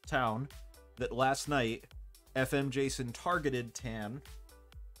Town that last night FM Jason targeted Tan,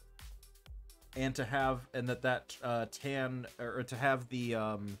 and to have Tan, or to have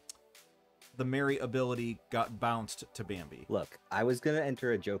the Mary ability got bounced to Bambi. Look, I was gonna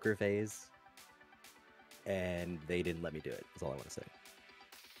enter a Joker phase, and they didn't let me do it. That's all I want to say.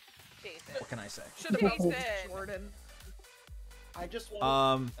 Jason. What can I say? Should have voted Jordan. I just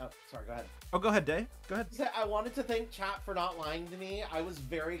want. Sorry, go ahead. Oh, go ahead, Day. Go ahead. I wanted to thank chat for not lying to me. I was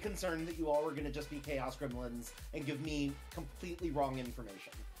very concerned that you all were going to just be Chaos Gremlins and give me completely wrong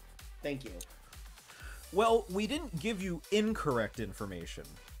information. Thank you. Well, we didn't give you incorrect information.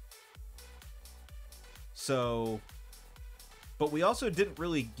 So... But we also didn't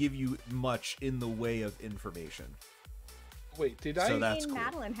really give you much in the way of information. Wait, did so I? That's cool.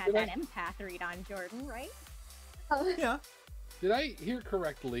 Madeline had that empath read on Jordan, right? Yeah. Did I hear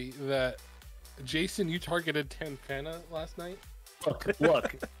correctly that Jason, you targeted Tanfana last night?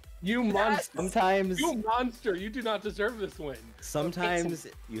 Look. You monster! Sometimes you monster! You do not deserve this win. Sometimes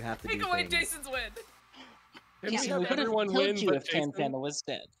you have to take do away things. Jason's win. Jason, we could have killed you if Tanfana was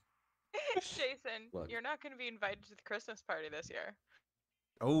dead. Jason, Look. you're not going to be invited to the Christmas party this year.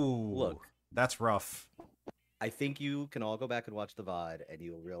 Oh, look, that's rough. I think you can all go back and watch the VOD, and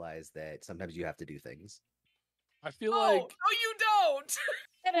you'll realize that sometimes you have to do things. I feel like... No, you don't!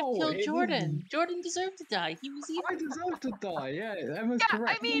 Kill Jordan. Jordan deserved to die. He was evil. I deserve to die, yeah. Emma's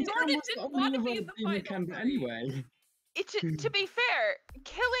correct. I mean, Jordan didn't want to be in the final three. Anyway. To be fair,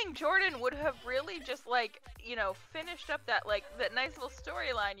 killing Jordan would have really just, like, you know, finished up that nice little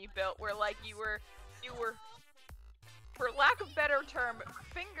storyline you built where, like, you were, for lack of better term,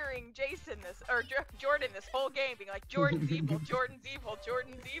 fingering Jordan this whole game, being like, Jordan's evil, Jordan's evil,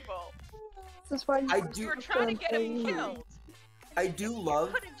 Jordan's evil. This is why you were trying to get him killed. I do love.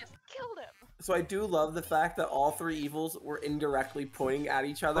 You could have just killed him. So I do love the fact that all 3 evils were indirectly pointing at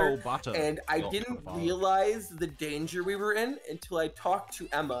each other. Oh, Bata. And I didn't realize the danger we were in until I talked to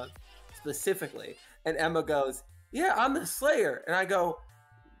Emma specifically. And Emma goes, "Yeah, I'm the Slayer." And I go,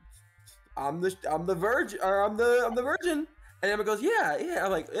 I'm the virgin, or I'm the virgin. And Emma goes, yeah.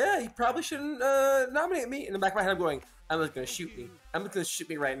 I'm like, yeah, you probably shouldn't nominate me. In the back of my head, I'm going, Emma's gonna shoot me. Emma's gonna shoot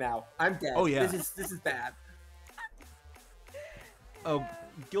me right now. I'm dead. Oh, yeah. This is bad. Oh,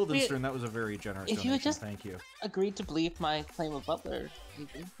 Guildenstern, that was a very generous If you donation. had just Thank you. agreed to believe my claim of Butler,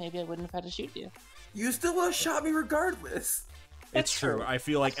 maybe I wouldn't have had to shoot you. You still would have shot me regardless. It's true. I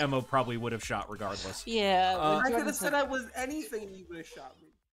feel like Emma probably would have shot regardless. Yeah, I could have said I was anything and you would have shot me.